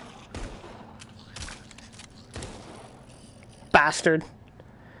 Bastard.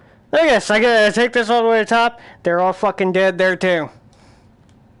 I guess I gotta take this all the way to the top. They're all fucking dead there too.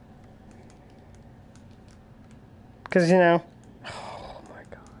 Because, you know. Oh my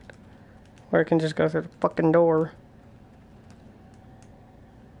god. Or I can just go through the fucking door.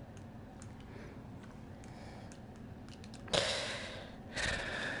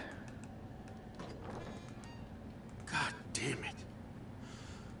 God damn it.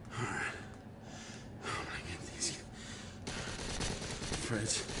 All right. I'm gonna get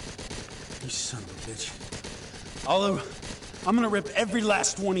son of a bitch. I'm gonna rip every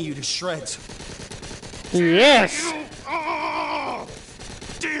last one of you to shreds. Yes! Oh,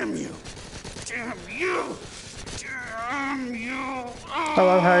 damn you! Damn you! Damn you! Oh, I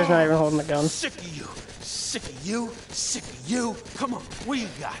love how he's not even holding the gun. sick of you! Sick of you! Sick of you! Come on, what do you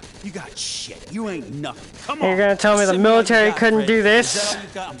got? You got shit. You ain't nothing. Come on. You're gonna tell me the Send me all you military got, couldn't Fred. do Is this? that all you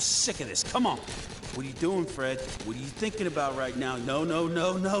got? I'm sick of this. Come on. What are you doing, Fred? What are you thinking about right now? No, no,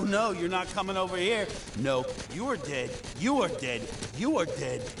 no, no, no. You're not coming over here. No, you are dead. You are dead. You are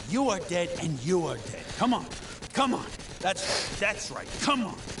dead. You are dead. And you are dead. Come on. Come on. That's right. Come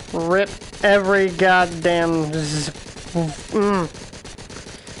on. Rip every goddamn...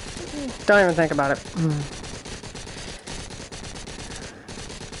 Don't even think about it.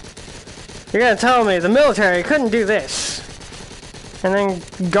 You're gonna tell me the military couldn't do this. And then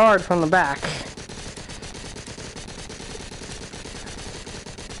guard from the back.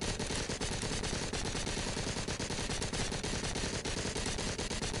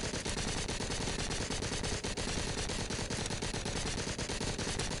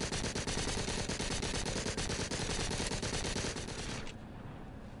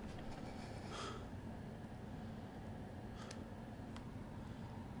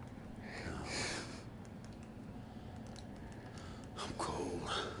 I'm cold.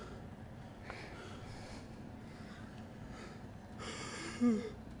 I'm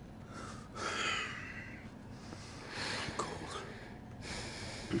cold.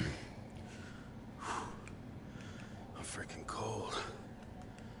 I'm freaking cold.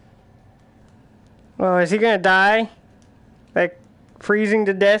 Well, is he gonna die? Like, freezing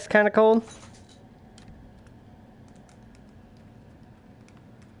to death kind of cold?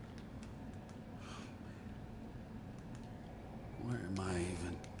 Where am I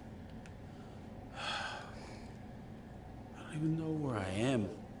even? I don't even know where I am.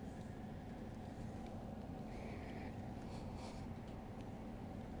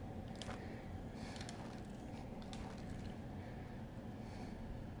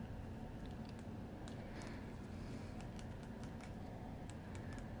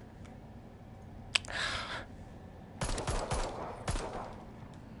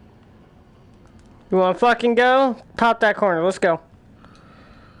 You wanna fucking go? Pop that corner, let's go.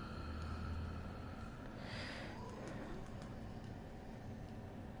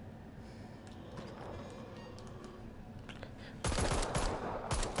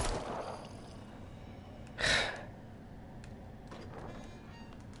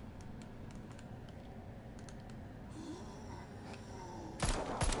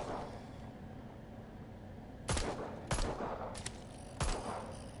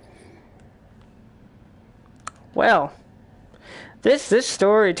 Well, this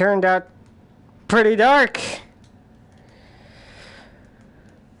story turned out pretty dark.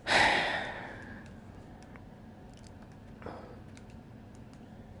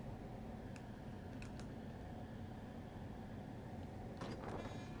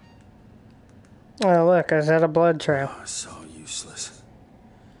 Oh look, is that a blood trail? Oh, it's all useless.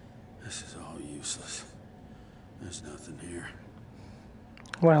 This is all useless. There's nothing here.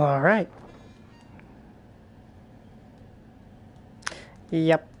 Well, alright.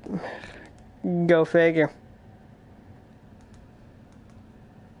 Yep. Go figure.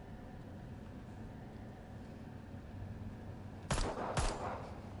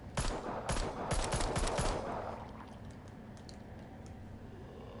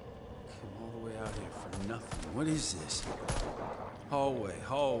 All the way out here for nothing. What is this? Hallway,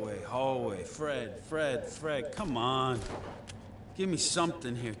 hallway, hallway. Fred, come on. Give me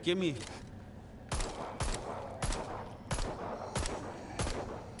something here. Give me...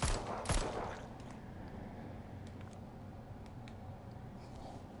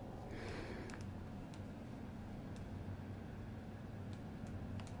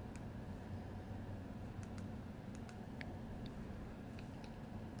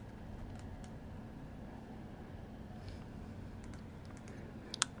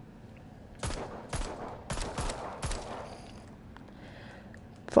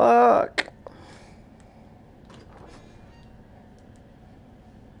 Fuck.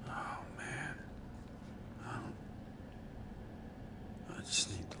 Oh, man. I just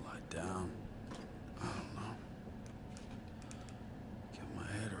need to lie down. I don't know. Get my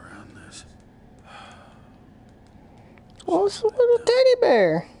head around this. Oh, it's a little teddy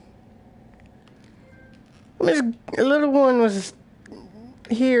bear. This little one was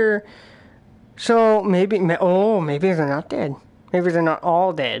here, so maybe maybe they're not dead. Maybe they're not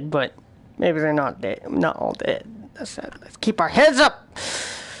all dead, but maybe they're not dead. Not all dead. Let's keep our heads up.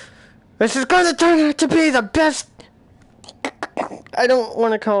 This is going to turn out to be the best I don't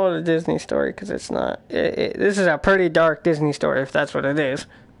want to call it a Disney story because it's not. This is a pretty dark Disney story if that's what it is.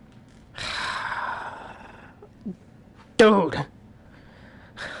 Dude.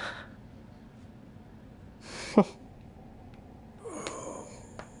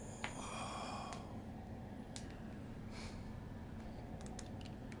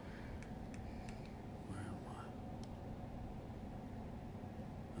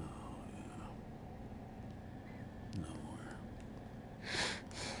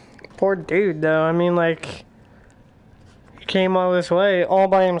 Poor dude, though. I mean, like, he came all this way all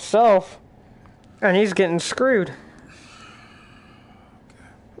by himself, and he's getting screwed.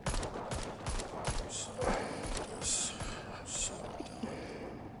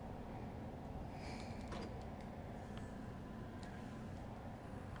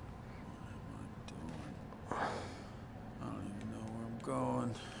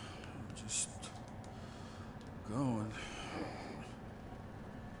 Going. Just going.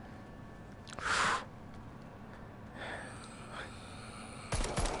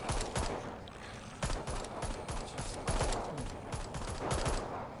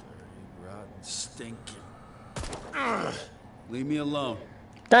 Rotten, stinking. Ugh. Leave me alone.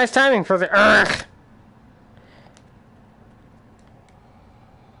 Nice timing for the ugh.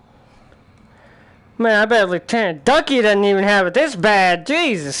 Man, I bet Lieutenant Ducky doesn't even have it this bad.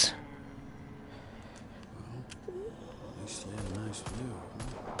 Jesus. At least you had a nice view.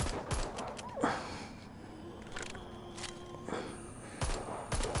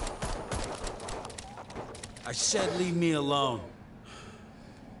 I said leave me alone.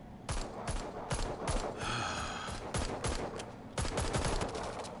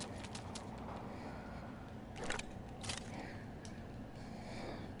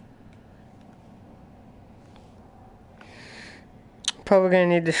 Probably gonna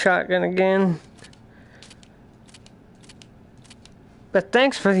need the shotgun again. But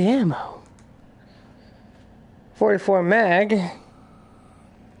thanks for the ammo. 44 mag.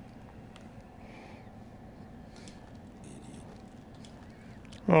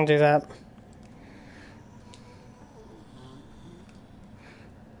 I'll do that.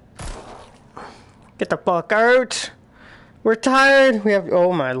 Get the fuck out. We're tired. We have.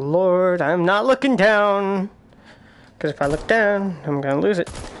 Oh my lord. I'm not looking down. Because if I look down, I'm gonna lose it.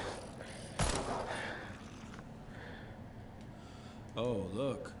 Oh,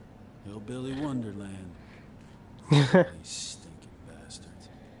 look. Hillbilly Wonderland. These stinking bastards.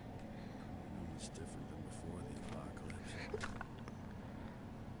 It's different than before the apocalypse.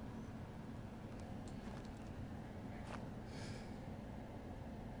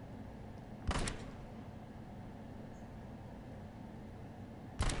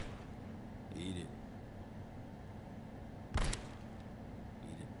 Eat it.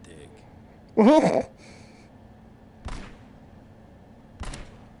 Eat a dick.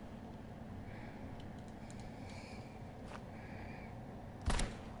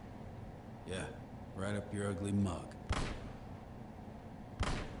 Yeah, right up your ugly mug.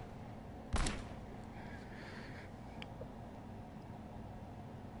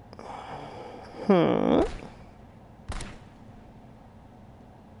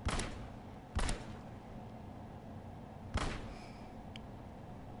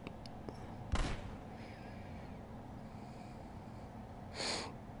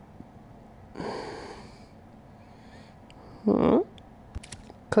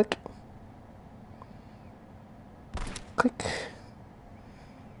 Click. Click.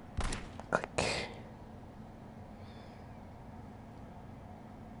 Click.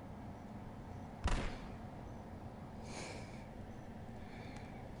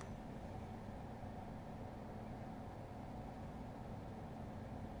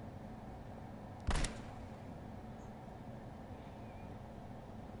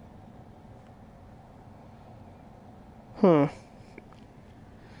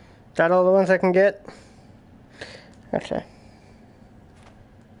 Is that all the ones I can get? Okay.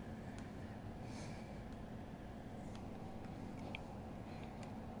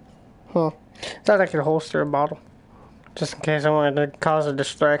 Thought I could holster a bottle. Just in case I wanted to cause a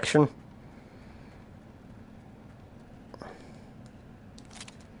distraction.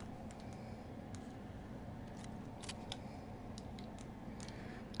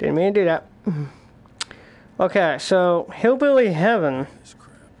 Didn't mean to do that. Okay, so Hillbilly Heaven. This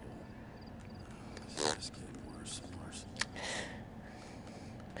crap hole. This is getting worse and worse.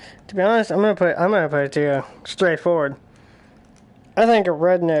 To be honest, I'm gonna put it to you straightforward. I think a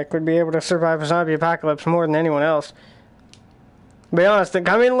redneck would be able to survive a zombie apocalypse more than anyone else. Be honest, I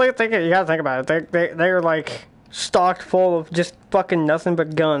mean, you gotta think about it. They're like stocked full of just fucking nothing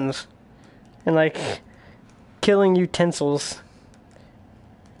but guns and like killing utensils.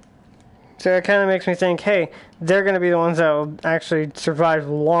 So it kind of makes me think, hey, they're going to be the ones that will actually survive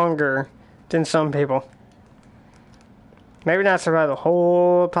longer than some people. Maybe not survive the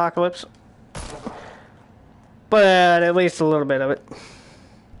whole apocalypse, but at least a little bit of it.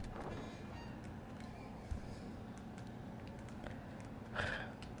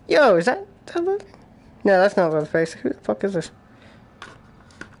 Yo, is that no, that's not Leatherface. Who the fuck is this?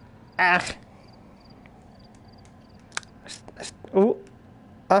 Ah. Ooh.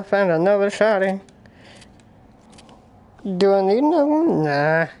 I found another shotty. Do I need another one?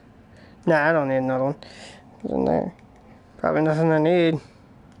 Nah. Nah, I don't need another one. What's in there? Probably nothing I need.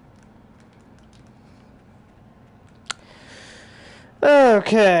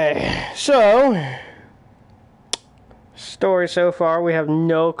 Okay, so story so far, we have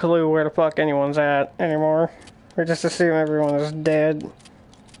no clue where the fuck anyone's at anymore. We just assume everyone is dead.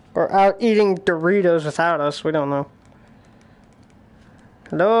 Or out eating Doritos without us, we don't know.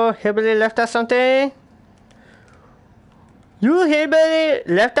 Hello, Hillbilly left us something? You Hillbilly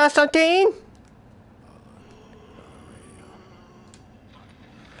left us something?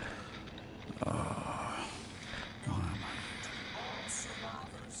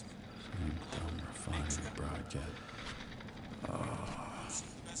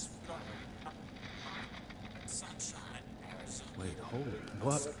 Wait, hold it.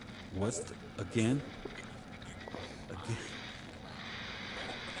 What? What? Again? Again?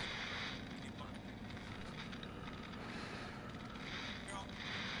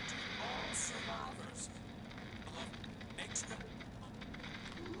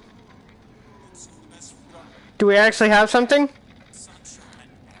 Do we actually have something?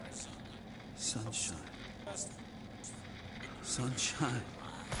 Sunshine. Sunshine.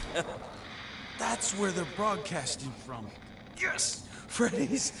 That's where they're broadcasting from. Yes!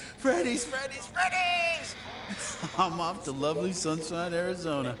 Freddy's! Freddy's! Freddy's! Freddy's! I'm off to lovely Sunshine,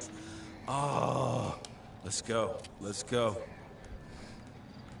 Arizona. Oh, let's go. Let's go.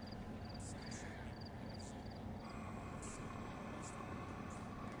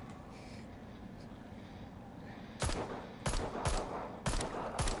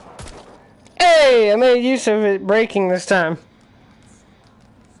 Hey, I made use of it breaking this time.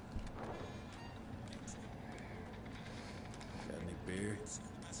 Got any beer?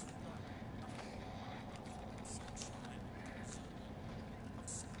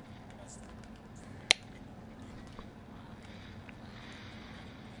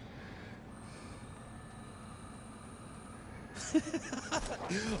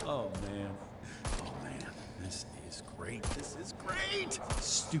 Oh man. Oh man. This is great. This is great.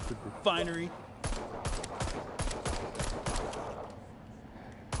 Stupid refinery.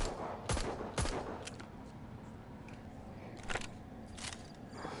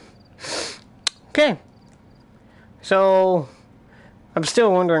 Okay. So, I'm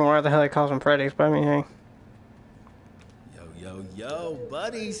still wondering why the hell they call them Freddy's, but I mean, hey. Yo,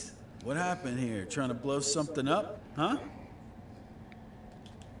 buddies. What happened here? Trying to blow something up? Huh?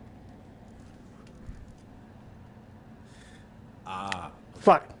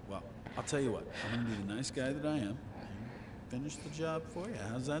 Fuck. Well, I'll tell you what. I'm gonna be the nice guy that I am and finish the job for you.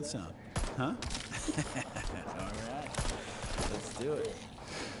 How's that sound? Huh? All right. Let's do it.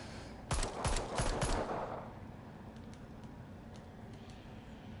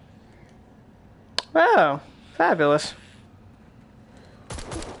 Oh, fabulous.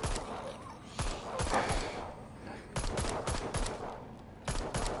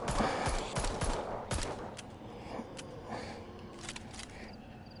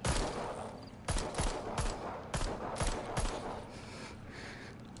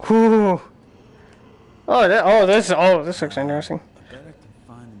 Whew. This looks interesting. I bet I can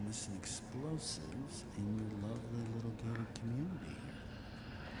find the missing explosives in your lovely little gated community.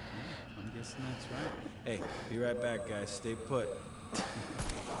 Yeah, I'm guessing that's right. Hey, be right back, guys. Stay put.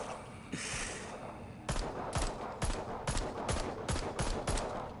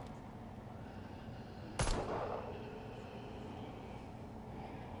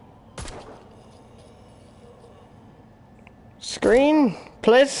 Screen,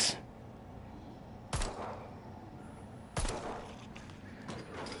 please.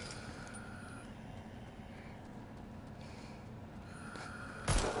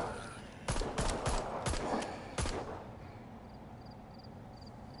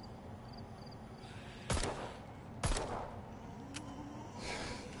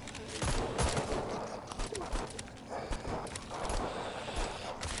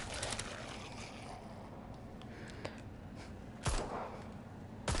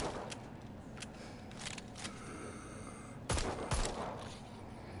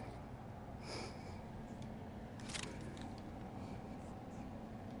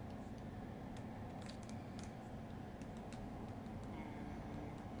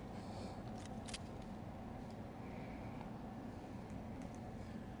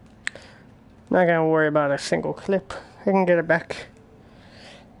 Not gonna worry about a single clip. I can get it back.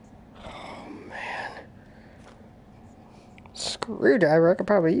 Oh man. Screwdriver, I could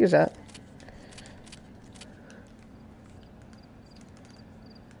probably use that.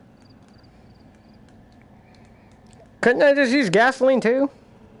 Couldn't I just use gasoline too?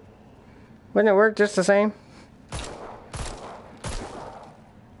 Wouldn't it work just the same?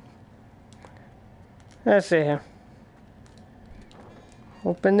 Let's see here.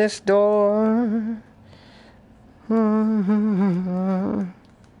 Open this door.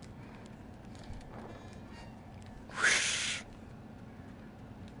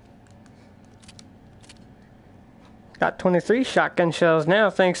 Got 23 shotgun shells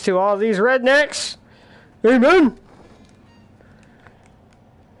now, thanks to all these rednecks. Amen.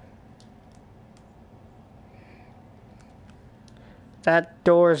 That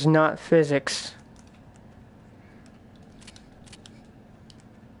door's not physics.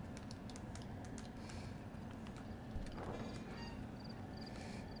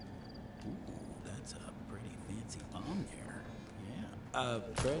 That's a pretty fancy bomb there. Yeah.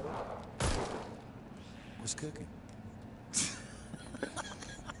 Fred? What's cooking?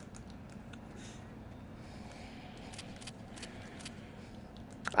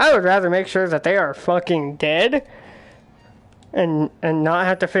 I would rather make sure that they are fucking dead and not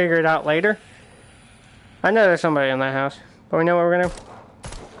have to figure it out later. I know there's somebody in that house, but we know what we're gonna do.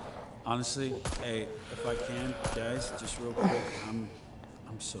 Honestly, hey, if I can, guys, just real quick, I'm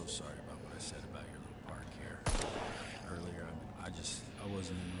so sorry about what I said about your little park here earlier. I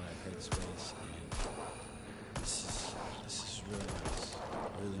wasn't in the right headspace, and this is really nice,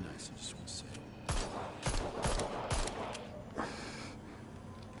 really nice. I just want to say.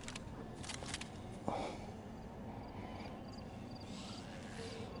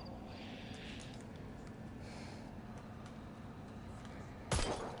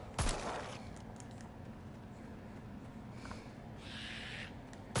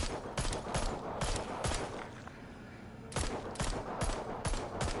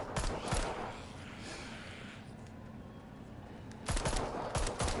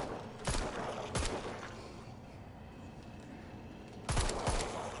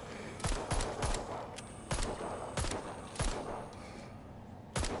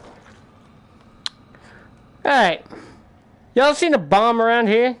 Alright. Y'all seen a bomb around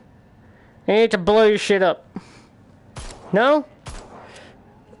here? I need to blow your shit up. No?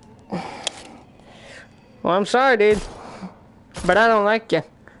 Well, I'm sorry, dude. But I don't like you.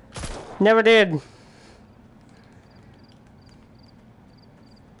 Never did.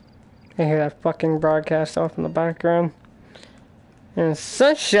 I hear that fucking broadcast off in the background. In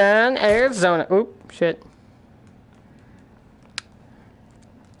Sunshine, Arizona. Oop, shit.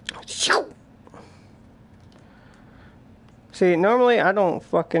 See, normally I don't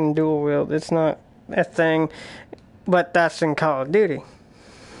fucking dual wield. It's not a thing. But that's in Call of Duty.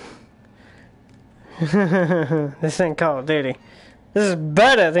 This ain't Call of Duty. This is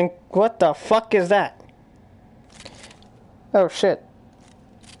better than... What the fuck is that? Oh shit.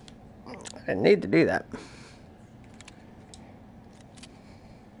 I need to do that.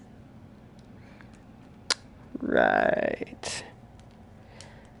 Right.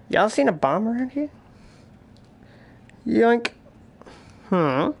 Y'all seen a bomb around here? Yoink.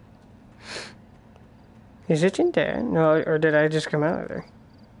 Is it in there? No, or did I just come out of there?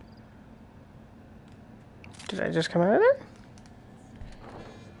 Did I just come out of there?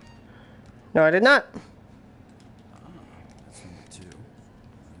 No, I did not. That's number 2.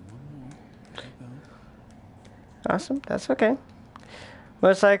 One more. Awesome, that's okay.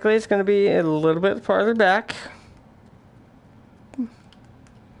 Most likely it's going to be a little bit farther back.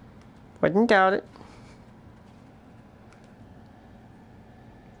 Wouldn't doubt it.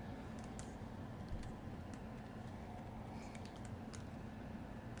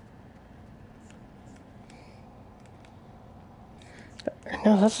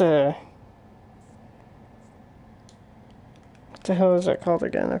 No, that's a... What the hell is that called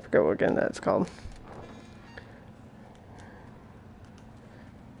again? I forget what again that's called.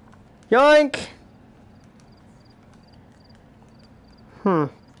 Yoink!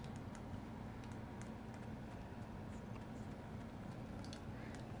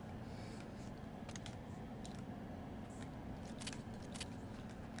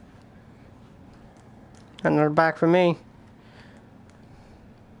 Another back for me.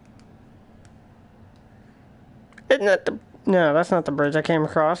 Isn't that the... No, that's not the bridge I came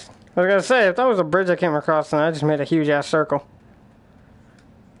across. I was gonna say, if that was a bridge I came across, then I just made a huge ass circle.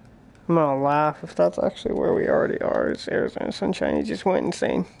 I'm gonna laugh if that's actually where we already are. It's Arizona Sunshine. He just went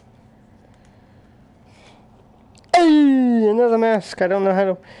insane. Hey, another mask. I don't know how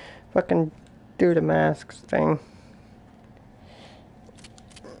to fucking do the masks thing.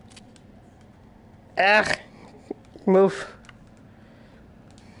 Ugh. Move.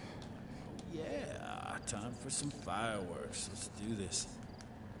 Yeah, time for some fireworks. Let's do this.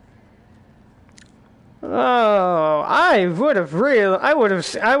 Oh, I would have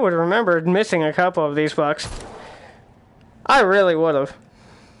remembered missing a couple of these bucks. I really would have.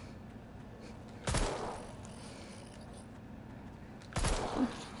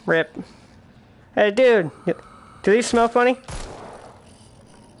 Rip. Hey, dude. Do these smell funny?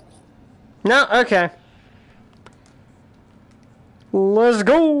 No? Okay. Let's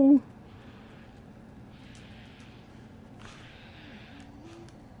go.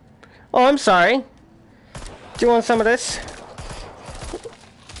 Oh, I'm sorry. Do you want some of this?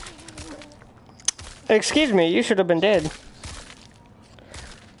 Excuse me, you should have been dead.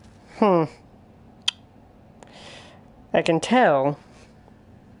 I can tell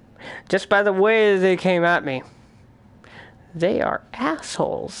just by the way they came at me. They are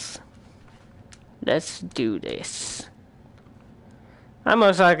assholes. Let's do this. I'm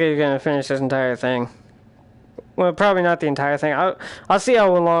most likely gonna finish this entire thing. Well, probably not the entire thing. I'll see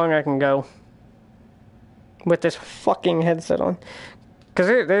how long I can go with this fucking headset on. Because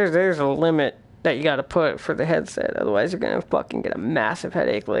there's a limit that you gotta put for the headset. Otherwise, you're gonna fucking get a massive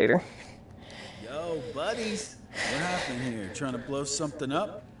headache later. Yo, buddies. What happened here? Trying to blow something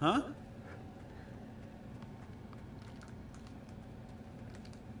up? Huh?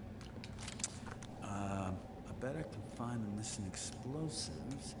 I bet I can find and listen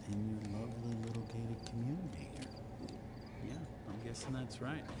explosives in your lovely little gated community here. Yeah, I'm guessing that's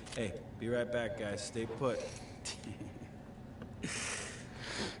right. Hey, be right back, guys. Stay put.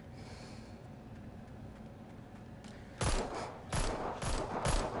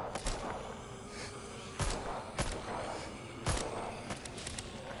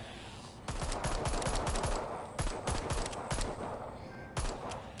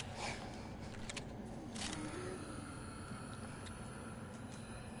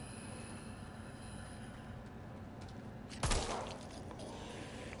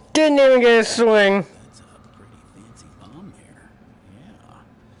 Didn't even get a swing. That's a pretty fancy bomb there. Yeah.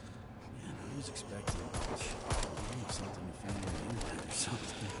 Man, I was expecting something to find on the internet or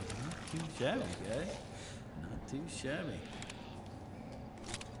something. Not too shabby, guys. Not too shabby.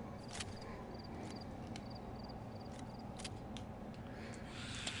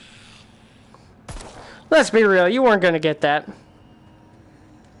 Let's be real, you weren't gonna get that.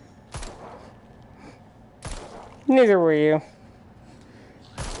 Neither were you.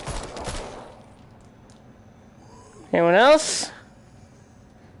 Anyone else?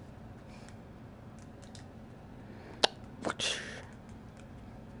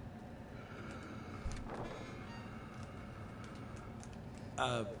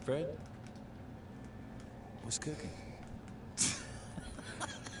 Fred? What's cooking?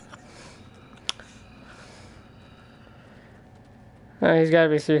 Oh, he's gotta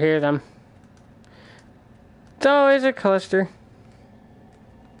be through here then. It's always a cluster.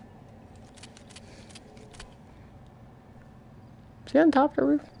 Is he on top of the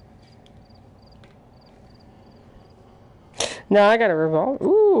roof? No, I got a revolver.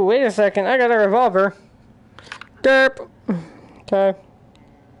 Ooh, wait a second. I got a revolver. Derp. Okay.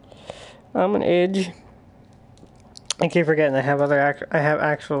 I'm an edge. I keep forgetting I have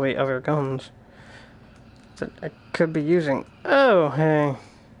actually other guns that I could be using. Oh, hey.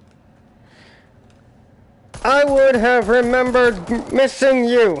 I would have remembered missing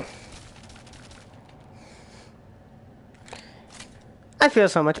you. I feel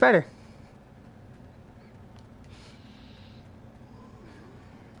so much better.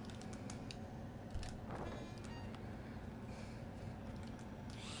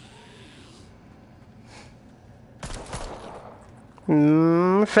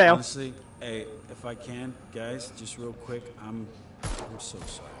 Fail. Honestly, hey, if I can, guys, just real quick, I'm so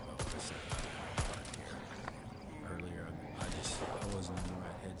sorry about this. Earlier, I wasn't in the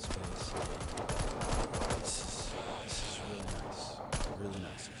right headspace. This is really nice. Really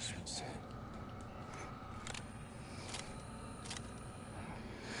nice, I just want to say.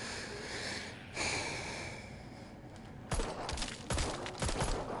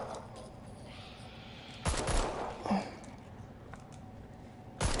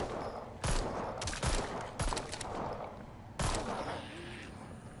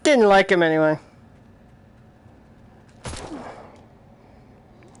 Didn't like him anyway.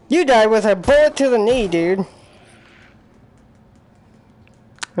 You died with a bullet to the knee, dude.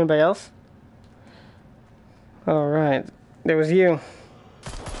 Anybody else? Alright. There was you.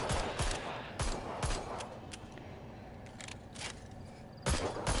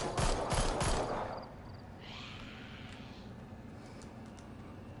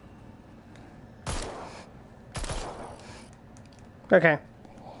 Okay.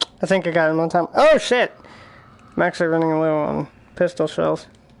 I think I got him on time. Oh, shit! I'm actually running low on pistol shells.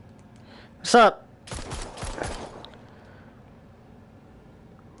 What's up?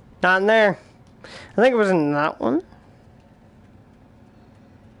 Not in there. I think it was in that one.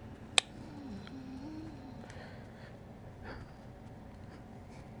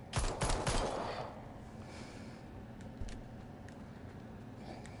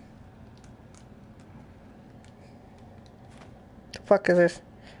 The fuck is this?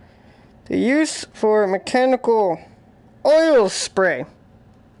 The use for mechanical oil spray.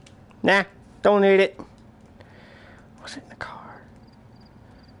 Nah, don't need it. Was it in the car?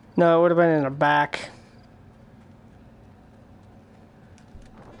 No, it would have been in the back.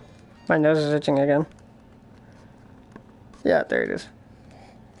 My nose is itching again. Yeah, there it is.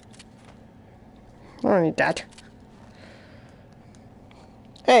 I don't need that.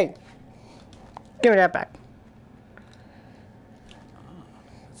 Hey! Give me that back.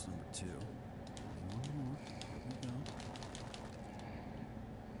 That's number 2.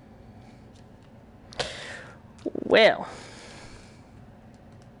 Well.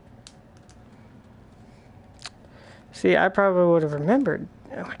 See, I probably would have remembered.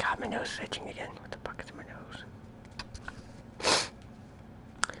 Oh my god, my nose is itching again. What the fuck is in my nose?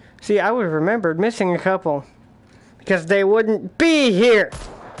 See, I would have remembered missing a couple. Because they wouldn't be here!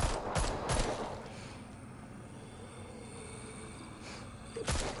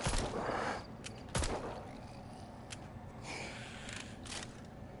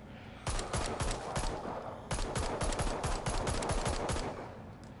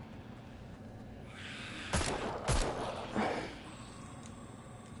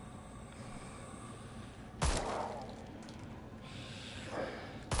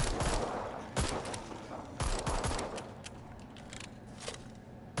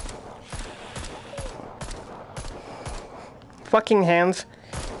 Fucking hands.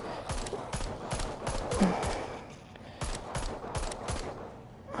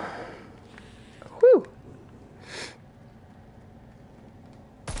 Whew.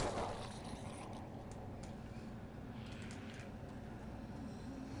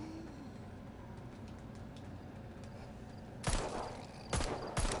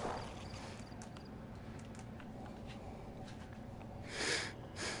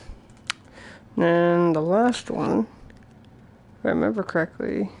 And the last one, if I remember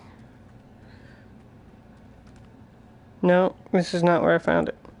correctly. No, this is not where I found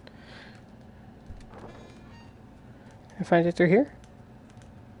it. Did I find it through here?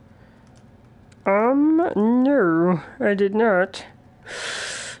 No, I did not.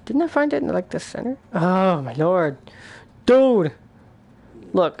 Didn't I find it in like the center? Oh my lord. Dude!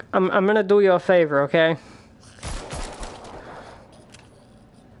 Look, I'm gonna do you a favor, okay?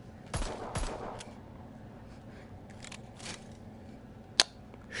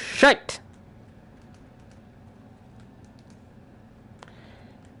 Shite!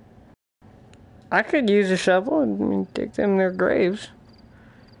 I could use a shovel and dig them their graves.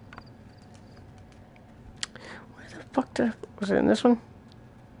 Where the fuck was it in this one?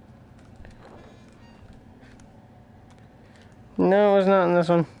 No, it was not in this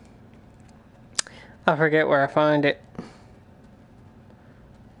one. I forget where I find it.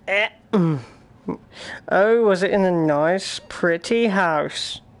 Oh, was it in a nice, pretty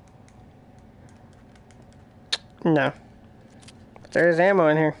house? No. But there's ammo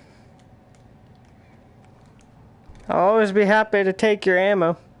in here. I'll always be happy to take your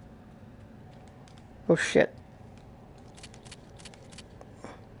ammo. Oh shit.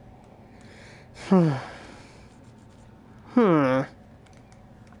 Did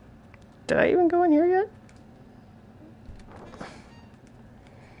I even go in here yet?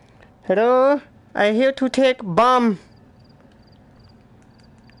 Hello? I here to take bomb.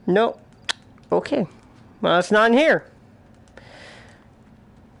 No. Okay. Well, it's not in here.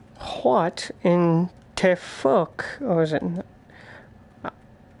 What in the fuck? Or is it?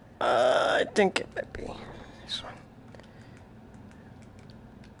 I think it might be this one.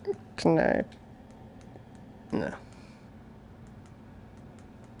 Can I? No.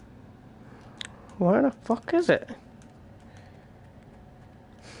 Where the fuck is it?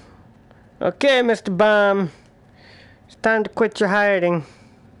 Okay, Mr. Bomb. It's time to quit your hiding.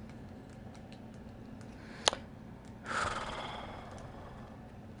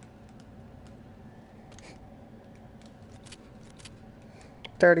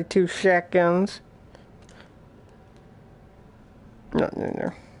 .32 shotguns. Nothing in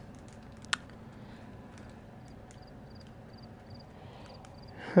there.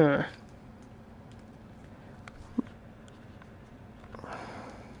 Huh.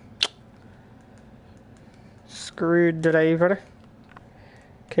 Screwdriver.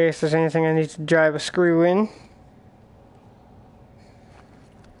 case there's anything I need to drive a screw in.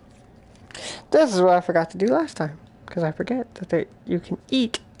 This is what I forgot to do last time. Because I forget that you can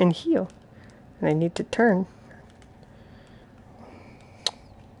eat and heal. And I need to turn.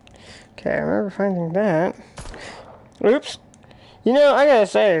 Okay, I remember finding that. Oops. You know, I gotta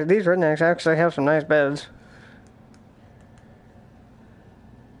say, these rednecks actually have some nice beds.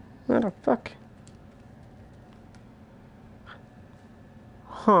 What the fuck?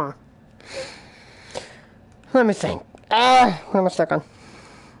 Huh. Let me think. What am I stuck on?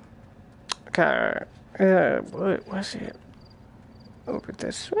 Okay. What was it? Over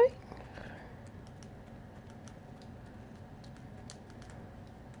this way?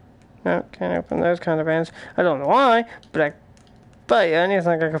 No, can't open those kind of vans. I don't know why, but I bet you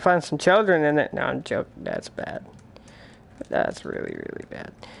anything I can find some children in it. No, I'm joking. That's bad. That's really, really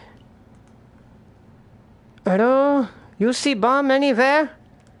bad. Hello? You see bomb anywhere?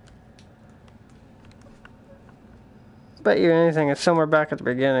 Bet you anything it's somewhere back at the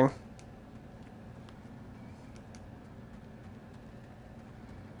beginning.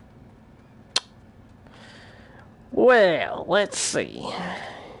 Well, let's see.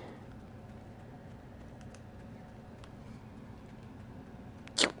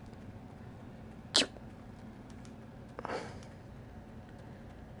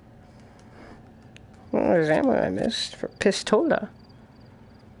 Well, there's ammo I missed for Pistola.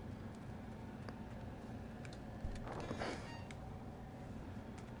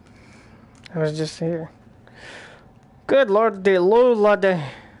 I was just here. Good lord, the lord,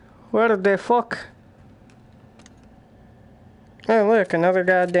 where the fuck? Oh look, another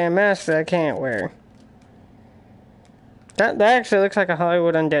goddamn mask that I can't wear. That actually looks like a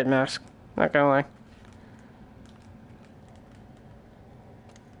Hollywood Undead mask. Not gonna lie.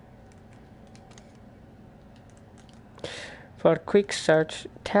 For quick search,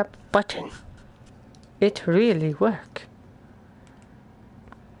 tap button. It really worked.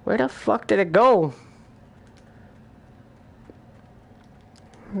 Where the fuck did it go?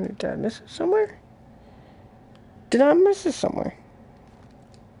 Did I miss it somewhere? Did I miss it somewhere?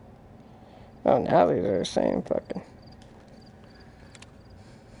 Oh, now these are the same fucking.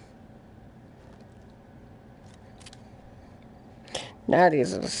 Now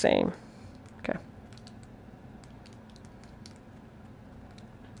these are the same. Okay.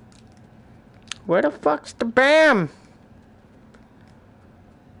 Where the fuck's the BAM?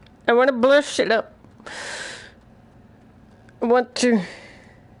 I want to blow shit up. I want to.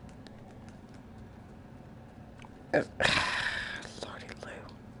 Lordy Lou.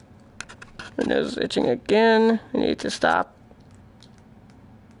 My nose is itching again. I need to stop.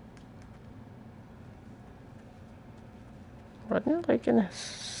 Wasn't it like in the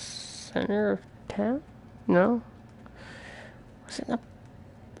center of town? No? Was it not?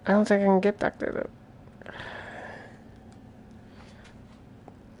 I don't think I can get back there though.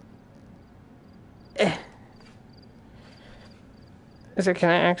 Is it, can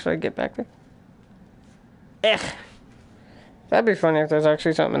I actually get back there? That'd be funny if there's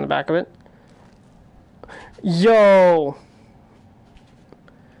actually something in the back of it. Yo!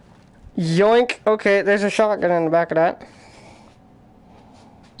 Yoink! Okay, there's a shotgun in the back of that.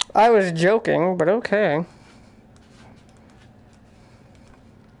 I was joking, but okay.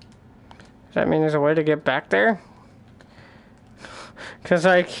 Does that mean there's a way to get back there? Because,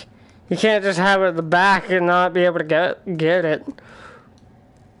 like, you can't just have it at the back and not be able to get it.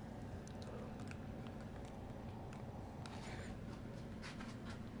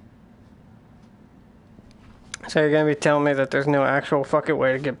 So you're gonna be telling me that there's no actual fucking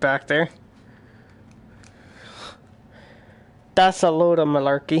way to get back there? That's a load of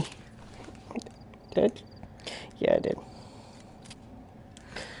malarkey. Did? Yeah, I did.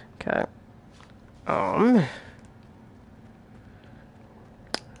 Okay.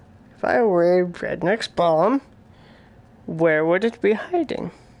 If I were a redneck's bomb, where would it be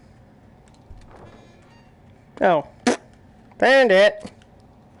hiding? Oh. Found it.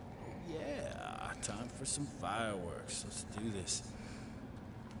 Yeah, time for some fireworks. Let's do this.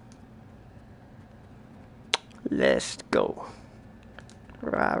 Let's go.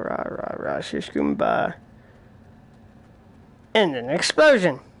 Rah, rah, rah, rah, shish goomba. And an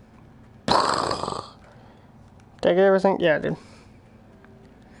explosion. Did I get everything? Yeah, I did.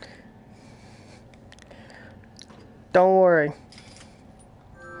 Don't worry.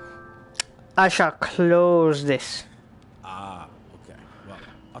 I shall close this. Ah, okay. Well,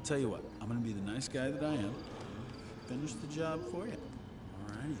 I'll tell you what. I'm gonna be the nice guy that I am. Finish the job for you.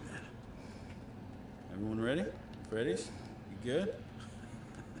 Alrighty then. Everyone ready? Freddy's? You good?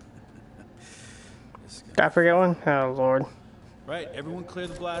 Did I forget one? Oh, Lord. Right, everyone clear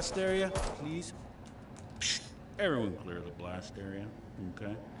the blast area, please. Everyone clear the blast area,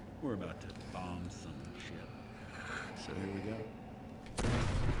 okay? We're about to bomb some shit. So here we go.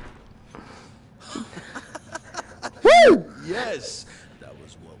 Woo! Yes, that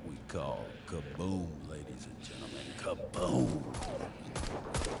was what we call kaboom, ladies and gentlemen. Kaboom.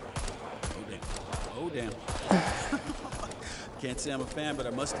 Oh, damn. Can't say I'm a fan, but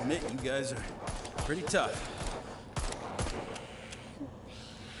I must admit, you guys are pretty tough.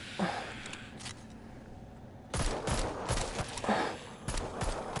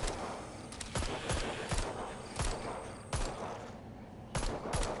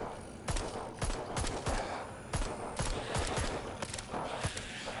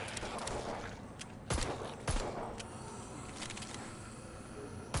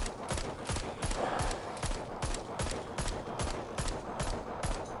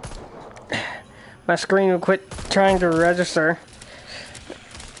 My screen will quit trying to register.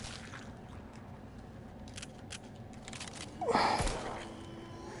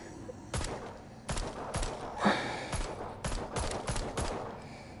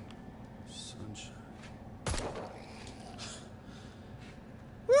 Sunshine.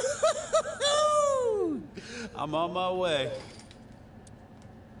 I'm on my way.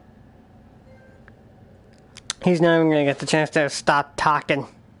 He's not even gonna get the chance to stop talking.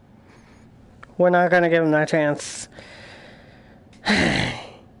 We're not gonna give him that chance.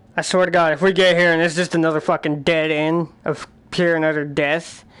 I swear to God, if we get here and it's just another fucking dead end of pure and utter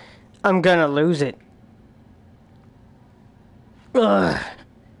death, I'm gonna lose it. Ugh.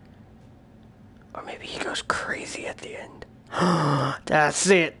 Or maybe he goes crazy at the end. That's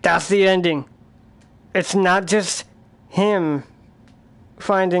it. That's the ending. It's not just him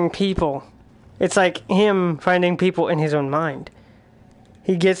finding people. It's like him finding people in his own mind.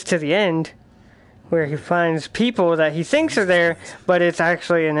 He gets to the end where he finds people that he thinks are there, but it's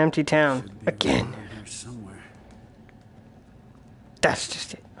actually an empty town. Again. Here somewhere. That's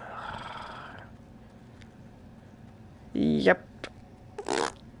just it. Yep.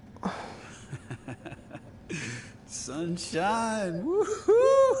 Sunshine. Woohoo!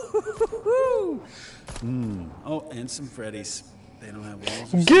 Oh, and some Freddies. They don't have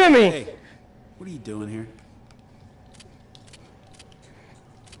walls. Gimme! Hey, what are you doing here?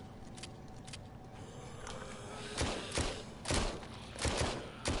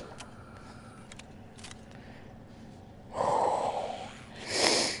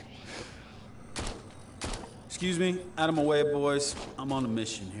 Excuse me, out of my way, boys. I'm on a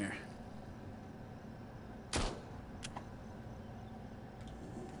mission here.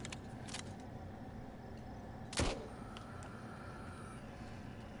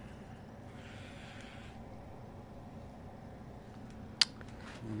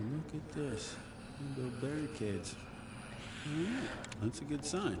 Look at this. Build barricades. Yeah, that's a good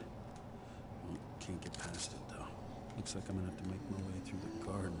sign. Well, can't get past it, though. Looks like I'm gonna have to make my way through the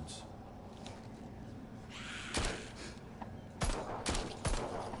gardens.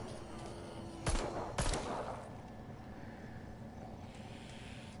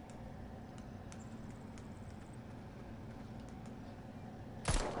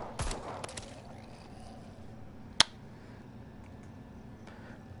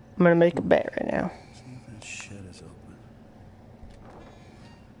 I'm gonna make a bet right now. See if that shed is open.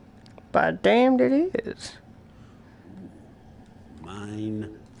 By damned it is.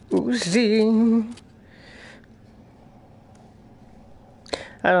 Mine. Uzi.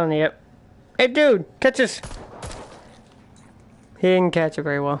 I don't need it. Hey dude, catch this. He didn't catch it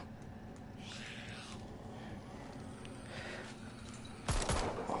very well.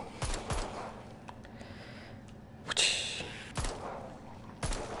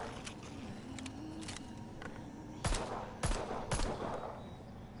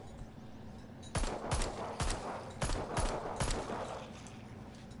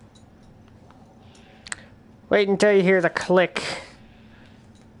 Wait until you hear the click.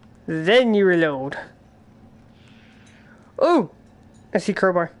 Then you reload. Ooh! I see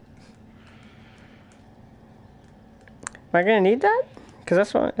crowbar. Am I gonna need that? Cause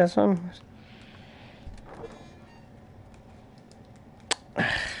that's what I'm...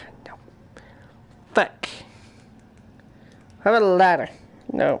 No. Fuck. How about a ladder?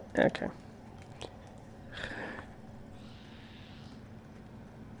 No, okay.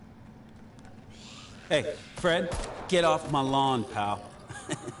 Hey, Fred, get off my lawn, pal.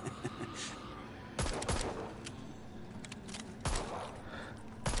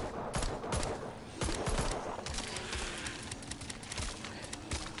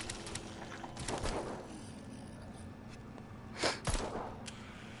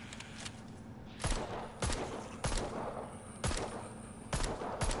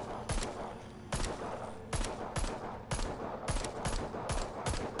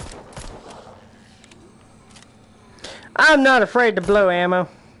 I'm not afraid to blow ammo.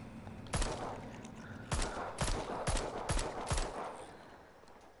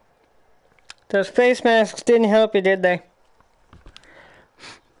 Those face masks didn't help you, did they?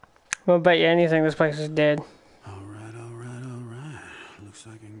 I'll bet you anything this place is dead. Alright. Looks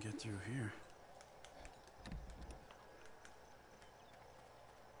like I can get through here.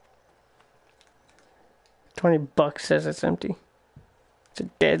 $20 says it's empty. It's a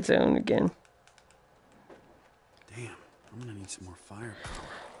dead zone again. Damn, I'm gonna need some more firepower.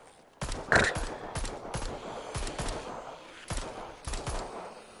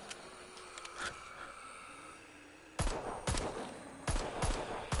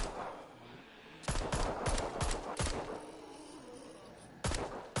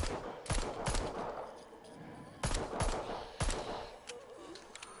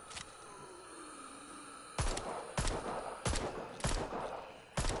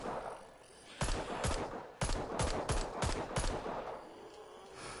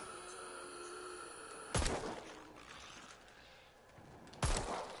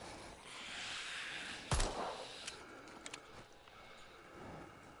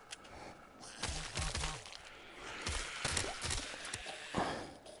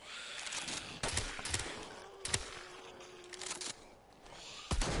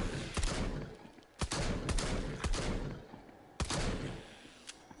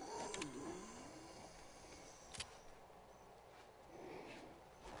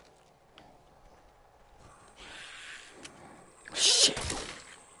 Shit.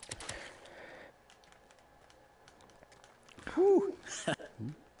 Whew.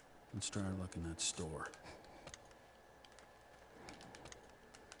 Let's try our luck in that store.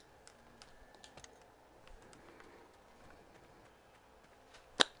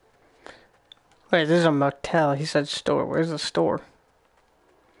 Wait, this is a motel. He said store. Where's the store?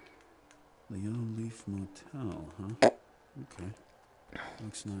 Leo Leaf Motel, huh? Okay.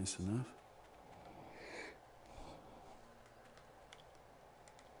 Looks nice enough.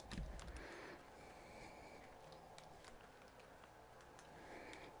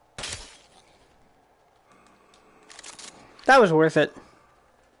 That was worth it.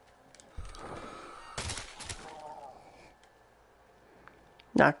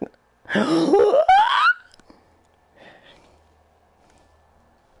 Knock.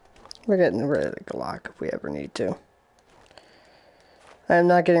 We're getting rid of the Glock if we ever need to. I am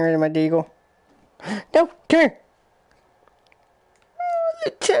not getting rid of my deagle. No, turn! Oh,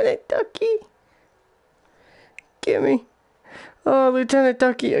 Lieutenant Ducky. Gimme. Oh, Lieutenant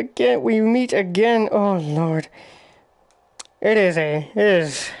Ducky, again. We meet again. Oh, Lord. It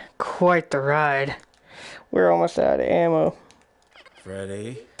is quite the ride. We're almost out of ammo.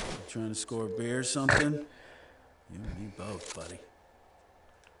 Freddy, you trying to score a beer or something? You and me both, buddy.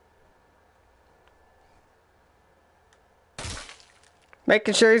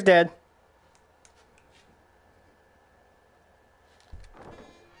 Making sure he's dead.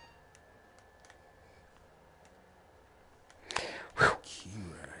 Key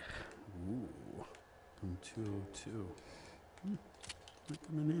rack. Ooh. From 202. Might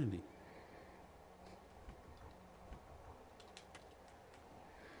come in handy.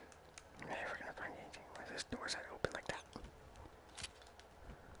 I'm never gonna find anything where this door's that open like that.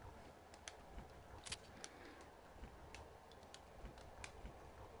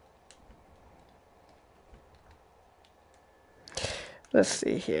 Let's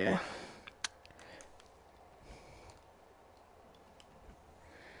see here.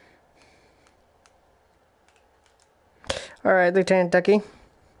 All right, Lieutenant Ducky.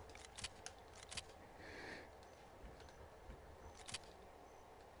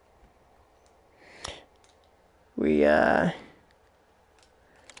 We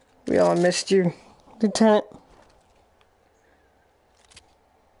all missed you, Lieutenant.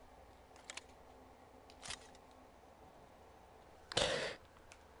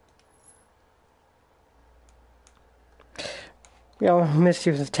 We all missed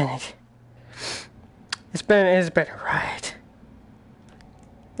you, Lieutenant. It's been a ride.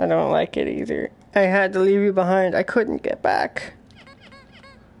 I don't like it either. I had to leave you behind. I couldn't get back.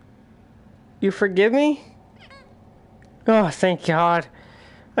 You forgive me? Oh, thank God.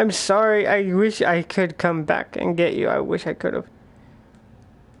 I'm sorry. I wish I could come back and get you. I wish I could have.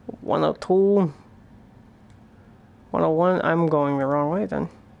 102. 101. I'm going the wrong way then.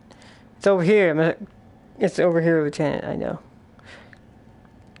 It's over here. It's over here, Lieutenant. I know.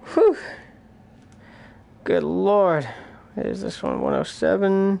 Whew. Good Lord. What is this one?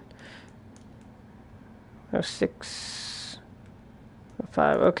 107. 106.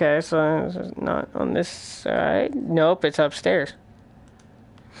 5. Okay, so it's not on this side. Nope, it's upstairs.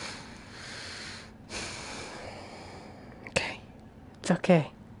 It's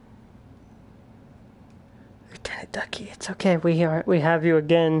okay. Lieutenant Ducky, it's okay. We have you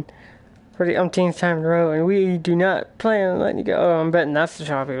again for the umpteenth time in a row, and we do not plan on letting you go. Oh, I'm betting that's the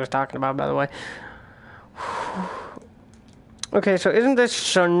shop he was talking about, by the way. Okay, so isn't this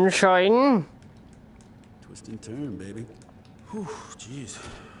sunshine? Twist and turn, baby. Whew, jeez.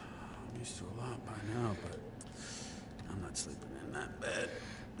 I'm used to a lot by now, but I'm not sleeping in that bed.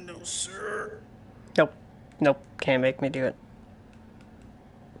 No, sir. Nope. Nope. Can't make me do it.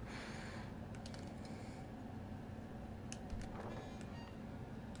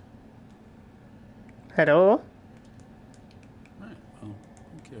 Hello? Right, well,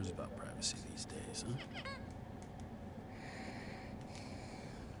 who cares about privacy these days, huh?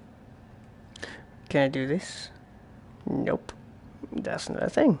 Can I do this? Nope. That's not a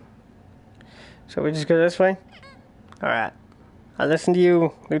thing. So we just go this way? Alright. I'll listen to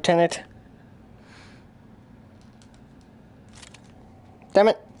you, Lieutenant. Damn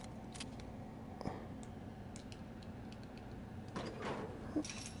it.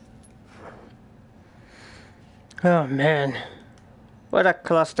 Oh man. What a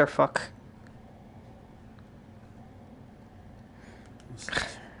clusterfuck. What's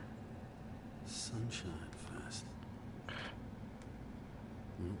this? Sunshine Fest.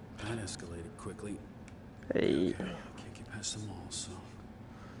 Well, that escalated quickly. Hey. Okay, can't get past the mall, so...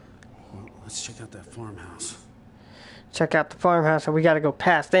 Well, let's check out that farmhouse. Check out the farmhouse, and we gotta go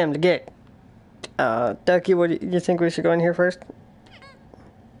past them to get. Ducky, what do you think we should go in here first?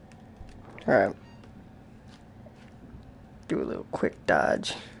 Alright. Do a little quick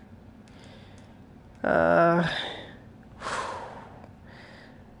dodge. Ducky.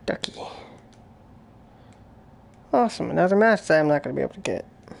 Awesome, another mask that I'm not gonna be able to get.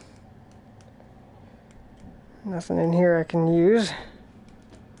 Nothing in here I can use.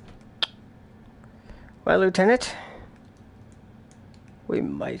 Well, Lieutenant, we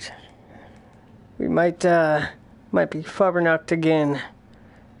might be fubbernucked again.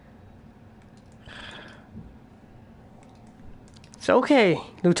 It's okay,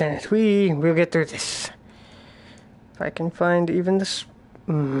 Lieutenant. We'll get through this. If I can find even this.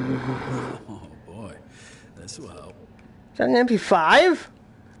 Oh boy, this will help. Is that an MP5?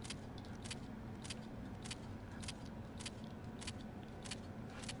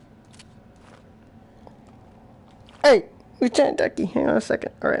 Hey, Lieutenant Ducky, hang on a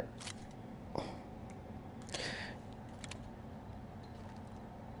second. All right.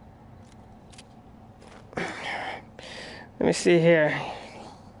 Let me see here.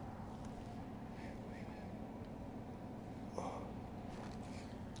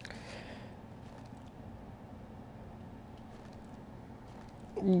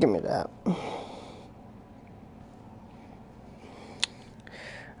 Give me that.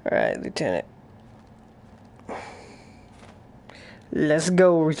 Alright, Lieutenant. Let's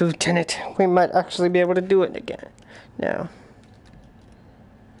go, Lieutenant. We might actually be able to do it again. Now.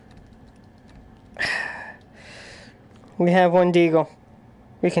 We have one deagle.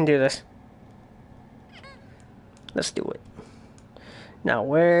 We can do this. Let's do it. Now,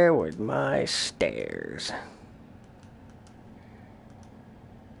 where were my stairs?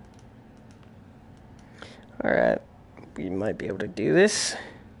 Alright. We might be able to do this.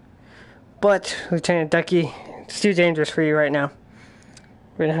 But, Lieutenant Ducky, it's too dangerous for you right now.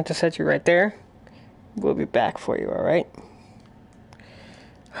 We're gonna have to set you right there. We'll be back for you, alright?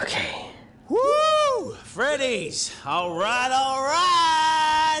 Okay. Woo! Freddy's! All right, all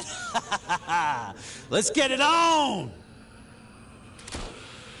right! Let's get it on!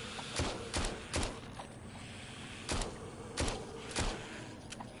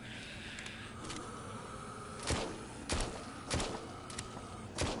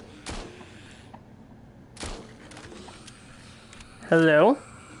 Hello?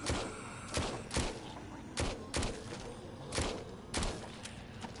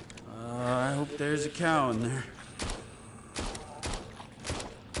 I hope there's a cow in there.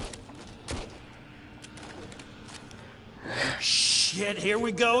 Shit, here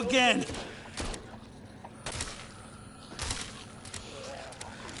we go again.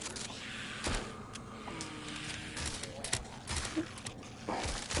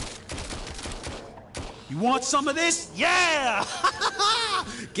 You want some of this? Yeah!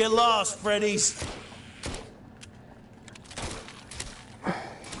 Get lost, Freddy's.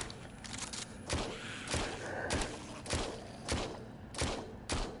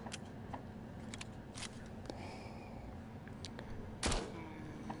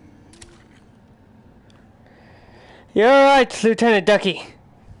 You're alright, Lieutenant Ducky.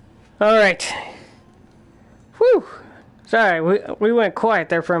 Alright. Whew. Sorry, we went quiet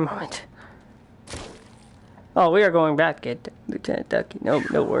there for a moment. Oh, we are going back, Lieutenant Ducky. No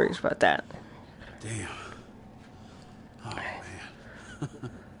worries about that. Damn. Oh,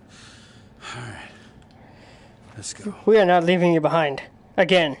 man. Alright. Let's go. We are not leaving you behind.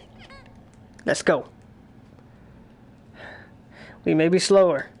 Again. Let's go. We may be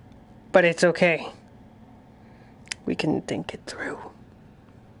slower, but it's okay. We can think it through.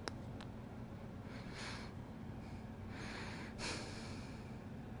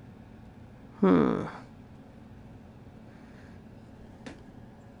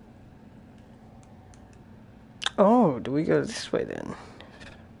 Oh, do we go this way then?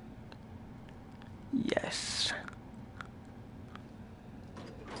 Yes.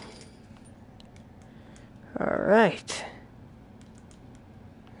 Alright.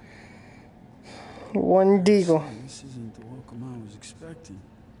 One deagle. This isn't the welcome I was expecting.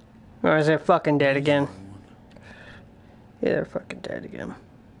 Or is it fucking dead again? Yeah, they're fucking dead again.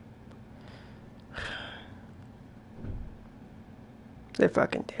 They're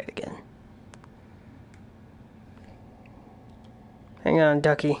fucking dead again. Hang on,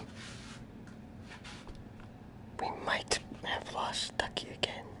 Ducky. We might have lost Ducky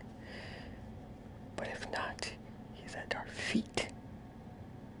again. But if not, he's at our feet.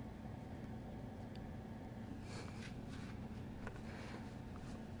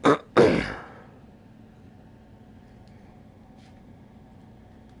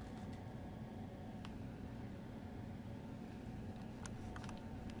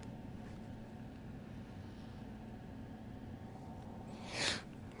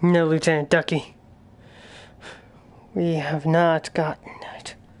 No, Lieutenant Ducky. We have not gotten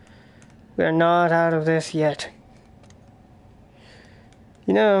it. We are not out of this yet.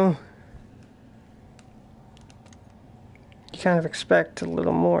 You know, you kind of expect a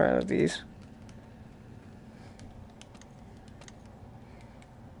little more out of these.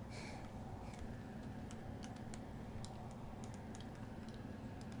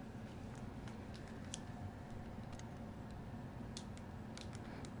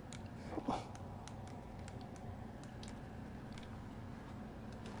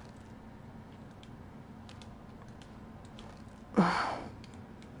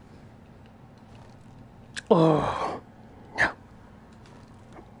 Oh, no.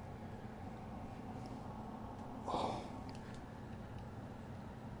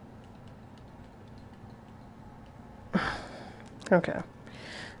 Okay.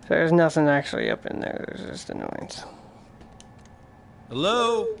 So there's nothing actually up in there. There's just a noise.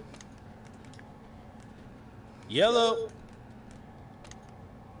 Hello? Yellow?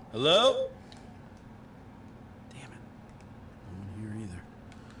 Hello? Damn it. No one here either.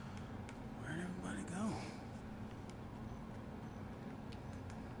 Where'd everybody go?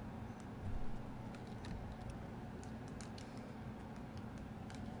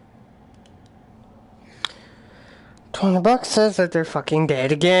 $20 says that they're fucking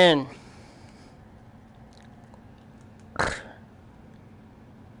dead again.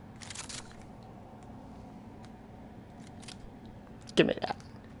 Give me that.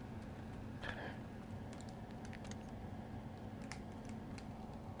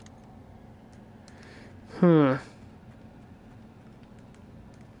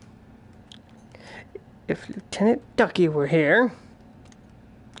 If Lieutenant Ducky were here,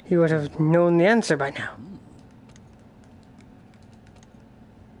 he would have known the answer by now.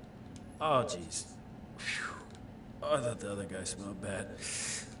 Oh, jeez. Phew. Oh, I thought the other guy smelled bad.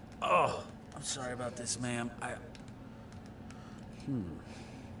 Oh, I'm sorry about this, ma'am. Okay.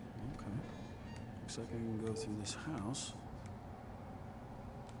 Looks like I can go through this house.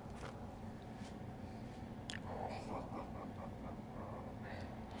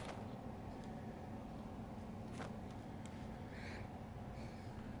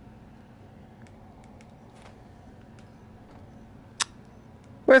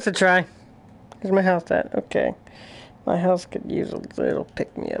 Worth a try. Where's my health at? Okay. My health could use a little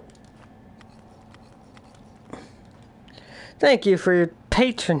pick-me-up. Thank you for your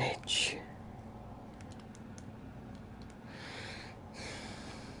patronage.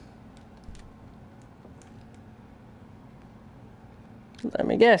 Let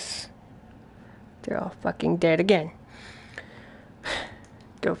me guess. They're all fucking dead again.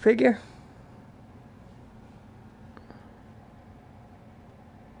 Go figure.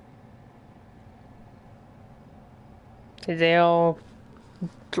 Did they all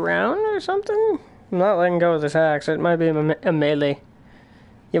drown or something? I'm not letting go of this axe. It might be a melee.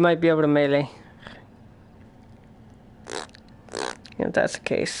 You might be able to melee. If that's the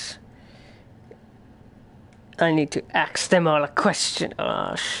case, I need to ask them all a question.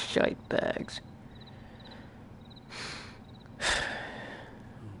 Oh, shite bags.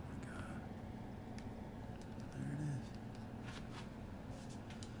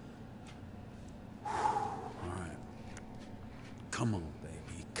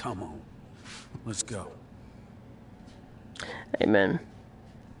 Come on. Let's go. Amen.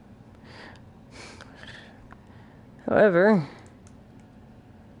 However...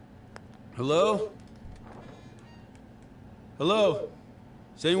 Hello? Hello?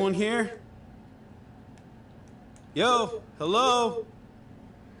 Is anyone here? Yo, hello?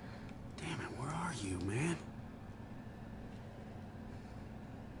 Damn it, where are you, man?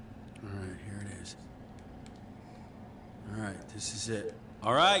 Alright, here it is. Alright, this is it.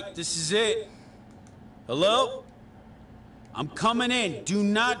 Alright, this is it. Hello? I'm coming in. Do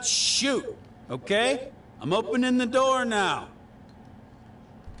not shoot, okay? I'm opening the door now.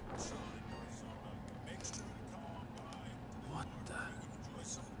 What the?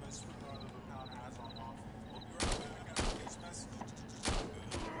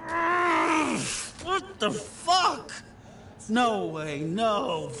 What the fuck? No way,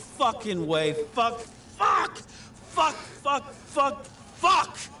 no fucking way. Fuck.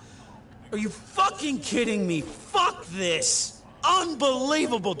 Are you fucking kidding me? Fuck this.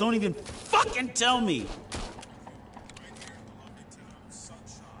 Unbelievable. Don't even fucking tell me.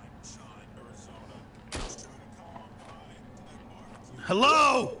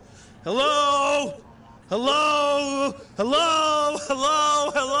 Hello? Hello? Hello? Hello?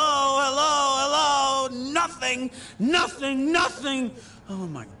 Hello? Hello? Nothing. Oh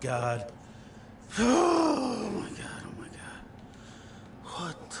my God. Oh my God.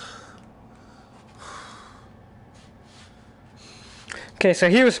 What? Okay, so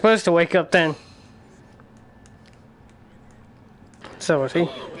he was supposed to wake up then. So was he.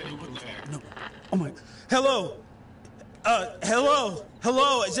 No. Oh my. Hello?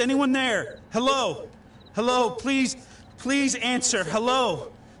 Hello? Is anyone there? Hello? Please answer.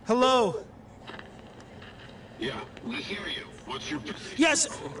 Hello? Yeah, we hear you. What's your position? Yes,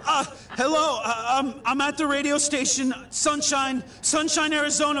 hello, I'm at the radio station, Sunshine,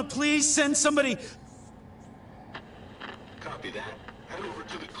 Arizona. Please send somebody. Copy that. Head over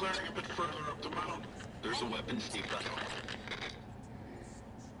to the clearing a bit further up the mountain. There's a weapons depot.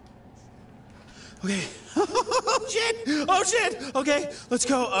 Okay. Oh shit! Okay, let's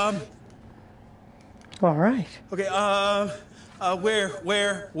go, All right. Okay,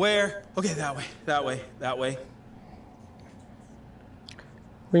 where? Okay, that way.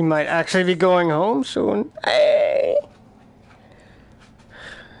 We might actually be going home soon. Hey!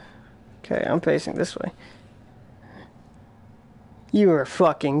 Okay, I'm facing this way. You are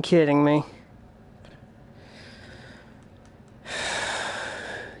fucking kidding me.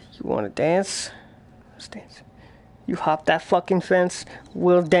 You wanna dance? Let's dance. You hop that fucking fence,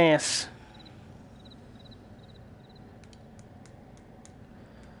 we'll dance.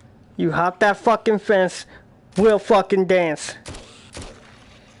 You hop that fucking fence, we'll fucking dance.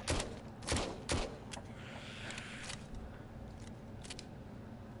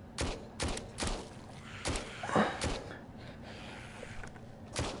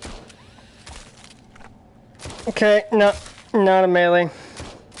 Okay, no, not a melee.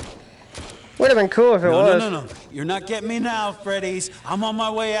 Would have been cool if it was. No. You're not getting me now, Freddy's. I'm on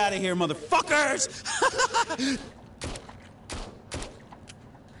my way out of here, motherfuckers!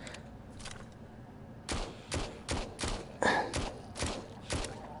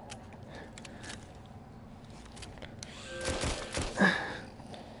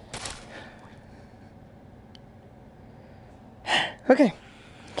 Okay.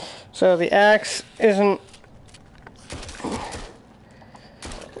 So the axe isn't...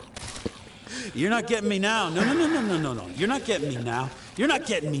 You're not getting me now. No. You're not getting me now. You're not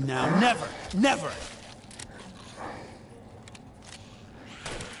getting me now. Never.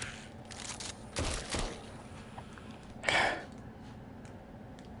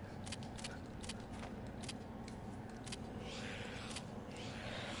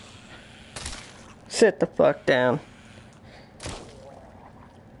 Sit the fuck down.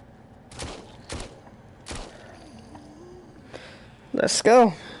 Let's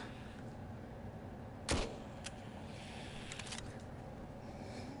go.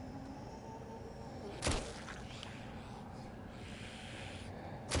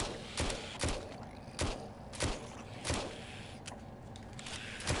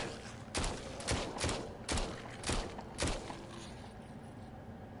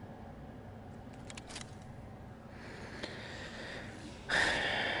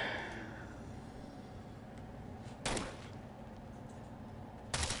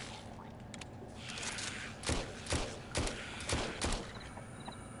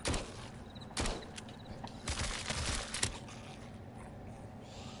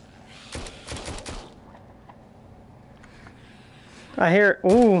 I hear,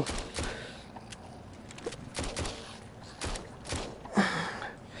 ooh.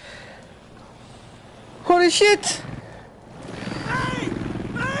 Holy shit! Hey!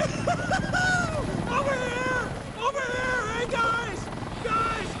 Hey! Over here! Over here! Hey, guys!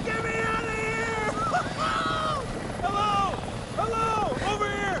 Guys, get me out of here! Hello! Hello! Over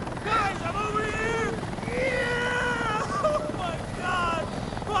here! Guys, I'm over here! Yeah! Oh, my God!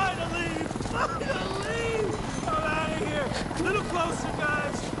 Finally! Finally! I'm out of here! Little closer,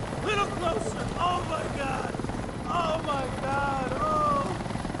 guys! Little closer! Oh, my God! Oh, my God! Oh!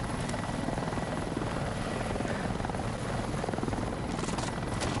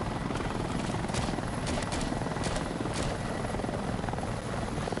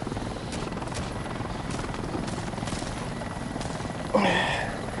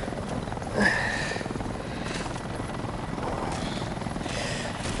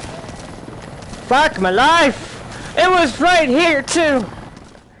 Fuck my life! It was right here too!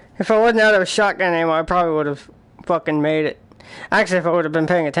 If I wasn't out of a shotgun ammo, I probably would have fucking made it. Actually, if I would have been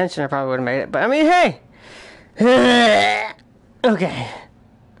paying attention, I probably would have made it. But I mean, hey! Okay.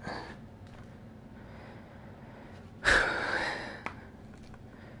 I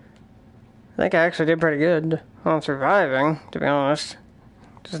think I actually did pretty good on surviving, to be honest.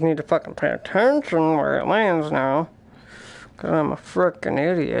 Just need to fucking pay attention where it lands now. Because I'm a frickin'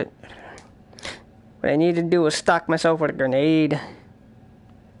 idiot. What I need to do is stock myself with a grenade.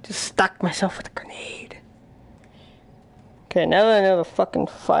 Just stock myself with a grenade. Okay, now that I know the fucking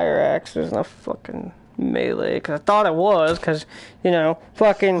fire axe is no fucking melee. Because I thought it was, because, you know,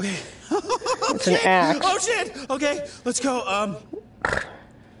 fucking... It's an axe. Oh, shit! Okay, let's go,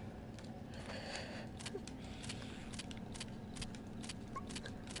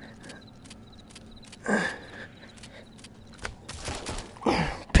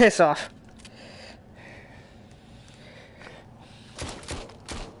 Piss off.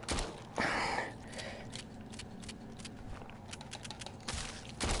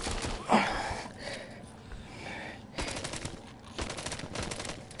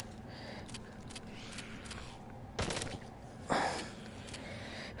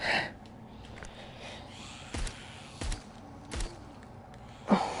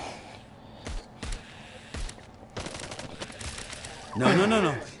 No, no, no,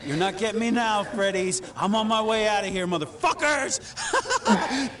 no. You're not getting me now, Freddy's. I'm on my way out of here, motherfuckers!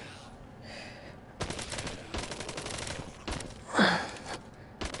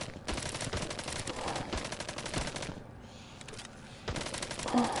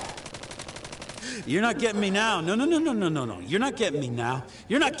 You're not getting me now. No, no, no, no, no, no, no. You're not getting me now.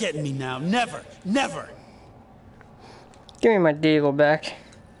 You're not getting me now. Never. Never. Give me my deagle back.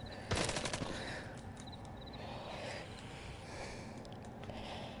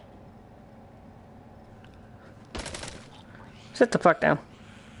 Sit the fuck down.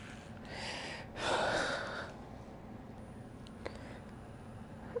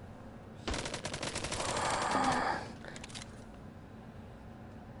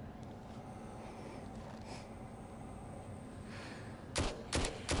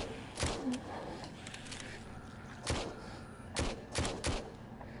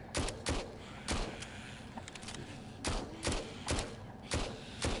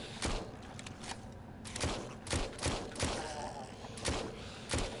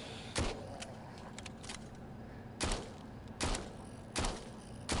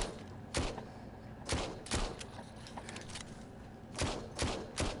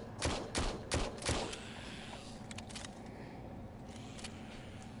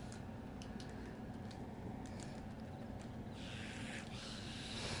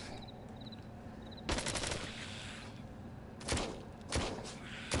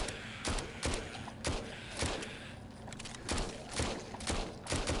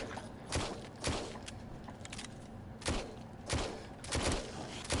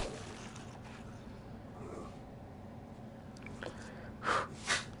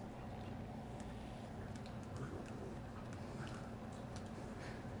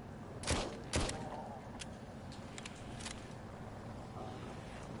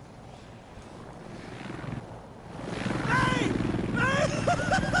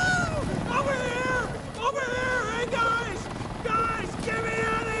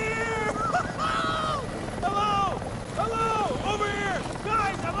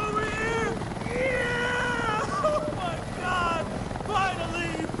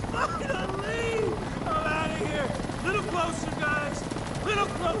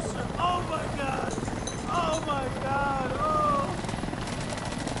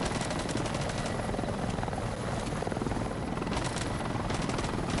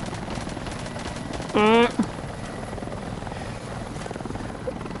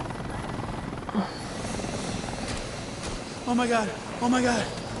 Oh my god. Oh my god.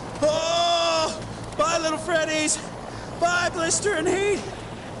 Oh! Bye, little Freddies. Bye, blister and heat.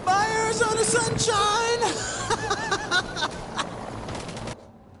 Bye, Arizona sunshine.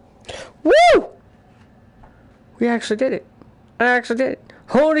 Woo! We actually did it. I actually did it.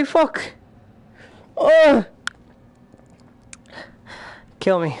 Holy fuck! Oh!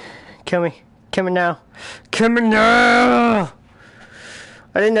 Kill me. Kill me. Kill me now. Kill me now!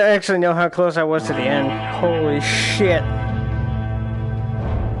 I didn't actually know how close I was to the end. Holy shit.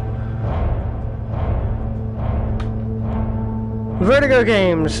 Vertigo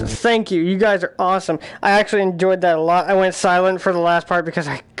Games, thank you. You guys are awesome. I actually enjoyed that a lot. I went silent for the last part because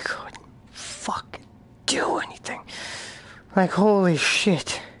I couldn't fucking do anything. Like, holy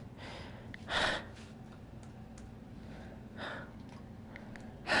shit.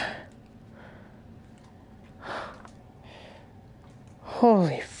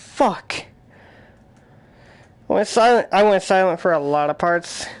 Holy fuck. I went silent for a lot of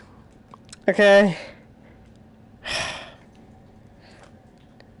parts. Okay.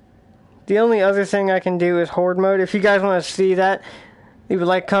 The only other thing I can do is horde mode. If you guys want to see that, leave a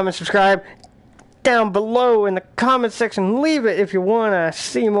like, comment, subscribe down below in the comment section. Leave it if you want to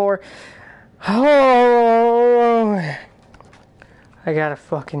see more. Oh, I gotta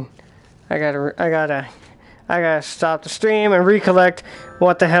stop the stream and recollect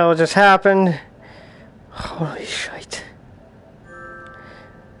what the hell just happened. Holy shit.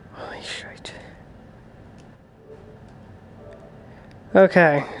 Holy shit.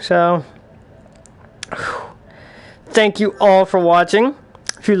 Okay, so thank you all for watching.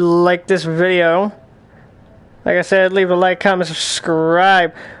 If you like this video, like I said, leave a like, comment,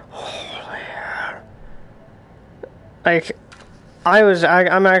 subscribe. Like,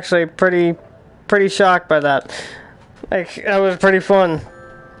 I'm actually pretty shocked by that. Like, that was pretty fun.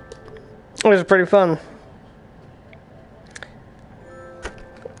 It was pretty fun.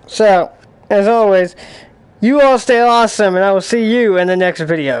 So, as always, you all stay awesome, and I will see you in the next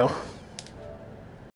video.